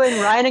View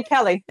and Ryan and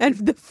Kelly. And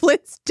the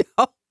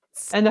Flintstones.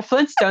 And the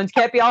Flintstones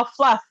can't be all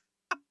fluff.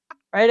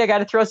 Right? I got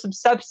to throw some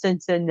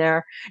substance in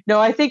there. No,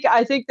 I think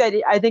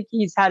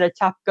he's had a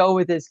tough go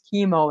with his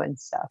chemo and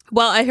stuff.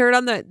 Well, I heard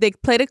they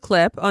played a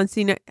clip on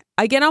C.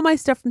 I get all my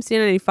stuff from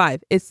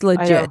C95. It's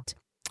legit.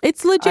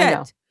 It's I know.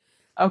 legit.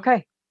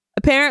 Okay.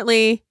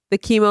 Apparently, the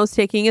chemo's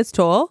taking its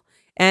toll,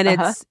 and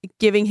it's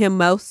giving him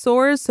mouth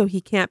sores, so he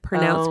can't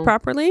pronounce Oh.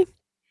 properly.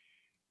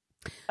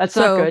 That's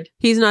So not good.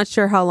 he's not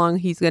sure how long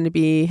he's going to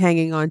be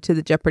hanging on to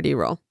the Jeopardy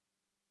role.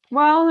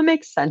 Well, it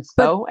makes sense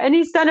But- though. And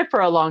he's done it for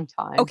a long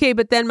time. Okay,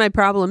 but then my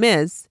problem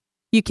is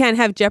you can't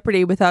have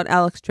Jeopardy without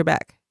Alex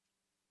Trebek.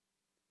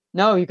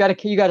 No, you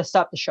gotta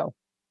stop the show.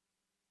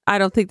 I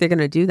don't think they're going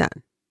to do that.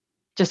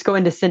 Just go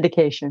into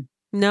syndication.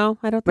 No,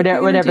 I don't think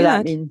they're Whatever, gonna do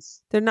that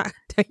means. They're not.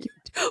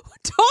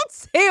 Don't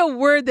say a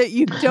word that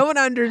you don't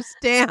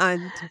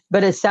understand.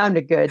 But it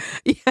sounded good.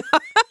 Yeah.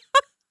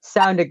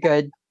 Sounded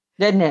good.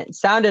 Didn't it?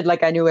 Sounded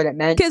like I knew what it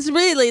meant. Because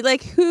really,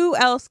 like, who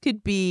else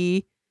could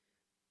be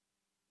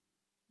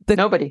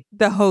Nobody.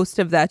 the host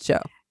of that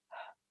show?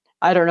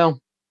 I don't know.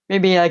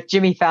 Maybe like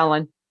Jimmy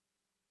Fallon.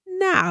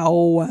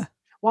 No.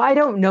 Well, I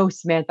don't know,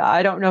 Samantha.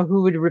 I don't know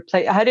who would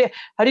replace. How do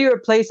you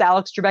replace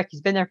Alex Trebek?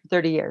 He's been there for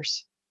 30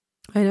 years.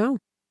 I know.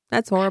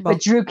 That's horrible.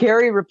 But Drew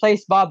Carey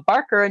replaced Bob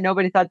Barker, and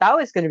nobody thought that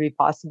was going to be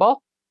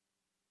possible.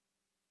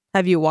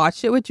 Have you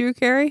watched it with Drew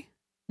Carey?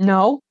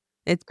 No,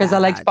 It's because I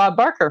liked Bob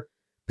Barker.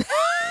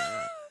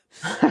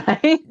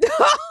 Right?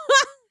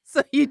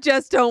 So you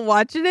just don't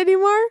watch it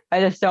anymore? I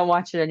just don't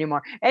watch it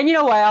anymore. And you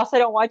know why else I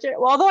don't watch it?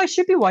 Well, although I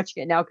should be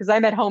watching it now because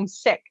I'm at home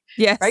sick,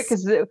 Yes. right?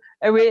 Because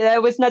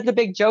that was not the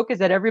big joke, is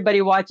that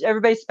everybody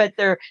spent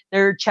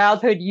their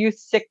childhood, youth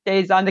sick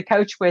days on the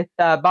couch with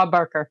Bob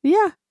Barker,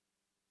 Yeah.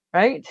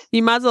 right?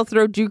 You might as well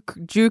throw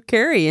Drew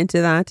Carey into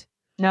that.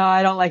 No,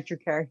 I don't like Drew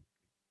Carey.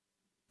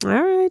 All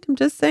right. I'm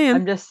just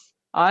saying.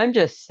 I'm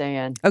just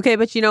saying. Okay,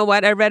 but you know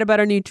what? I read about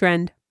a new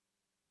trend.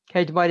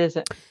 Okay, what is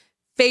it?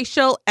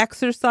 Facial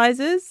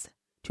exercises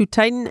to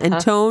tighten and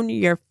tone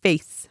your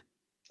face.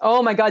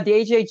 Oh my God, the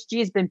HHG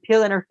has been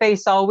peeling her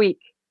face all week.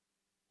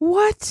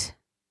 What?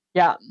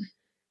 Yeah,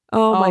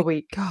 Oh all my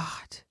week.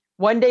 God.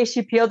 One day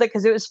she peeled it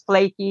because it was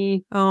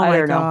flaky. Oh I my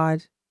don't know.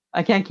 God.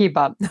 I can't keep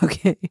up.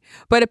 Okay.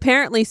 But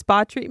apparently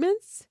spa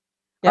treatments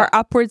Yeah. are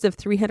upwards of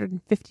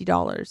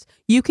 $350.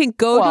 You can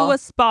go Well- to a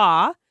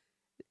spa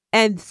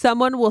and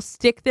someone will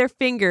stick their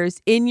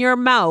fingers in your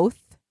mouth.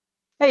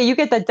 Hey, you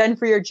get that done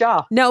for your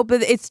jaw. No,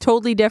 but it's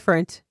totally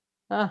different.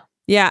 Huh.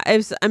 Yeah,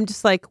 I'm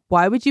just like,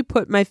 why would you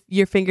put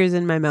your fingers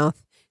in my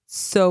mouth?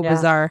 So Yeah.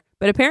 bizarre.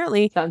 But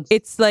apparently Sounds,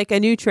 it's like a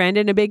new trend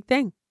and a big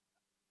thing.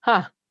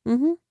 huh?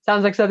 Mm-hmm.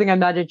 Sounds like something I'm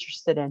not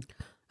interested in.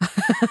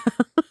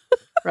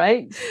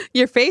 Right?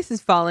 Your face is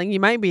falling. You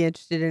might be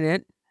interested in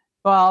it.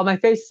 Well, my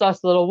face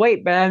lost a little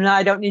weight, but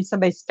I don't need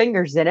somebody's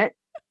fingers in it.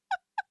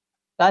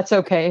 That's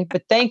okay.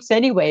 But thanks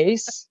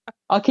anyways.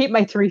 I'll keep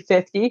my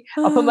 $350.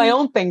 I'll put my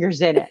own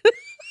fingers in it.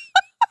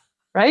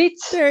 Right?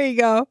 There you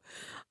go.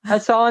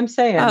 That's all I'm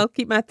saying. I'll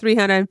keep my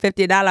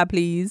 $350,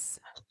 please.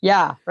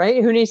 Yeah,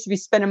 right? Who needs to be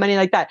spending money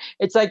like that?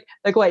 It's like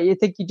what? You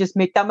think you just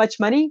make that much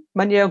money?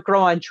 Money don't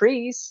grow on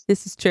trees,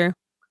 This is true.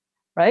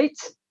 right?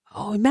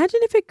 Oh,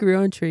 imagine if it grew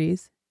on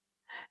trees.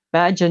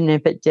 Imagine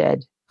if it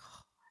did.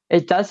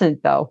 It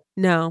doesn't though.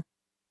 No.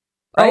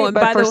 Right? Oh, and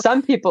but by for the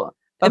some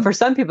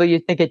people,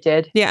 you'd think it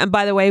did. yeah, and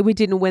by the way, we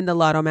didn't win the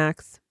Lotto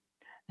Max.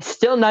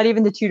 Still not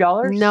even the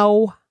 $2?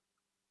 No,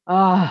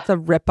 Ah, it's a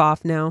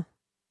ripoff now.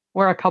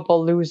 we're a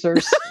couple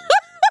losers.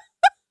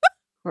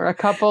 We're a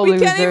couple We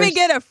losers. can't even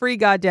get a free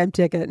goddamn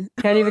ticket.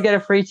 Can't even get a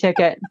free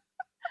ticket.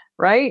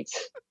 Right?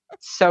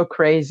 So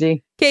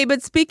crazy. Okay,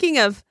 but speaking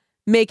of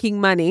making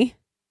money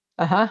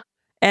Uh-huh.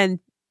 and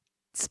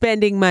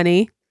spending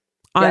money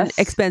on Yes.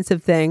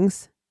 expensive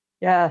things,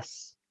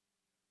 Yes.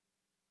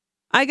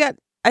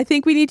 I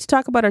think we need to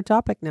talk about our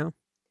topic now.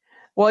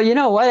 Well, you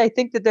know what? I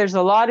think that there's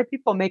a lot of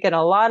people making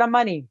a lot of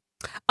money.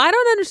 I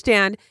don't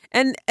understand,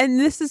 and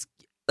this is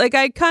like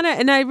I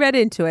read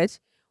into it.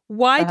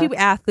 Why do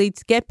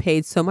athletes get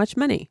paid so much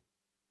money?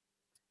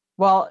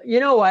 Well, you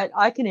know what?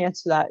 I can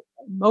answer that.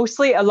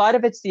 Mostly, a lot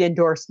of it's the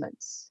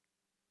endorsements.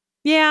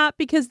 Yeah,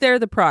 because they're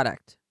the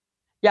product.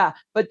 Yeah.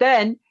 But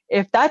then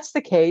if that's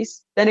the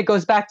case, then it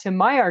goes back to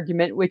my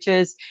argument, which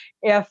is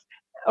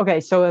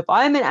so if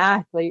I'm an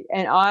athlete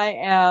and I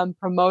am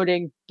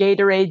promoting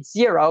Gatorade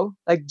Zero,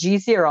 like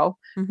G0,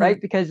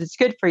 right, because it's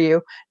good for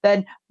you,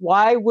 then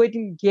why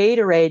wouldn't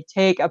Gatorade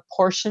take a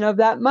portion of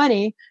that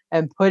money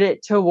and put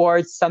it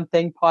towards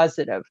something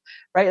positive,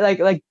 right?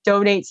 Like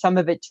donate some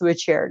of it to a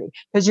charity,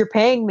 because you're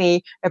paying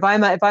me, if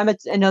I'm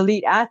an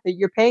elite athlete,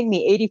 you're paying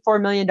me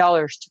 $84 million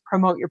to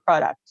promote your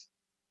product.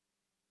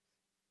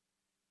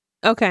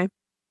 Okay.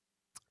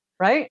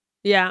 Right?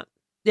 Yeah.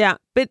 Yeah.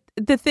 But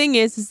the thing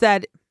is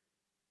that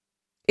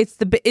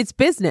it's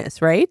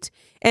business, right?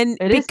 And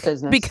it is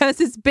business.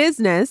 Because it's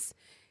business,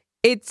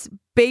 it's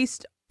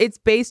based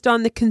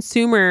on the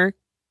consumer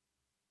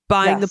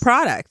buying the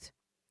product.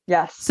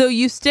 Yes. So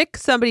you stick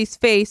somebody's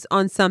face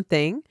on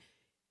something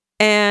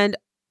and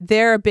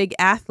they're a big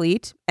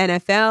athlete,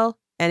 NFL,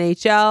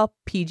 NHL,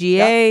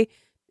 PGA,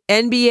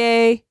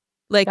 NBA,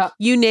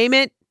 you name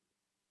it,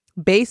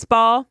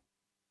 baseball.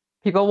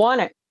 People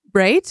want it.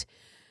 Right?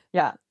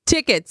 Yeah.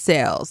 Ticket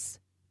sales,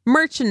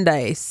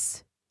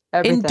 merchandise,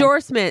 everything.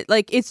 Endorsement,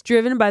 it's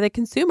driven by the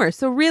consumer.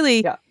 So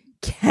really,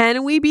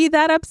 can we be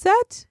that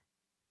upset?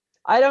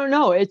 I don't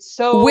know. It's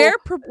so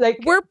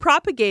we're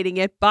propagating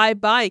it by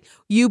buying.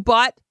 You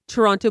bought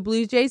Toronto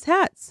Blue Jays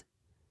hats.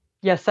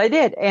 Yes, I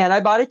did. And I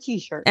bought a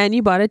t-shirt. And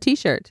you bought a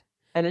t-shirt.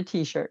 And a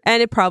t-shirt.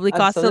 And it probably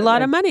cost a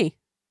lot of money.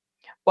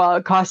 Well,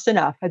 it cost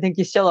enough. I think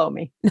you still owe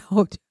me.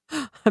 No,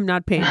 I'm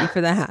not paying you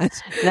for the hat.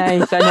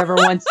 Nice. I never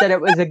once said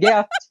it was a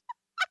gift.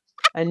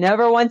 I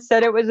never once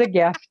said it was a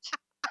gift.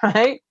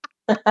 Right?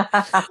 And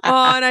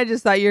I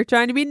just thought you were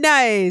trying to be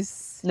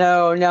nice.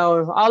 No.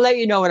 I'll let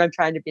you know when I'm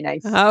trying to be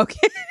nice.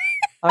 Okay.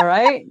 All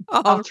right.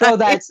 I'll throw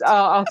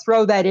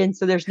that in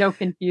so there's no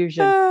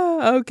confusion.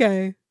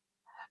 Okay.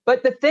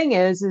 But the thing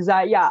is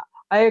that,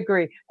 I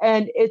agree.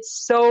 And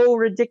it's so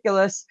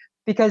ridiculous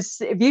because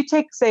if you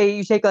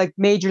take like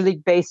Major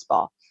League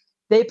Baseball,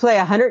 they play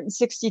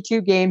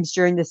 162 games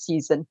during the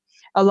season.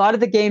 A lot of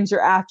the games are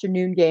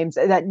afternoon games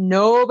that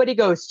nobody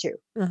goes to.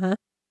 Uh-huh.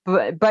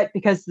 But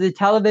because of the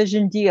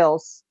television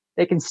deals,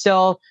 they can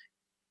still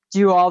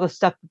do all the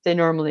stuff that they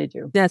normally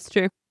do. That's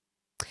true.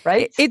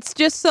 Right? It's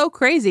just so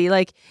crazy.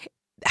 Like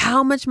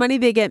how much money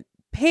they get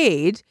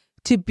paid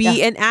to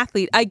be an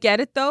athlete. I get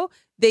it though.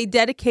 They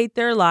dedicate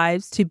their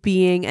lives to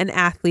being an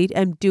athlete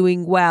and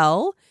doing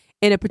well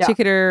in a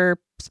particular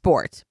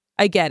sport.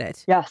 I get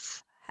it.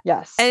 Yes.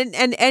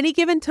 And any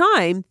given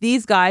time,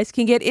 these guys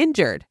can get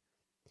injured.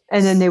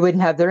 And then they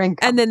wouldn't have their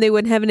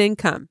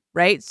income.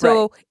 Right?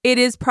 So it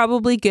is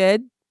probably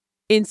good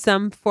in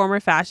some form or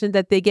fashion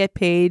that they get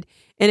paid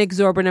an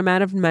exorbitant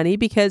amount of money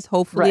because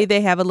hopefully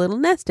they have a little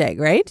nest egg,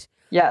 right?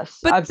 Yes,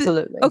 but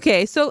absolutely.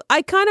 Okay, so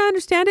I kind of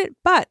understand it,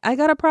 but I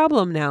got a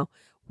problem now.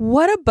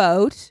 What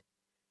about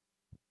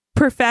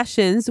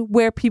professions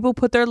where people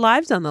put their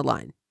lives on the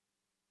line?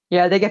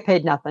 Yeah, they get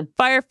paid nothing.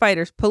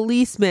 Firefighters,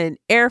 policemen,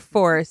 Air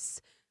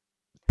Force,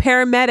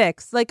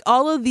 paramedics, like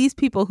all of these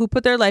people who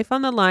put their life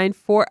on the line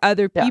for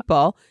other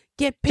people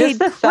get paid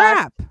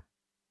crap.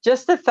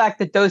 Just the fact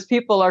that those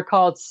people are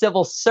called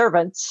civil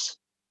servants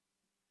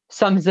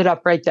sums it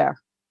up right there.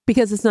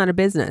 Because it's not a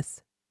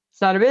business.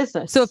 It's not a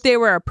business. So if they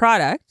were a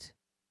product,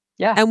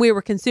 and we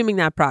were consuming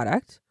that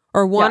product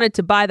or wanted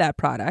to buy that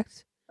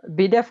product, it'd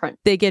be different.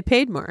 They get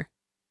paid more.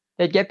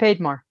 They'd get paid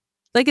more.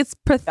 Like it's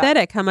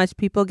pathetic how much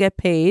people get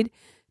paid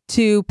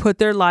to put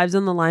their lives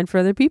on the line for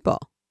other people.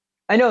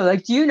 I know,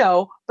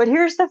 but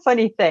here's the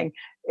funny thing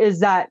is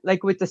that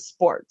like with the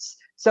sports.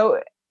 So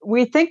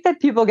we think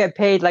that people get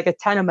paid like a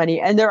ton of money,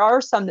 and there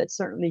are some that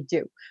certainly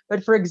do.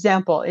 But for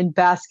example, in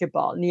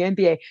basketball, in the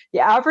NBA,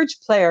 the average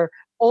player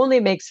only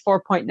makes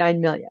 $4.9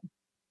 million.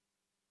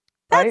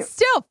 That's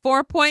still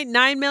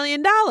 $4.9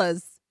 million.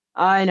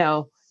 I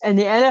know. And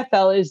the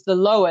NFL is the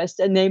lowest,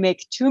 and they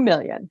make $2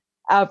 million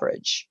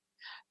average.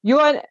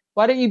 Why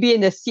don't you be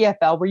in the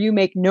CFL where you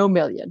make no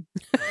million?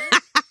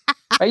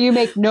 Or you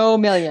make no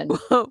million.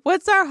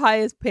 What's our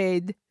highest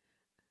paid?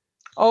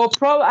 Oh,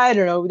 I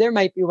don't know. There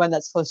might be one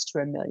that's close to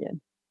 $1 million.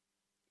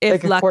 If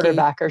like a lucky.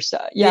 Quarterback or so.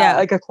 Yeah,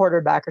 like a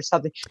quarterback or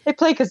something. They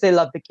play because they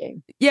love the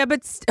game. Yeah,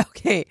 but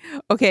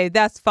okay,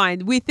 that's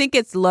fine. We think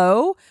it's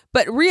low,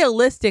 but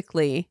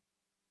realistically,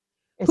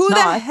 who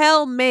the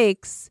hell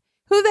makes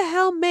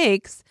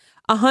 $150,000,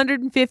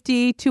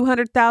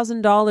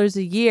 $200,000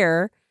 a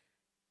year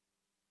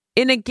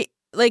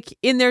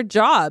in their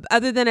job,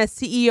 other than a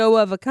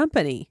CEO of a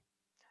company?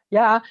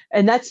 Yeah,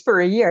 and that's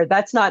for a year.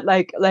 That's not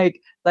like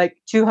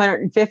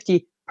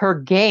 250 per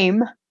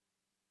game.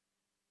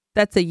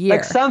 That's a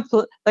year.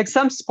 Like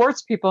some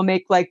sports people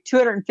make like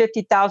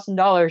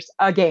 $250,000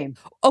 a game.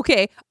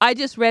 Okay, I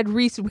just read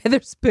Reese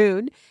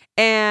Witherspoon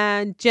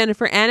and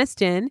Jennifer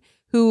Aniston,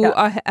 who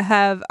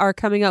are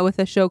coming out with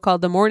a show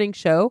called The Morning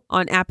Show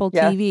on Apple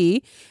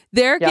TV.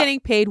 They're getting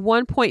paid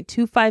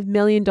 $1.25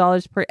 million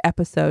per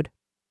episode.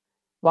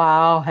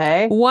 Wow,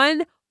 hey.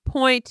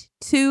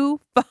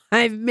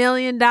 $1.25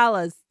 million.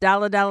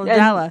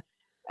 Dollar.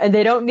 And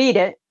they don't need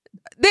it.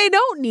 They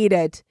don't need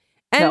it.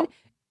 And No.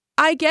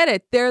 I get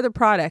it. They're the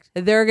product.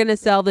 They're going to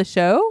sell the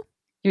show.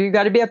 You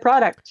got to be a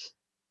product.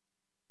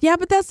 Yeah,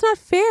 but that's not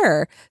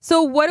fair.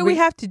 So what do we We-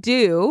 have to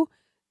do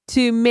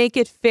to make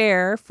it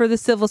fair for the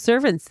civil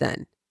servants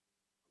then?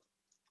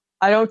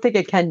 I don't think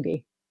it can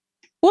be.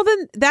 Well,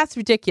 then that's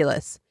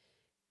ridiculous.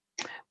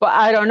 But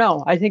I don't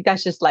know. I think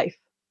that's just life.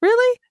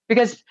 Really?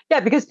 Because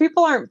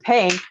people aren't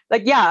paying.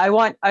 Like, yeah, I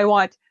want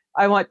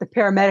the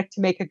paramedic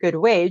to make a good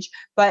wage,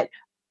 but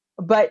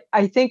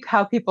I think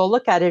how people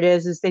look at it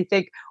is they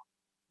think,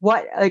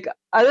 what, like,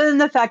 other than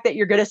the fact that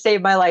you're going to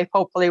save my life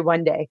hopefully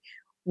one day,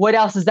 what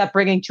else is that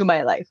bringing to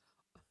my life?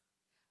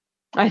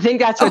 I think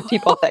that's what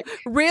people think.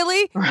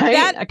 Really?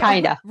 Right?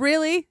 Kinda.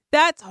 Really?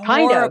 That's Kind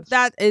horrible. of.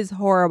 That is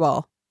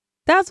horrible.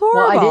 That's Well,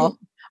 horrible.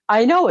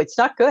 I know it's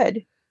not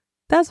good.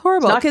 That's It's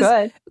horrible. not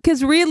good.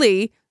 Because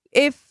really,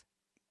 if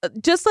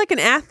just like an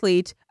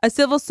athlete, a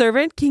civil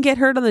servant can get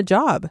hurt on the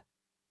job.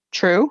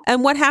 True.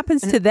 And what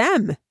happens to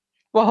them?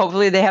 Well,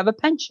 hopefully they have a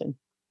pension.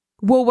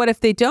 Well, what if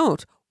they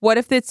don't? What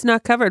if it's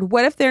not covered?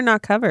 What if they're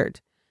not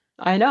covered?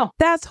 I know.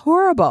 That's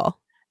horrible.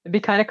 It'd be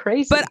kind of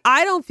crazy. But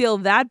I don't feel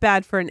that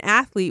bad for an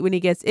athlete when he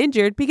gets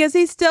injured because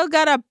he's still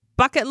got a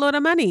bucket load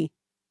of money.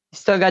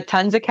 Still got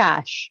tons of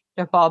cash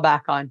to fall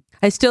back on.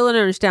 I still don't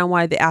understand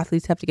why the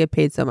athletes have to get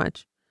paid so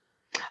much.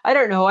 I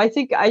don't know. I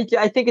think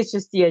it's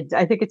just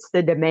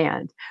the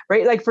demand,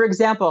 right? Like, for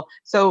example,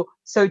 so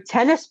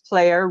tennis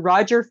player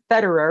Roger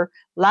Federer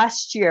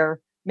last year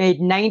made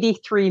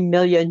 $93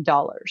 million.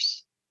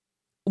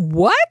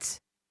 What?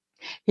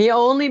 He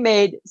only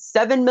made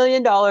 $7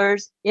 million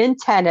in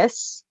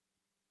tennis.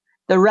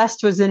 The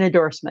rest was in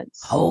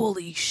endorsements.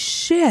 Holy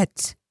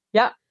shit.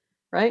 Yeah,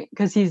 right?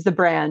 Because he's the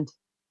brand.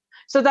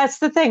 So that's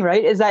the thing,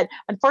 right? Is that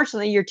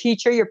unfortunately your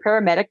teacher, your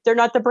paramedic, they're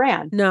not the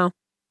brand. No.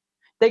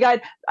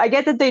 I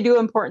get that they do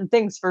important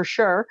things for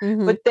sure,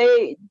 Mhm.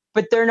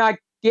 but they're not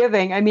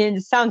giving. I mean,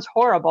 it sounds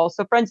horrible.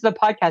 So friends of the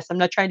podcast, I'm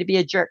not trying to be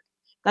a jerk.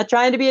 Not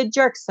trying to be a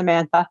jerk,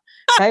 Samantha.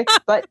 Okay.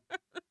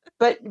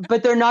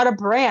 but they're not a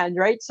brand,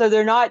 right? So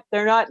they're not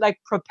like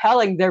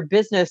propelling their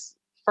business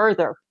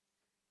further.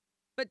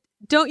 But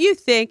don't you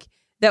think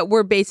that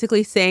we're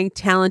basically saying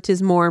talent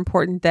is more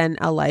important than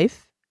a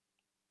life?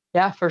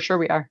 Yeah, for sure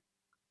we are.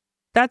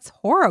 That's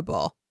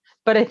horrible.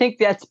 But I think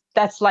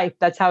that's life.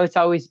 That's how it's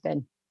always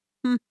been.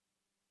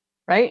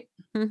 Right?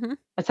 Mm-hmm.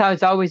 That's how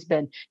it's always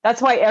been.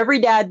 That's why every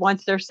dad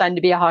wants their son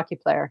to be a hockey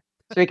player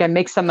so he can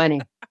make some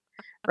money.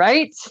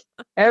 Right?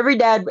 Every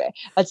dad,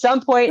 at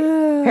some point,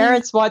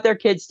 parents want their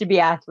kids to be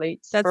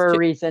athletes That's for true. a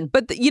reason.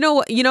 But you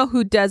know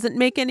who doesn't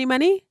make any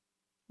money?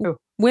 Who?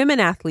 Women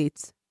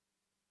athletes.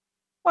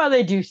 Well,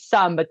 they do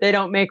some, but they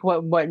don't make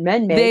what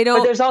men make. They don't-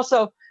 But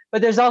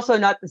there's also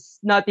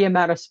not the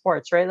amount of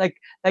sports, right? Like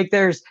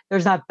there's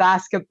not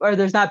basketball, or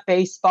there's not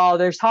baseball.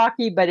 There's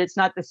hockey, but it's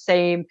not the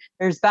same.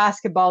 There's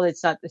basketball,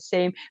 it's not the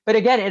same. But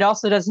again, it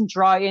also doesn't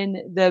draw in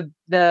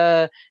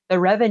the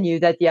revenue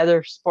that the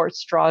other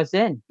sports draws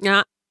in.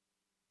 Yeah.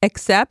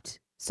 Except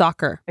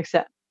soccer.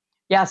 Except,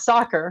 yeah,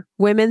 soccer.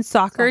 Women's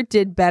soccer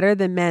did better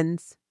than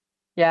men's.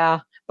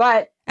 Yeah,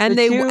 but And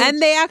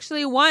they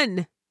actually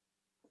won.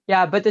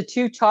 Yeah, but the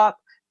two top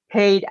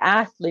paid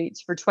athletes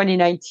for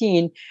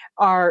 2019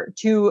 are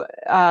two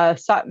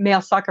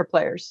male soccer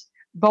players,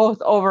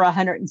 both over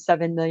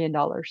 $107 million.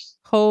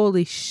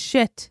 Holy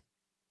shit.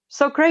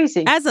 So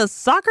crazy. As a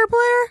soccer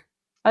player?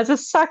 As a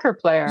soccer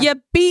player. You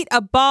beat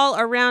a ball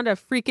around a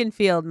freaking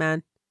field,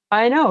 man.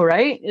 I know,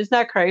 right? Isn't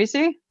that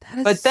crazy? That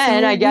is But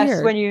then so I guess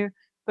weird.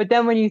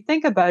 when you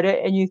think about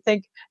it and you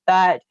think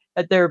that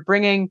they're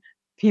bringing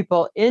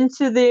people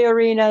into the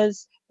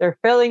arenas, they're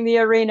filling the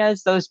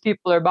arenas, those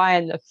people are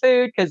buying the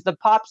food because the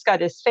pop's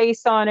got his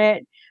face on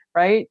it,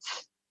 right?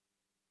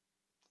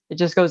 It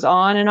just goes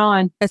on and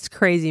on. That's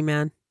crazy,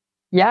 man.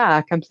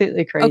 Yeah,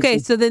 completely crazy. Okay,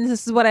 so then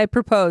this is what I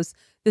propose.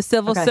 The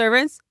civil Okay.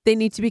 servants, they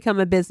need to become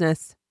a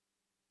business.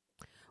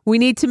 We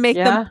need to make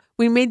them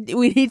we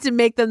need to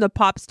make them the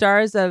pop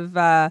stars of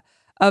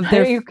You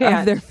their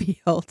can't.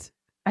 field.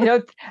 I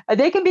don't.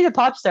 They can be the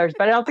pop stars,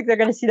 but I don't think they're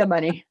going to see the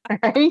money,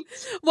 right?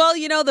 Well,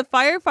 the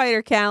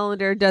firefighter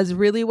calendar does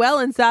really well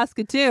in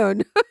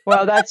Saskatoon.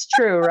 Well, that's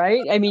true, right?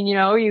 I mean,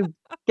 you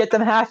get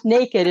them half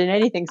naked and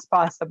anything's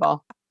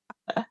possible.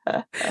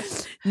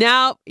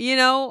 Now,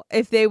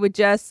 if they would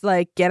just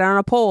get on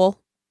a pole,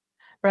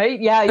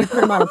 Right? Yeah, you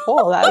put them on a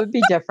pole. That would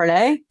be different,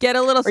 eh? get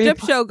a little Or you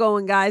strip show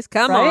going, guys.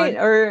 Come Right?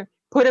 on. Or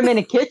put them in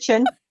a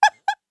kitchen,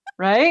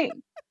 right?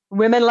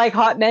 Women like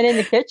hot men in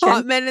the kitchen.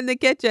 Hot men in the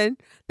kitchen.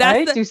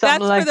 Right? That's Do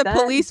something for like the that.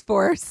 police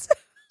force.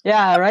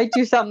 Yeah, right?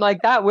 Do something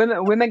like that.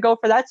 Women go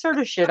for that sort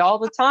of shit all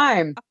the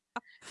time.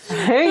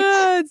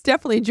 Right? It's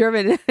definitely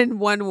driven in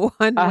one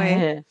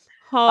way.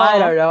 I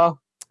don't know.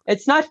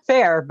 It's not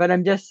fair, but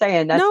I'm just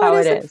saying that's no, how it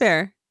it isn't is.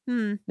 fair.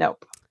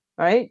 Nope.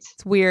 Right?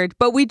 It's weird,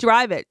 but we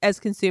drive it as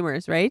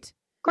consumers, right?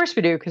 Of course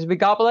we do, because we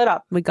gobble it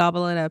up. We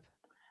gobble it up.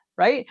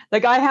 right?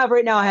 Like I have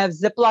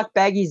Ziploc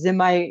baggies in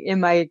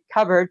my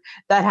cupboard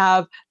that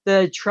have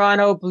the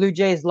Toronto Blue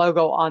Jays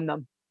logo on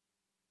them.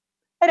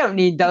 I don't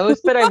need those,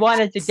 but I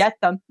wanted to get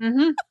them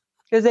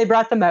because they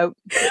brought them out.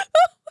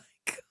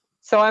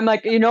 So I'm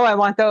like, I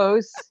want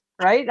those,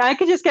 right? I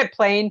could just get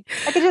plain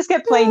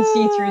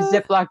see-through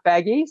Ziploc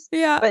baggies.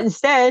 Yeah. But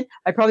instead,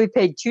 I probably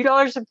paid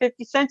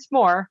 $2.50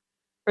 more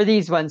for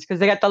these ones because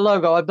they got the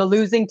logo of the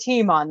losing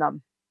team on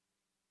them.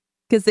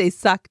 Because they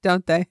suck,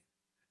 don't they?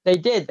 They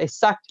did. They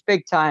sucked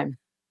big time.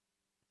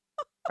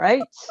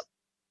 Right?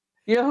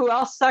 You know who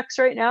else sucks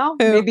right now?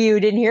 Who? Maybe you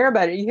didn't hear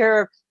about it. You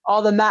hear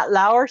all the Matt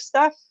Lauer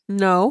stuff?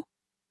 No.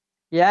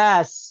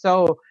 Yes.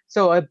 So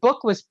a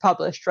book was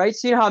published, right?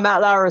 So you know how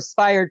Matt Lauer was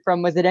fired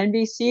from, was it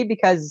NBC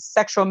because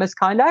sexual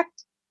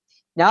misconduct?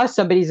 Now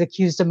somebody's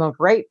accused him of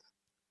rape.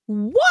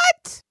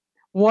 What?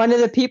 One of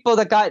the people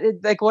that got,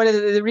 like, one of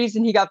the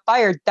reason he got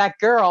fired, that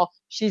girl,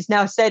 she's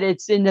now said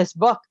it's in this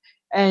book,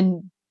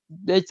 and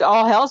it's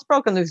all hell's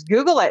broken loose.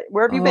 Google it.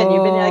 Where have you been?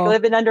 You've been like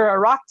living under a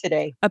rock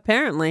today.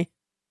 Apparently.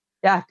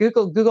 Yeah.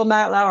 Google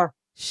Matt Lauer.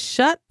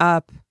 Shut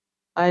up.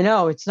 I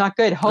know, it's not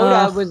good.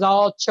 Hoda was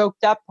all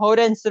choked up. Hoda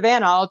and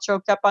Savannah all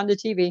choked up on the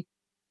TV.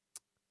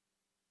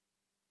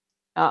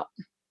 Oh,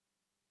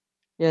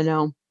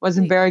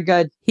 wasn't very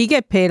good. He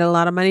get paid a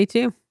lot of money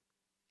too.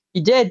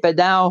 He did, but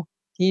now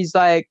he's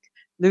like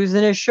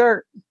losing his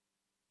shirt.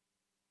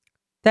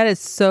 That is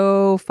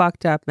so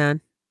fucked up, man.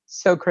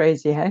 So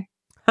crazy, hey?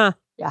 Huh.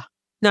 Yeah.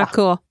 Not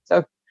cool.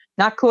 So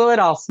not cool at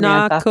all,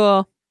 Samantha. Not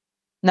cool.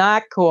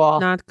 Not cool.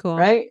 Not cool.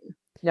 Right?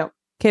 No.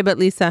 Okay, but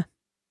Lisa.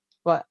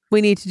 What? We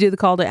need to do the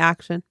call to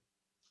action.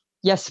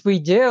 Yes, we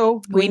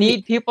do. We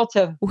need people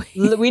to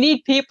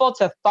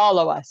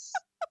follow us.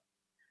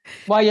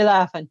 Why are you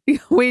laughing?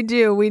 We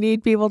do. We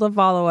need people to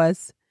follow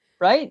us.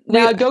 Right?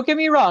 Now, don't get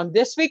me wrong.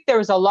 This week there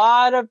was a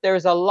lot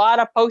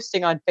of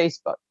posting on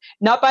Facebook.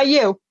 Not by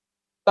you,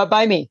 but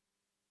by me.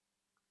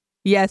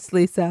 Yes,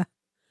 Lisa.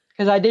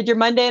 Because I did your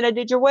Monday and I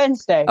did your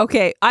Wednesday.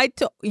 Okay.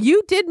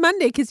 You did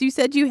Monday because you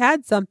said you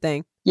had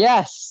something.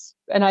 Yes.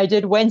 And I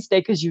did Wednesday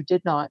because you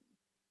did not.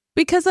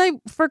 Because I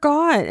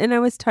forgot and I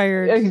was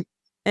tired.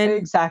 And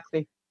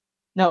exactly.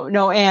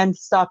 No, and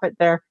stop it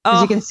there.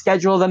 Because you can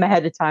schedule them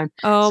ahead of time.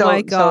 Oh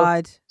my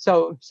God.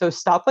 So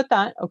stop with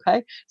that.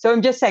 Okay. So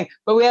I'm just saying,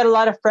 but we had a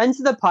lot of friends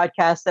of the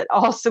podcast that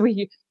also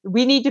we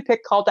need to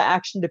pick call to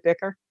action to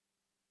bicker.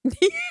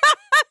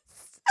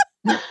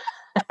 Yes.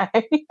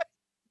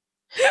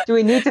 Do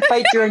we need to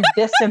fight during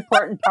this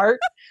important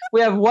part?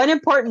 We have one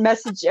important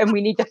message and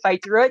we need to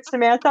fight through it,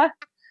 Samantha.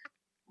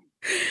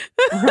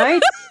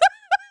 Right?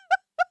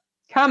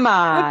 Come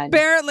on.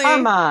 Apparently.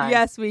 Come on.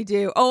 Yes, we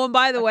do. Oh, and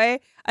by the way,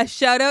 a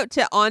shout out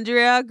to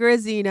Andrea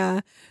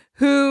Grazina,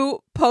 who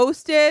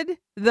posted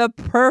the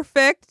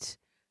perfect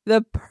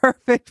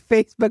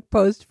Facebook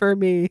post for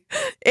me.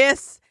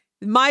 It's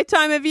my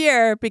time of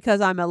year because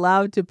I'm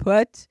allowed to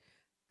put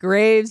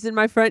graves in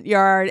my front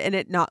yard and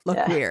it not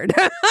look weird.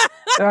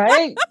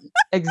 Right?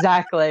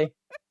 Exactly.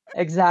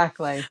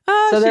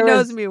 Oh, she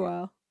knows me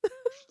well.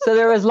 So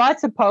there was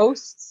lots of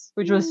posts,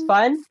 which was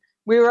fun.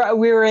 We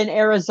were in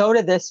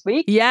Arizona this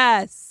week.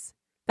 Yes.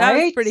 That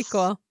was pretty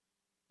cool.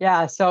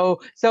 Yeah.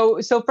 So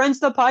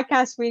friends of the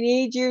podcast, we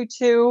need you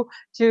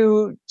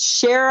to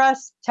share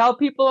us, tell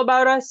people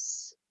about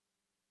us,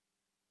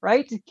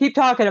 right? Keep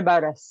talking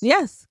about us.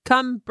 Yes.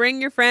 Come,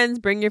 bring your friends,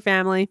 bring your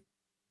family.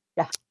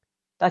 Yeah.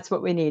 That's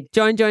what we need.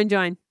 Join.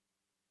 Join.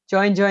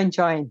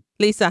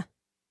 Lisa.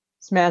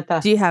 Samantha.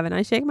 Do you have an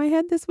I shake my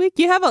head this week?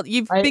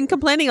 You've been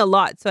complaining a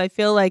lot, so I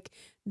feel like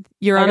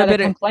you're a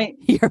bit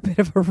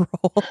of a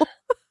roll.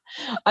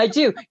 I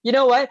do. You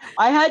know what?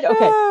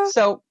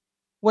 So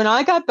when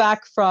I got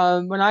back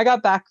from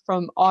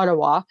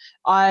Ottawa,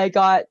 I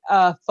got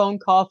a phone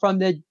call from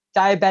the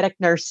diabetic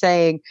nurse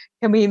saying,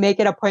 "Can we make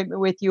an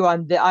appointment with you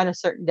on a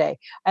certain day?"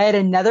 I had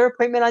another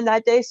appointment on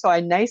that day, so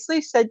I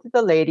nicely said to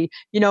the lady,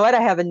 "You know what?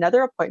 I have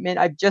another appointment.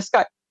 I've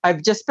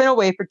just been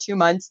away for 2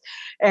 months,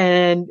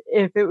 and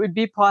if it would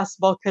be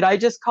possible, could I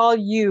just call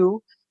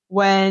you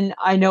when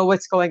I know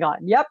what's going on?"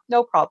 Yep,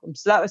 no problem.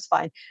 So that was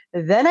fine.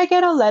 Then I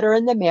get a letter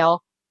in the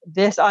mail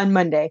on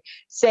Monday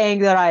saying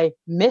that I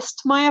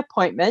missed my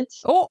appointment.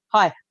 Oh,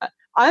 hi.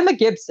 I'm a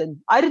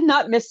Gibson. I did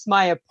not miss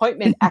my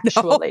appointment,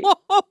 actually. No.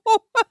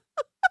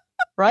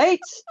 Right?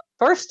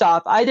 First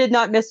off, I did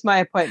not miss my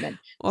appointment.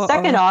 Uh-oh.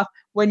 Second off,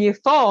 when you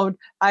phoned,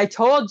 I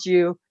told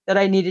you that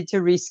I needed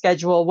to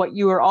reschedule what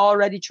you were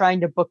already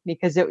trying to book me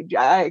because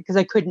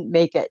I couldn't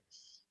make it.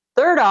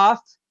 Third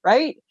off,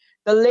 right?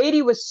 The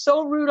lady was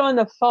so rude on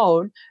the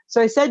phone. So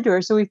I said to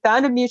her, so we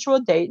found a mutual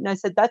date. And I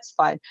said, that's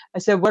fine. I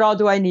said, what all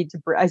do I need to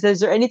bring? I said,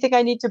 is there anything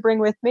I need to bring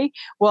with me?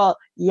 Well,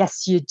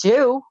 yes, you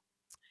do.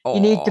 You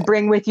need to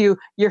bring with you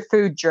your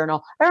food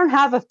journal. I don't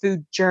have a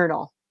food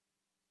journal.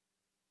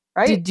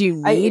 Right? Did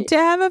you need to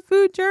have a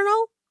food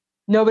journal?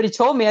 Nobody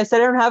told me. I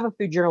said, I don't have a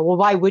food journal. Well,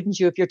 why wouldn't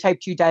you if you're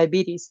type 2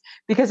 diabetes?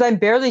 Because I'm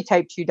barely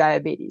type 2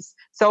 diabetes.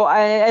 So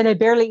I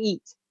barely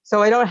eat.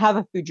 So I don't have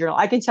a food journal.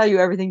 I can tell you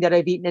everything that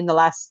I've eaten in the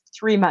last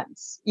 3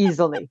 months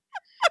easily.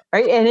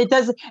 right? And it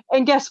doesn't.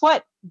 And guess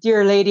what,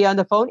 dear lady on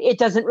the phone? It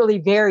doesn't really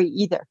vary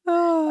either.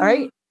 Oh. All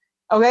right.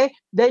 Okay.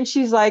 Then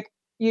she's like,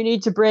 you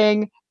need to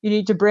bring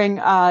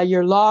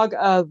your log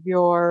of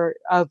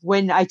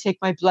when I take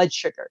my blood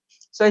sugar.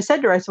 So I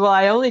said to her, I said, well,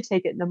 I only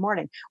take it in the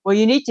morning. Well,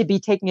 you need to be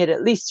taking it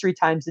at least 3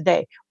 times a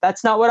day.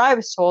 That's not what I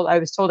was told. I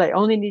was told I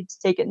only need to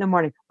take it in the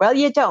morning. Well,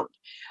 you don't.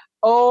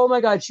 Oh my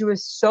God, she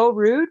was so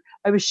rude.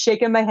 I was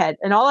shaking my head.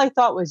 And all I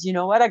thought was, you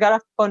know what? I got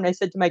off the phone and I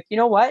said to Mike, you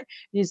know what? And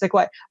he's like,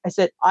 what? I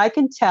said, I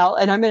can tell.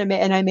 And I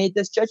made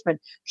this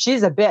judgment.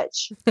 She's a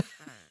bitch.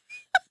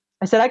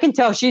 I said, I can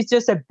tell she's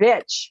just a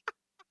bitch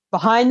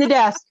behind the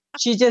desk.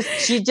 She's just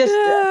a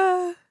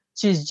bitch.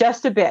 She's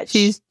just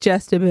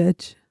a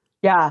bitch.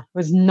 Yeah.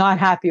 Was not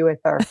happy with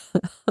her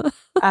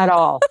at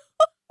all.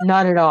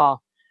 Not at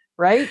all.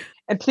 Right.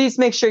 And please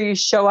make sure you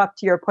show up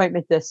to your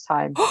appointment this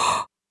time.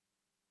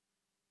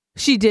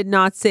 She did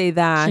not say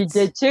that. She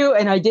did too.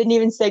 And I didn't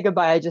even say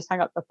goodbye. I just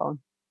hung up the phone.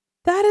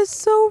 That is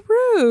so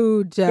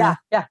rude. Yeah.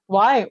 Yeah.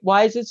 Why?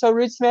 Why is it so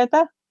rude,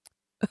 Samantha?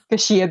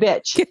 Because she a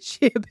bitch. Is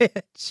she a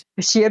bitch?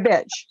 Is she a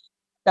bitch?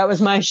 That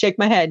was my shake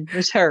my head. It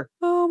was her.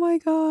 Oh my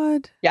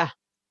God. Yeah.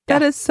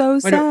 That is so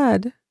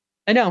sad.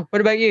 I know. What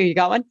about you? You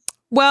got one?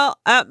 Well,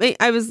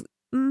 I was,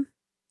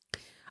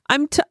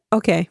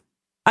 okay.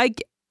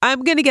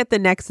 I'm going to get the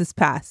Nexus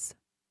Pass.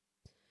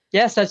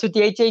 Yes. That's what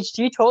the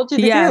HHG told you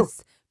to do.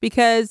 Yes.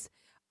 Because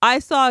I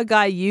saw a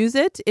guy use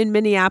it in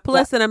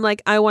Minneapolis and I'm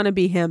like, I want to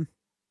be him.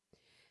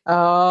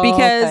 Oh,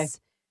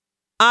 because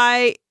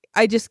I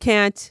just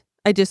can't.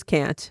 I just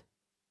can't.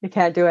 You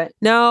can't do it.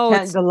 No,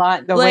 it's the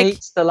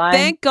weights, the line.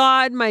 Thank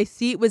God my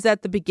seat was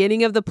at the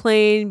beginning of the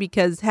plane,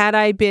 because had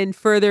I been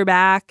further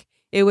back,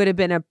 it would have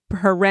been a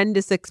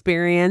horrendous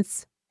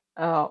experience.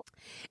 Oh.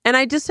 And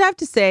I just have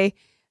to say,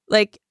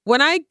 like,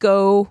 when I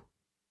go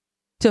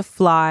to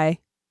fly,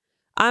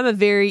 I'm a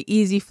very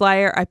easy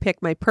flyer. I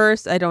pick my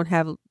purse. I don't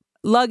have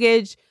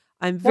luggage.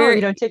 You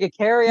don't take a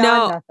carry-on,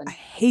 nothing. I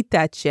hate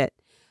that shit.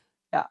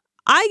 Yeah.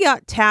 I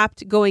got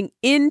tapped going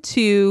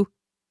into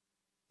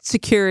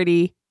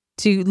security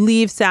to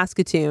leave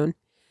Saskatoon.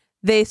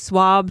 They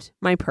swabbed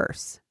my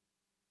purse.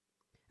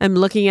 I'm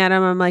looking at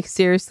them. I'm like,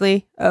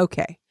 seriously?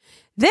 Okay.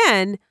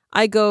 Then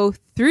I go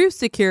through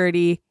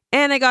security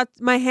and I got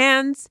my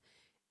hands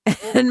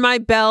and my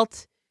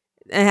belt.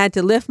 I had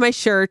to lift my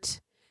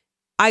shirt.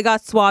 I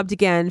got swabbed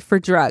again for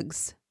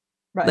drugs,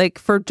 like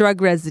for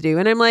drug residue.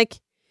 And I'm like,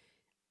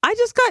 I'm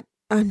just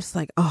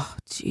like, oh,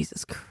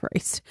 Jesus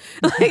Christ.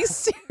 Like,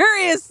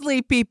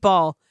 seriously,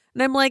 people.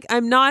 And I'm like,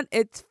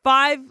 it's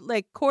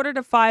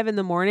 4:45 in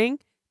the morning.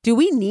 Do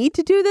we need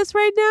to do this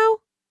right now?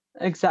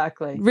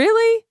 Exactly.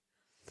 Really?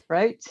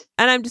 Right.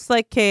 And I'm just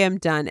like, okay, I'm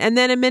done. And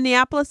then in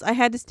Minneapolis, I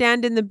had to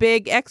stand in the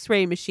big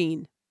X-ray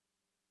machine.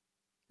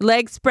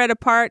 Legs spread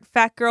apart,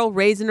 fat girl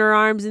raising her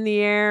arms in the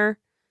air.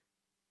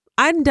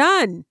 I'm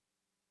done.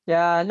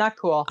 Yeah, not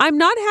cool. I'm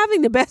not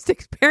having the best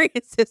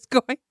experiences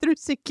going through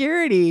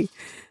security.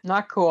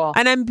 Not cool.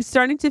 And I'm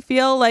starting to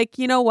feel like,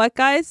 you know what,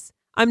 guys?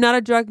 I'm not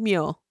a drug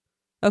mule.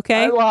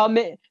 Okay. Well,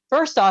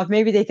 first off,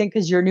 maybe they think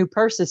because your new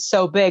purse is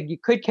so big, you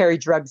could carry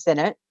drugs in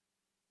it.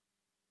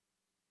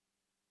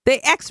 They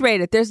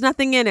X-rayed it. There's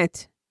nothing in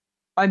it.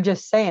 I'm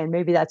just saying,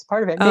 maybe that's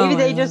part of it. Maybe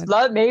they just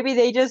love a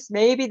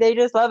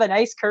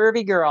nice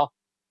curvy girl.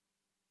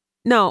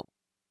 No.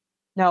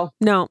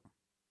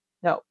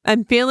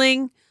 I'm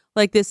feeling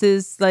like this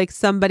is like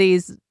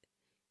somebody's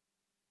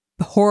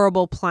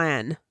horrible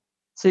plan.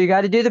 So you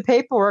got to do the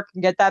paperwork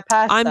and get that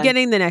pass. I'm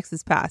getting the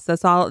Nexus Pass.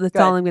 That's all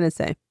I'm going to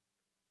say.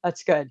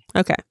 That's good.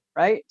 Okay.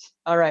 Right?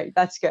 All right.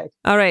 That's good.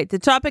 All right. The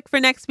topic for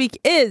next week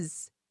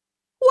is,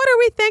 what are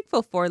we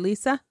thankful for,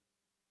 Lisa?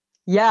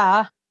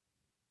 Yeah.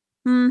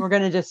 We're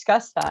going to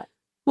discuss that.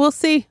 We'll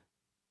see.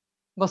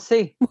 We'll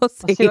see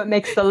what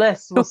makes the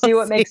list. We'll see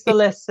what makes the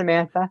list,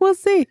 Samantha. We'll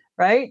see.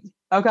 Right?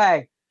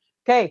 Okay.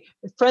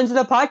 Friends of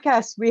the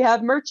podcast, we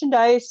have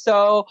merchandise.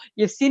 So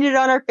you've seen it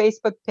on our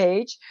Facebook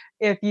page.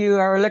 If you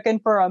are looking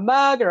for a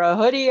mug or a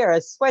hoodie or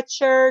a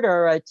sweatshirt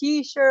or a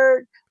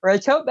t-shirt or a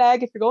tote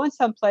bag, if you're going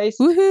someplace,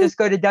 just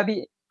go to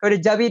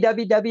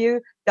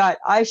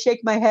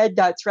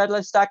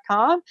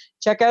www.ishakemyhead.threadless.com.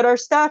 Check out our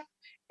stuff.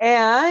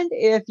 And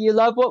if you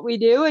love what we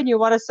do and you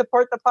want to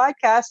support the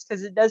podcast,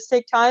 because it does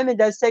take time, it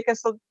does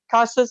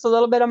cost us a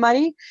little bit of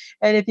money.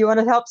 And if you want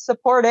to help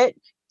support it,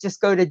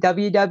 just go to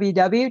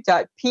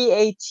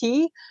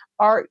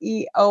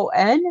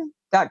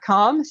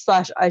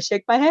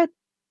www.patreon.com/ishakemyhead.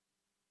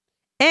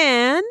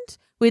 And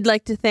we'd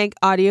like to thank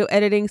Audio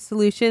Editing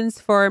Solutions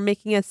for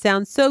making us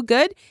sound so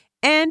good,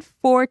 and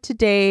for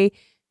today,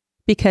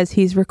 because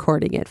he's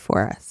recording it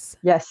for us.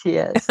 Yes, he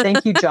is.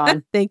 Thank you,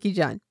 John. Thank you,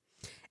 John.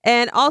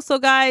 And also,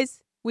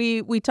 guys,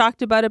 we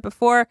talked about it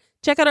before.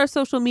 Check out our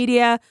social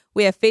media.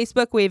 We have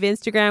Facebook, we have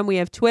Instagram, we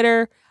have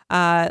Twitter.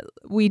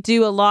 We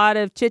do a lot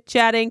of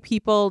chit-chatting.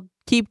 People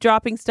keep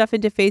dropping stuff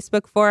into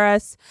Facebook for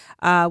us.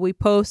 We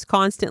post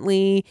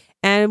constantly,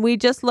 and we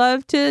just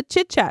love to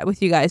chit-chat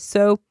with you guys.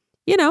 So,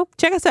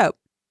 check us out.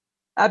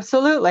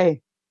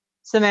 Absolutely.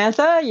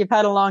 Samantha, you've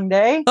had a long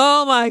day.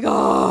 Oh my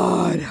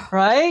God.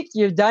 Right?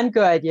 You've done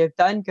good. You've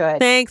done good.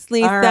 Thanks,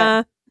 Lisa. All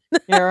right.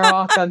 You're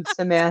welcome,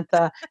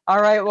 Samantha.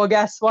 All right. Well,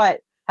 guess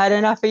what? Had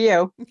enough of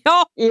you.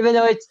 Oh. Even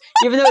though it's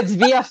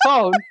via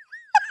phone.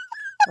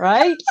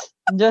 Right?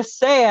 I'm just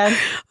saying.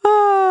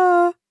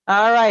 Ah.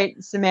 All right,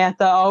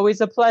 Samantha.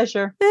 Always a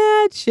pleasure.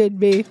 It should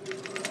be.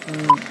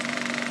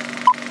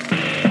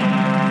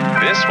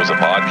 This was a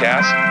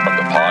podcast from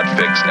the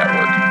Podfix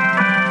Network.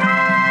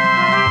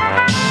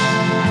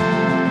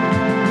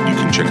 You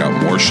can check out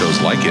more shows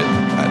like it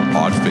at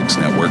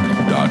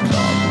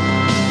podfixnetwork.com.